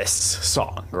artist's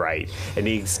song, right? And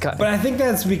he's but I think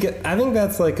that's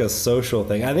like a social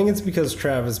thing. I think it's because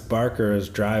Travis Barker is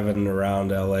driving around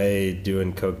LA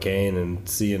doing cocaine and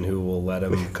seeing who will let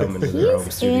him come into their home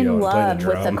studio and play the drums. He's in love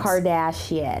with the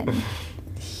Kardashian.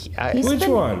 Which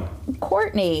one?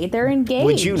 Courtney. They're engaged.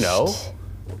 Would you know?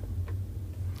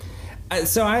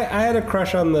 So I had a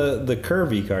crush on the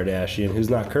curvy Kardashian, who's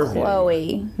not curvy.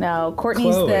 Chloe. No,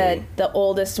 Courtney's the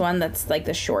oldest one that's like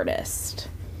the shortest.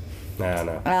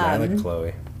 No. I like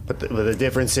Chloe. But the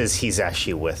difference is he's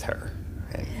actually with her,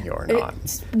 and you're not.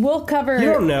 We'll cover...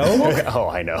 You don't know. Oh,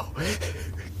 I know.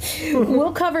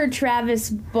 We'll cover Travis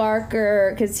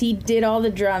Barker, because he did all the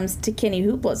drums to Kenny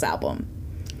Hoopla's album.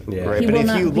 Yeah. Right, he but will if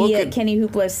not you be look at Kenny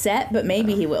Hoopla's set, but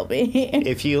maybe he will be.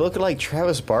 If you look at like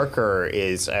Travis Barker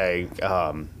is a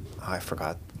I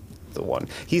forgot the one.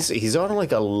 He's on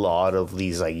like a lot of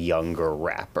these like younger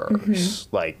rappers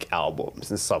like albums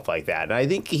and stuff like that. And I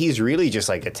think he's really just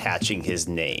like attaching his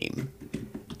name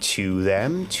to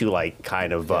them to like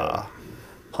kind of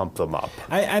pump them up.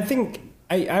 I think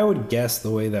I would guess the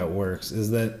way that works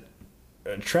is that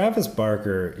Travis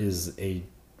Barker is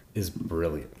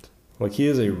brilliant. Like, he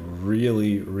is a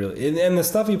really, and the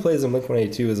stuff he plays in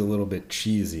Blink-182 is a little bit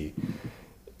cheesy.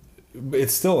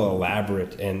 It's still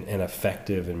elaborate and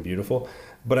effective and beautiful.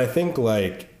 But I think,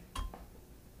 like,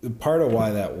 part of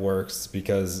why that works is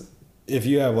because if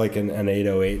you have, like, an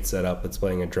 808 set up that's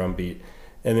playing a drum beat,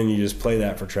 and then you just play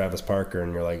that for Travis Barker,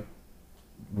 and you're like,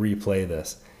 replay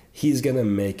this, he's going to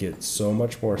make it so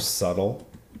much more subtle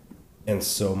and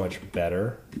so much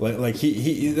better. Like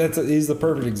he's the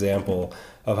perfect example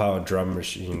of how a drum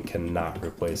machine cannot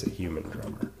replace a human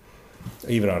drummer,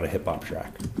 even on a hip hop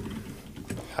track.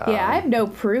 Yeah, I have no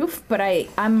proof, but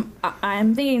I'm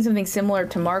thinking something similar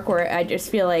to Mark, where I just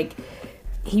feel like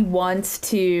he wants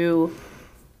to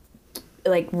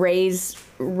like raise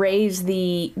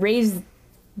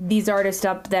these artists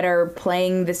up that are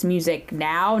playing this music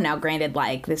now. Now, granted,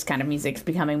 like, this kind of music's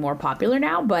becoming more popular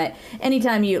now, but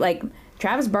anytime you, like,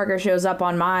 Travis Barker shows up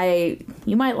on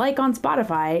you might like on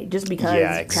Spotify just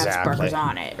because Travis Barker's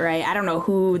on it, right? I don't know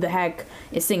who the heck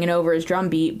is singing over his drum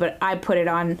beat, but I put it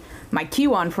on my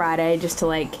queue on Friday just to,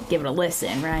 like, give it a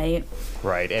listen, right?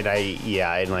 Right, and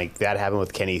and, like, that happened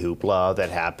with Kenny Hoopla. That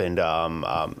happened,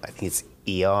 I think it's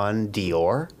Eon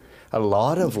Dior. A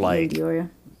lot of, like... Dior,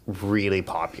 yeah. really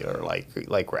popular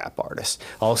like rap artists.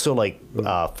 Also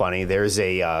funny, there's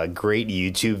a great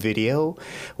YouTube video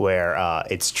where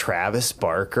it's Travis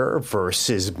Barker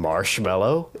versus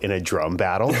Marshmello in a drum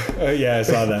battle. Yeah, I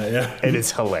saw that. Yeah, and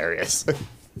it's hilarious. Go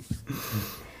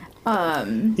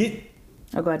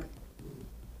ahead.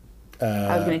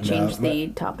 I was going to change the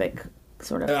topic,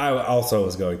 sort of. I also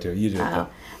was going to. You do it.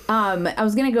 I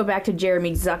was going to go back to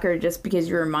Jeremy Zucker just because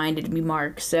you reminded me,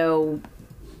 Mark. So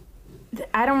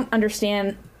I don't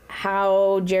understand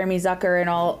how Jeremy Zucker and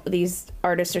all these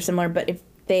artists are similar, but if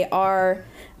they are,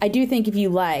 I do think if you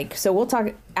like, so we'll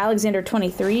talk, Alexander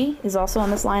 23 is also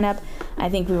on this lineup. I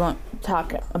think we won't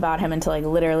talk about him until like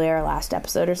literally our last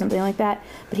episode or something like that.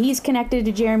 But he's connected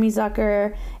to Jeremy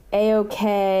Zucker,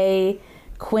 AOK,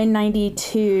 Quinn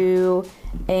 92,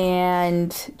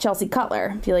 and Chelsea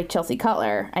Cutler. If you like Chelsea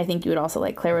Cutler, I think you would also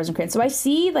like Claire Rosinkranz. So I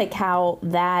see like how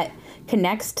that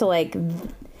connects to like,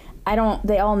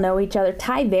 they all know each other.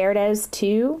 Ty Verdes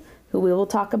too, who we will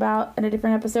talk about in a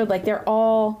different episode. Like they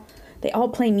all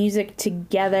play music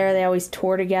together. They always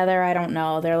tour together. I don't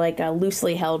know. They're like a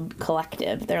loosely held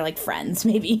collective. They're like friends,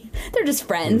 maybe. They're just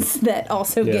friends that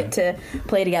also get to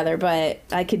play together. But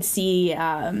I could see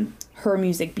her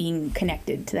music being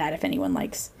connected to that if anyone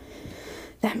likes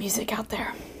that music out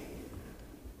there.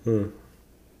 So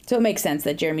it makes sense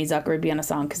that Jeremy Zucker would be on a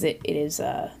song because it is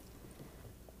a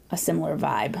similar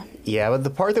vibe. Yeah, but the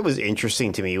part that was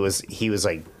interesting to me was he was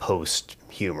like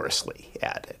humorously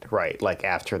at it, right? Like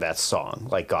after that song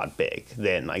like got big,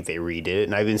 then like they redid it,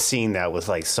 and I've been seeing that with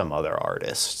like some other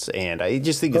artists, and I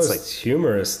just think it's like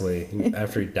humorously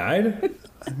after he died.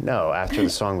 No, after the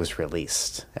song was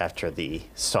released, after the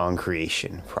song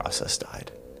creation process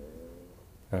died.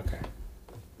 Okay.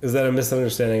 Is that a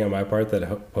misunderstanding on my part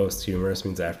that post-humorous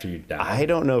means after you die? I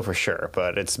don't know for sure,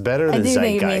 but it's better than Zeitgeist. Zeitgeist. I do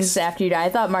think it means after you die. I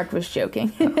thought Mark was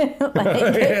joking.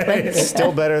 It's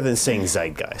still better than saying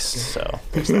Zeitgeist, so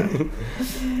there's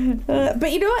that.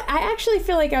 But you know what? I actually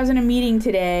feel like I was in a meeting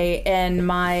today and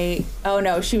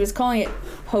she was calling it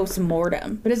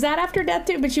post-mortem. But is that after death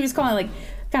too? But she was calling it like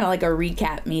kind of like a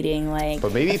recap meeting.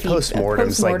 But maybe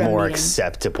post-mortem's like more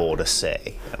acceptable to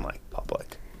say in like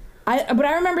public. But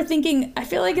I remember thinking, I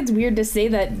feel like it's weird to say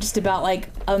that just about like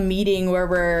a meeting where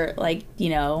we're like,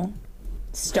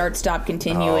 start, stop,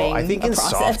 continuing. I think in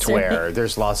software,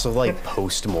 there's lots of like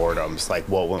post-mortems, like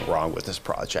what went wrong with this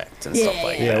project and stuff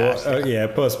like that. Well,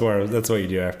 post-mortem, that's what you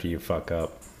do after you fuck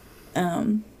up.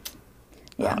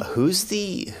 Who's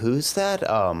that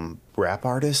rap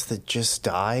artist that just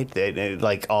died?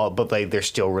 But they're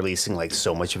still releasing like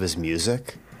so much of his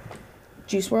music.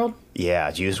 Juice WRLD?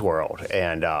 Yeah, Juice WRLD.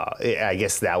 And I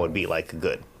guess that would be like a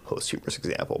good posthumous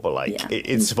example. But like,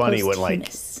 it's funny when like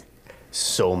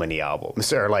so many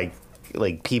albums are like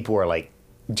people are like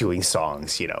doing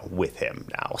songs, with him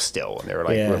now still. And they're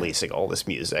like releasing all this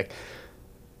music.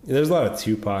 There's a lot of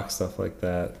Tupac stuff like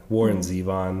that. Warren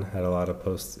Zevon had a lot of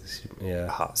posts. Yeah.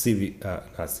 Not Stevie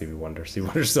Wonder. Stevie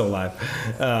Wonder's still alive.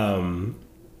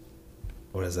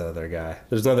 What is that other guy?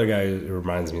 There's another guy who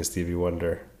reminds me of Stevie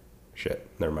Wonder. Shit,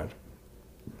 never mind.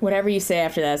 Whatever you say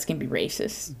after that is going to be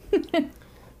racist.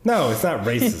 No, it's not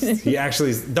racist. He actually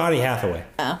is Donny Hathaway.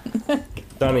 Oh.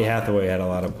 Donny Hathaway had a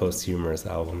lot of posthumous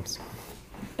albums.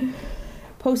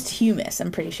 Posthumous,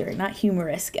 I'm pretty sure. Not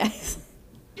humorous, guys.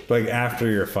 Like after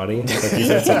you're funny? Like you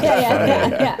said something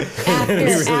funny. Yeah.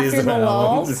 After the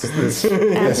lull. This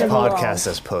podcast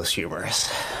is posthumous.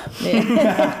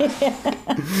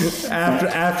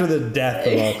 After the death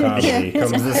of all comedy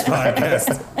comes this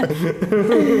podcast.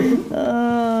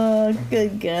 Oh,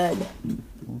 good.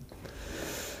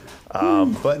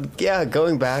 But yeah,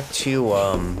 going back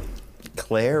to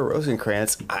Claire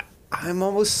Rosinkranz, I'm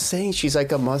almost saying she's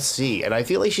like a must-see, and I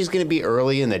feel like she's going to be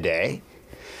early in the day.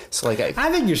 So like I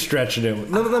think you're stretching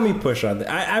it. Let me push on that.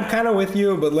 I'm kind of with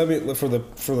you, but let me for the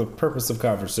purpose of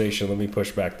conversation, let me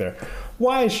push back there.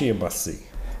 Why is she a must-see?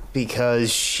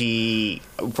 Because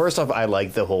first off, I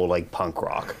like the whole like punk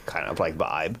rock kind of like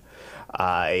vibe.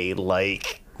 I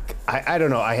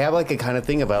don't know. I have like a kind of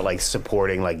thing about like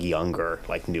supporting like younger,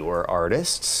 like newer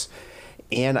artists.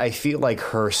 And I feel like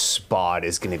her spot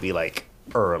is going to be like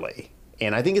early.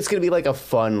 And I think it's going to be like a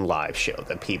fun live show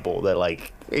that people that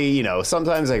like,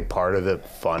 sometimes like part of the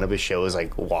fun of a show is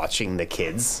like watching the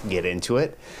kids get into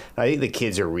it. I think the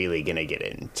kids are really going to get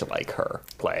into like her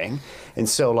playing. And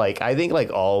so like, I think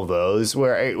like all those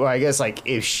where I guess like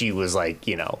if she was like,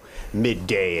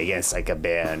 midday against like a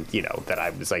band, that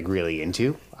I was like really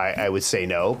into, I would say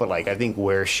no. But like, I think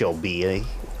where she'll be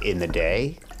in the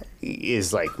day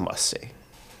is like must see.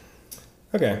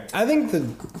 Okay. I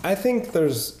think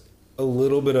there's a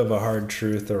little bit of a hard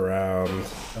truth around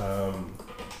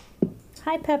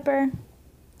Hi, Pepper.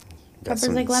 Got Pepper's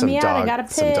like, let me out. I gotta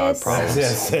piss. Some dog problems.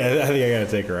 Yes, I think I gotta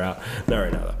take her out. Not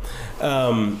right now,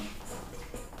 though.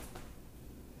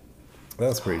 That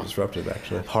was pretty disruptive,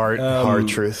 actually. Hard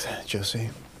truth, Josie.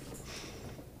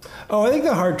 Oh, I think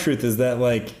the hard truth is that,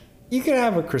 like, you can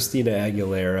have a Christina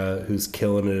Aguilera who's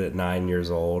killing it at 9 years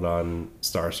old on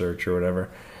Star Search or whatever.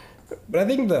 But I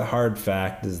think the hard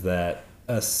fact is that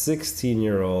a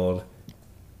 16-year-old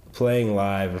playing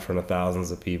live in front of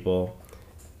thousands of people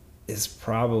is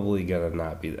probably gonna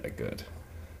not be that good.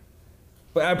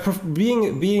 But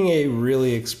being a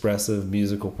really expressive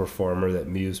musical performer that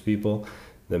moves people,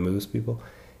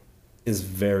 is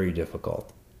very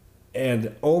difficult.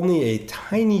 And only a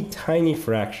tiny, tiny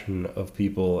fraction of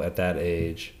people at that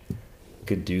age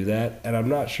could do that, and I'm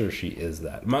not sure she is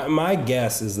that. My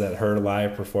guess is that her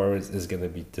live performance is going to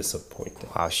be disappointing.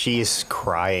 Wow, she's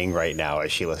crying right now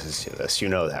as she listens to this. You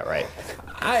know that, right?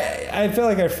 I feel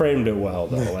like I framed it well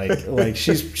though. Like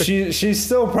she's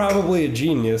still probably a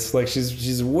genius. Like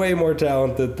she's way more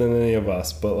talented than any of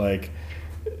us, but like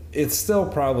it's still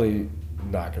probably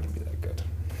not going to be that good.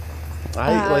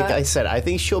 Like I said, I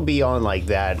think she'll be on like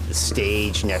that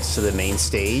stage next to the main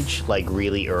stage, like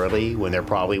really early when there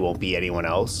probably won't be anyone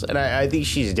else. And I think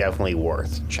she's definitely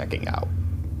worth checking out.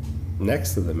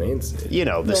 Next to the main stage? You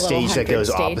know, the stage that goes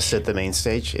stage. Opposite the main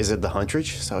stage. Is it the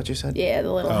Hundredge? Is that what you said? Yeah,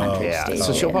 the little Hundredge Yeah, stage.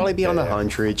 so she'll probably be on the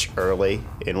Hundredge early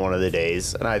in one of the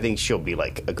days. And I think she'll be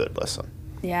like a good listen.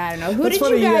 Yeah, I don't know. Who That's did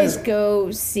funny, you you guys guys- go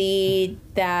see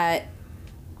that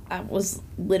was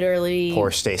literally Poor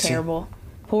Stacy. terrible?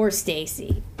 Poor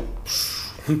Stacy.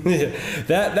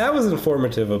 That was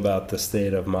informative about the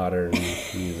state of modern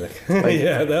music.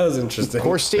 Yeah, that was interesting.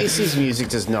 Poor Stacy's music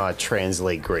does not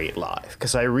translate great live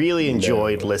because I really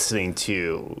enjoyed listening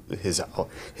to his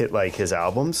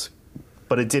albums,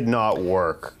 but it did not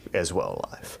work as well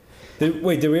live. Did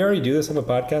we already do this on the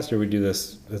podcast, or we do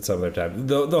this at some other time?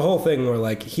 The whole thing where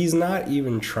like he's not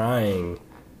even trying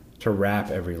to rap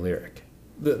every lyric.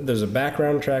 There's a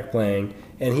background track playing,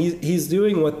 and he's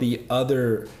doing what the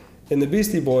other. In the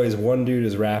Beastie Boys, one dude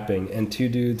is rapping and two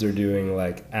dudes are doing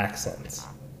like accents.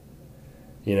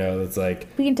 You know, it's like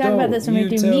We can talk about this when we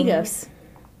do Migos.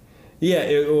 Yeah,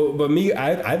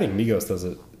 I think Migos does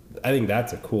it. I think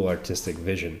that's a cool artistic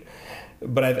vision.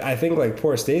 But I think like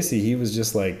poor Stacy, he was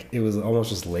just like, it was almost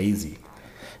just lazy.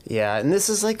 Yeah, and this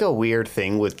is like a weird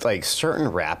thing with like certain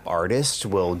rap artists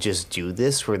will just do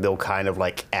this where they'll kind of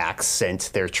like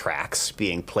accent their tracks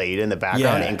being played in the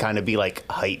background and kind of be like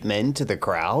hype men to the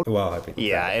crowd. Well, I think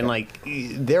and like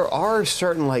there are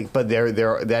certain like, but there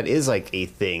that is like a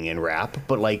thing in rap.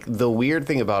 But like the weird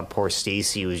thing about poor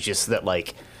Stacy was just that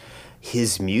like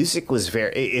his music was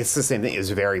it's the same thing. It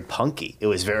was very punky. It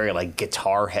was very like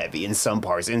guitar heavy in some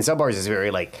parts. In some parts it's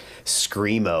very like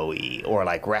screamo-y or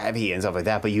like rappy and stuff like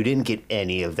that. But you didn't get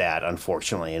any of that,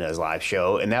 unfortunately, in his live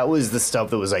show. And that was the stuff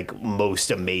that was like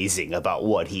most amazing about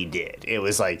what he did. It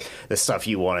was like the stuff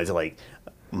you wanted to like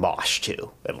mosh to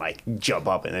and like jump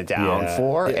up and down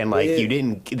for. And like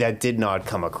that did not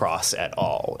come across at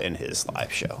all in his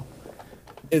live show.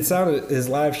 It sounded, his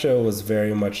live show was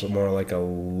very much more like a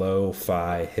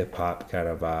lo-fi hip-hop kind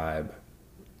of vibe.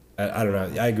 I don't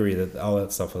know. I agree that all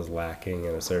that stuff was lacking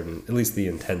in a certain, at least the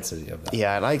intensity of that.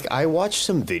 Yeah, like I watched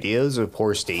some videos of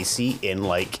poor Stacy in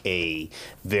like a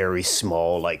very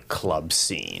small like club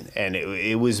scene, and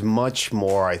it was much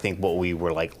more, I think, what we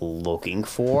were like looking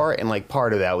for, and like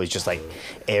part of that was just like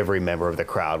every member of the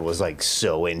crowd was like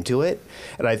so into it,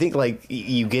 and I think like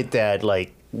you get that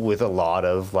like with a lot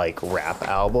of like rap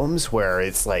albums where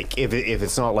it's like if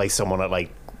it's not like someone at like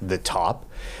the top,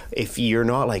 if you're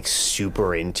not like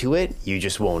super into it, you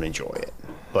just won't enjoy it.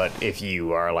 But if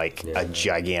you are like a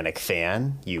gigantic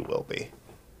fan, you will be.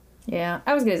 Yeah,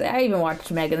 I was gonna say, I even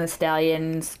watched Megan Thee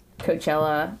Stallion's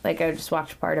Coachella. Like, I just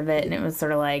watched part of it, and it was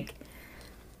sort of like,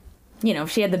 you know,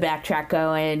 she had the backtrack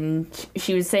going.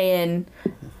 She was saying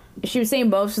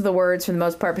most of the words for the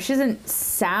most part, but she doesn't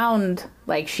sound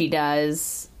like she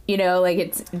does. You know, like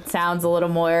it sounds a little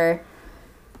more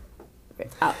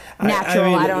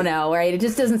natural. I don't know, right? It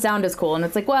just doesn't sound as cool. And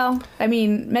it's like, well, I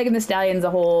mean, Megan Thee Stallion's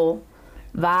a whole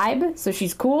vibe, so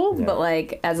she's cool, but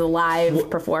like as a live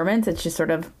performance, it's just sort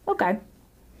of okay.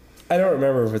 I don't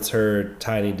remember if it's her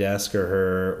Tiny Desk or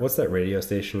her, what's that radio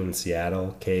station in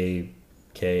Seattle? KNED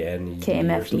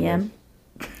KMFDM.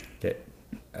 Okay.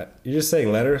 You're just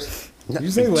saying letters? No,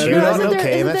 You're saying do you letters? not know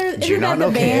KMFDM? Do you not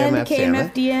know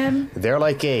KMFDM? They're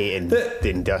like a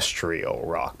industrial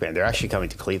rock band. They're actually coming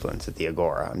to Cleveland at the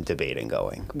Agora. I'm debating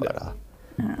going, but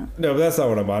No, but that's not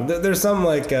what I'm on. There's some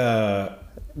like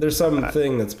There's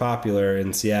something that's popular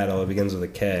in Seattle. It begins with a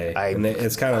K, and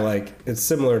it's kind of like it's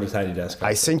similar to Tiny Desk.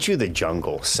 I sent you the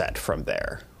Jungle set from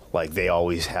there. Like they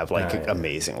always have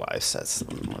amazing live sets.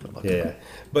 Yeah,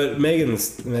 but Megan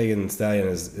Thee Stallion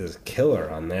is killer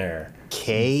on there.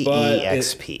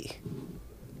 KEXP.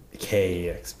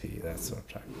 KEXP. That's what I'm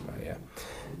talking about. Yeah.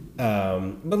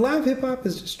 But live hip hop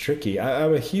is just tricky.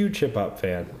 I'm a huge hip hop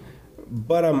fan,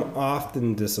 but I'm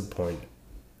often disappointed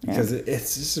because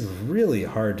it's just really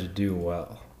hard to do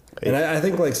well. And I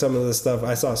think like some of the stuff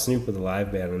I saw Snoop with a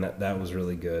live band, and that was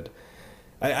really good.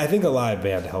 I think a live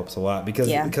band helps a lot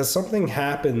because something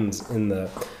happens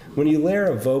when you layer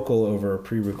a vocal over a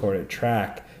pre-recorded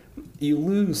track, you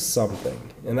lose something,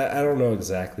 and I don't know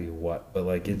exactly what, but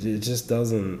like it just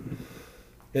doesn't.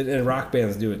 And rock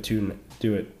bands do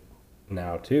it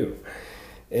now too,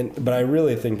 but I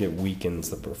really think it weakens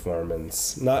the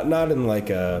performance, not in like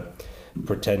a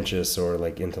pretentious or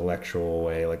like intellectual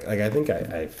way. Like I think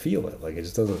I feel it. Like it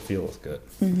just doesn't feel as good.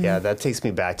 Mm-hmm. Yeah, that takes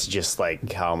me back to just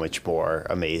like how much more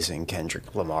amazing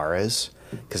Kendrick Lamar is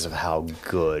because of how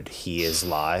good he is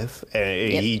live,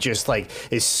 and he just like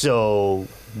is so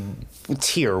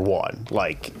tier 1,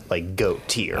 like GOAT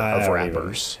tier of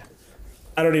rappers.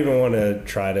 I don't even want to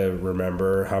try to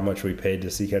remember how much we paid to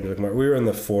see Kendrick Lamar. We were in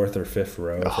the 4th or 5th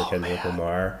row for Kendrick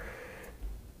Lamar.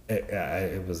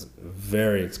 It was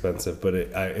very expensive, but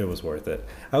it was worth it.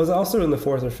 I was also in the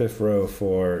 4th or 5th row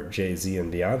for Jay-Z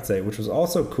and Beyonce, which was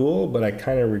also cool, but I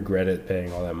kind of regretted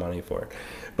paying all that money for it.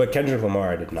 But Kendrick Lamar,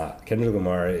 I did not. Kendrick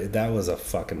Lamar, that was a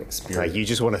fucking experience. Like you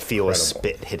just want to feel a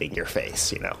spit hitting your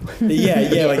face, you know?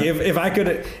 Yeah. Like if I could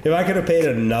have paid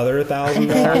another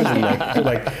 $1,000 and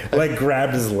like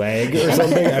grabbed his leg or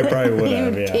something, I probably would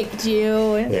have. Yeah. Picked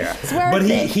you. Yeah. It's worth But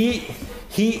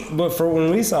it. but for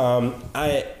when we saw him,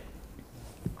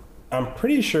 I'm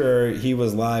pretty sure he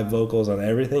was live vocals on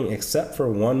everything except for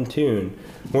one tune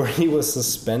where he was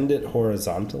suspended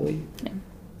horizontally. Yeah.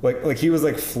 Like he was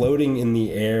like floating in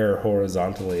the air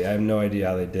horizontally. I have no idea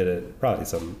how they did it.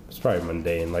 It's probably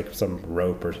mundane, like some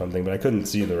rope or something, but I couldn't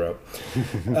see the rope.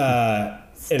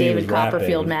 It's David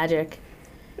Copperfield magic.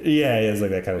 Yeah, it is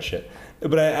like that kind of shit.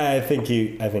 But I think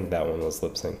that one was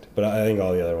lip synced. But I think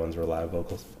all the other ones were live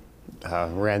vocals.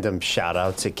 Random shout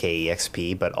out to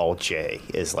KEXP, but Alt J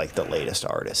is like the latest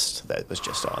artist that was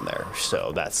just on there,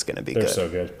 so that's gonna be good. They're so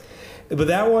good. But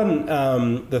that one,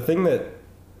 the thing that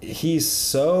he's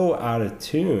so out of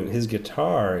tune, his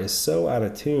guitar is so out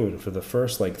of tune for the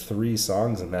first like 3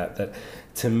 songs in that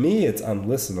to me it's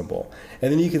unlistenable.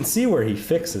 And then you can see where he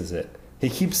fixes it. He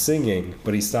keeps singing,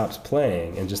 but he stops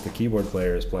playing, and just the keyboard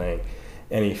player is playing,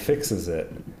 and he fixes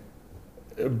it.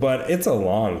 But it's a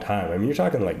long time. I mean, you're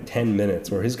talking like 10 minutes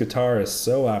where his guitar is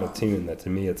so out of tune that to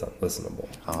me it's unlistenable.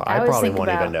 I probably won't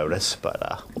even notice,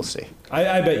 but we'll see.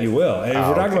 I bet you will. And if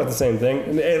we're talking about the same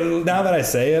thing, now that I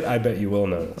say it, I bet you will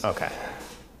notice. Okay.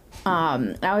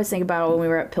 I always think about when we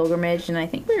were at Pilgrimage, and I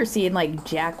think we were seeing like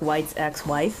Jack White's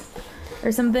ex-wife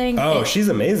or something. Oh, she's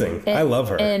amazing. I love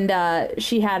her. And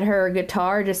she had her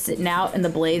guitar just sitting out in the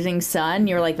blazing sun.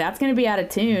 You're like, that's going to be out of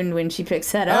tune when she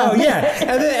picks that up. Oh yeah,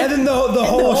 and then the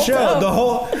whole show, the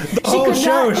whole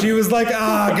show, she was like,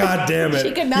 God damn it.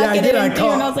 She could not get it in tune.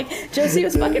 And I was like, Josie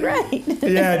was fucking right.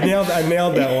 Yeah, I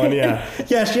nailed that one. Yeah.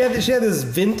 She had this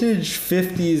vintage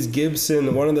 50s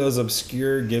Gibson, one of those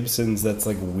obscure Gibsons that's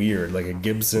like weird, like a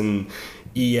Gibson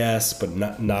ES, but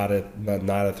not a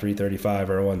 335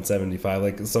 or a 175,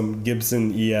 like some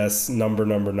Gibson ES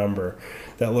number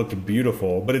that looked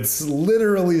beautiful, but it's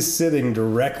literally sitting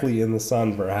directly in the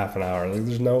sun for half an hour. Like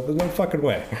there's no fucking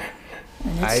way.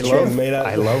 I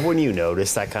love when you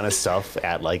notice that kind of stuff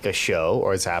at like a show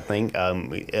or it's happening.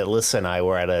 Alyssa and I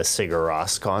were at a Sigur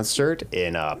Rós concert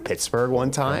in Pittsburgh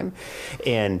one time,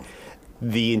 and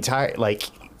the entire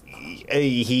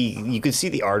you could see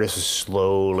the artist was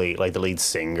slowly, like the lead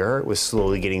singer was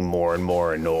slowly getting more and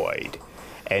more annoyed.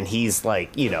 And he's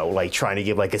like, trying to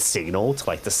give like a signal to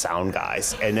like the sound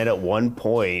guys. And then at one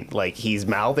point, like he's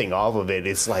mouthing off of it.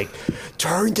 It's like,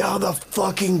 turn down the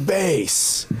fucking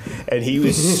bass. And he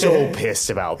was so pissed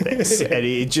about this. And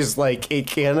it just like,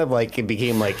 it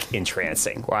became like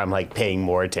entrancing where I'm like paying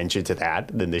more attention to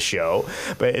that than the show.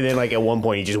 But and then like at one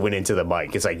point he just went into the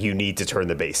mic. It's like, you need to turn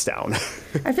the bass down.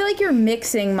 I feel like you're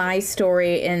mixing my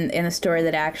story in a story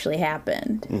that actually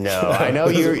happened. No, I know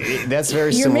that's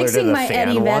very similar to the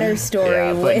fan Better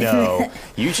story but no,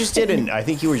 you just didn't. I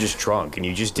think you were just drunk and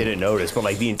you just didn't notice. But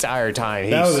like the entire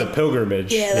time, that was a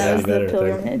pilgrimage. Yeah, that was the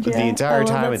pilgrimage. The entire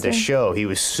time at the show, he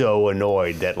was so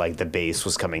annoyed that like the bass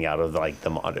was coming out of like the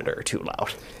monitor too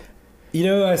loud. You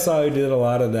know, I saw who did a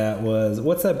lot of that was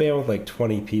what's that band with like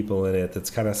 20 people in it that's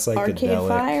kind of psychedelic? Arcade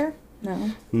Fire.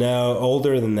 No,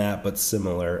 older than that, but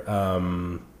similar.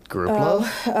 Group Love?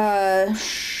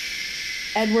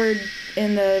 Edward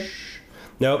in the...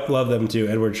 Nope, love them too.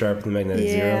 Edward Sharp and the Magnetic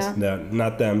Zeros. No,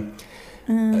 not them.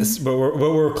 But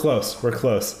we're close. We're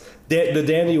close. The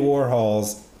Dandy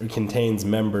Warhols contains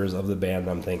members of the band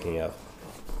I'm thinking of.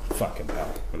 Fucking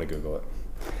hell. I'm going to Google it.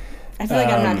 I feel like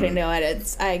I'm not going to know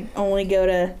it. I only go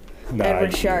to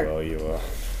Edward Sharp. You will.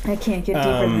 I can't get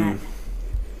deeper than that.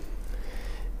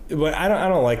 But I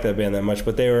don't like that band that much,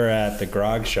 but they were at the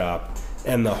Grog Shop,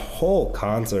 and the whole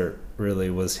concert really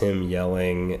was him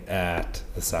yelling at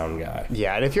the sound guy.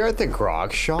 Yeah, and if you're at the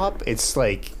Grog Shop, it's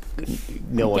like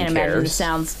no one cares. Can't imagine it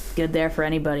sounds good there for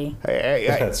anybody.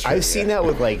 I've seen that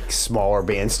with like smaller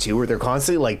bands too, where they're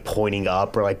constantly like pointing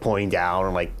up or like pointing down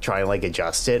and like trying to like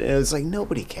adjust it, and it's like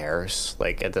nobody cares.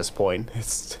 Like at this point,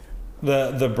 it's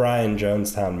the Brian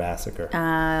Jonestown Massacre.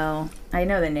 Oh, I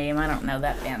know the name. I don't know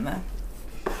that band though.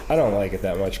 I don't like it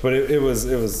that much, but it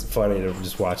was funny to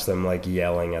just watch them like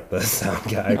yelling at the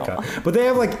sound guy. No. But they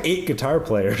have like 8 guitar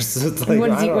players, so it's like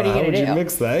what are you gonna do? You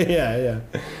mix that? Yeah.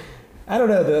 I don't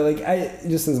know though. Like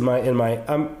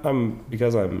I'm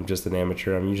because I'm just an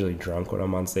amateur. I'm usually drunk when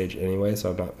I'm on stage anyway,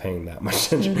 so I'm not paying that much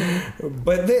attention. Mm-hmm.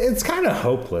 But it's kind of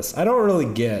hopeless. I don't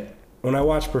really get when I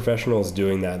watch professionals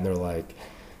doing that, and they're like,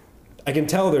 I can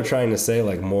tell they're trying to say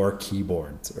like more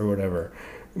keyboards or whatever,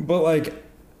 but like.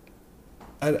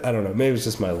 I don't know. Maybe it's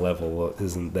just my level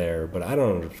isn't there, but I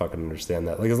don't fucking understand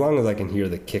that. Like, as long as I can hear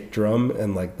the kick drum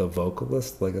and, like, the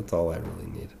vocalist, like, that's all I really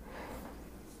need.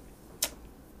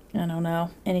 I don't know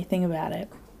anything about it.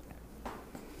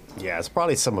 Yeah, it's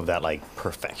probably some of that, like,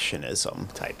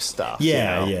 perfectionism type stuff.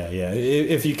 Yeah.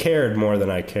 If you cared more than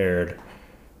I cared,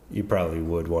 you probably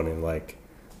would want to, like,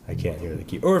 I can't hear the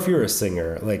key. Or if you're a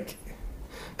singer, like,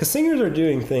 because singers are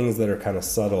doing things that are kind of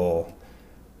subtle.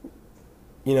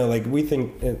 You know, like we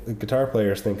think, guitar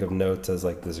players think of notes as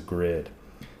like this grid,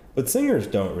 but singers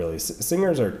don't really.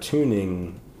 Singers are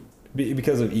tuning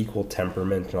because of equal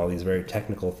temperament and all these very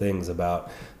technical things about,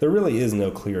 there really is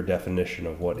no clear definition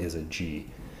of what is a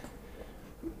G.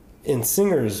 And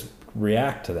singers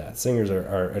react to that. Singers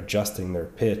are adjusting their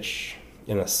pitch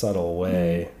in a subtle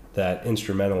way that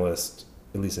instrumentalists,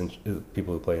 at least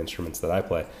people who play instruments that I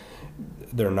play,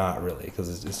 they're not really,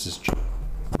 because it's just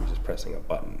pressing a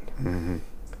button. Mm-hmm.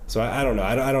 So I don't know.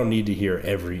 I don't need to hear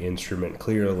every instrument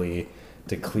clearly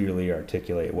to clearly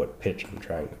articulate what pitch I'm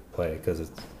trying to play, because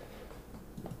it's,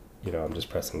 you know, I'm just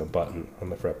pressing a button on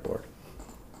the fretboard.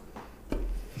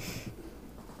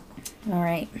 All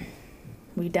right.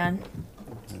 We done?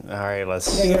 All right,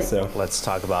 let's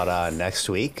talk about next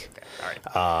week.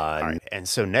 All right. And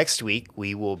so next week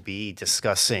we will be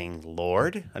discussing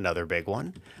Lord, another big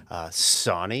one,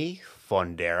 Sonny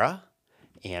Fondera,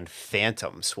 and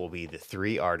Phantoms will be the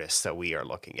 3 artists that we are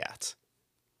looking at.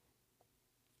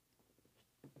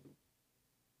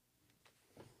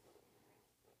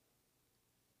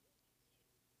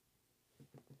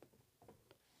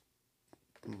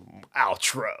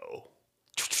 Outro.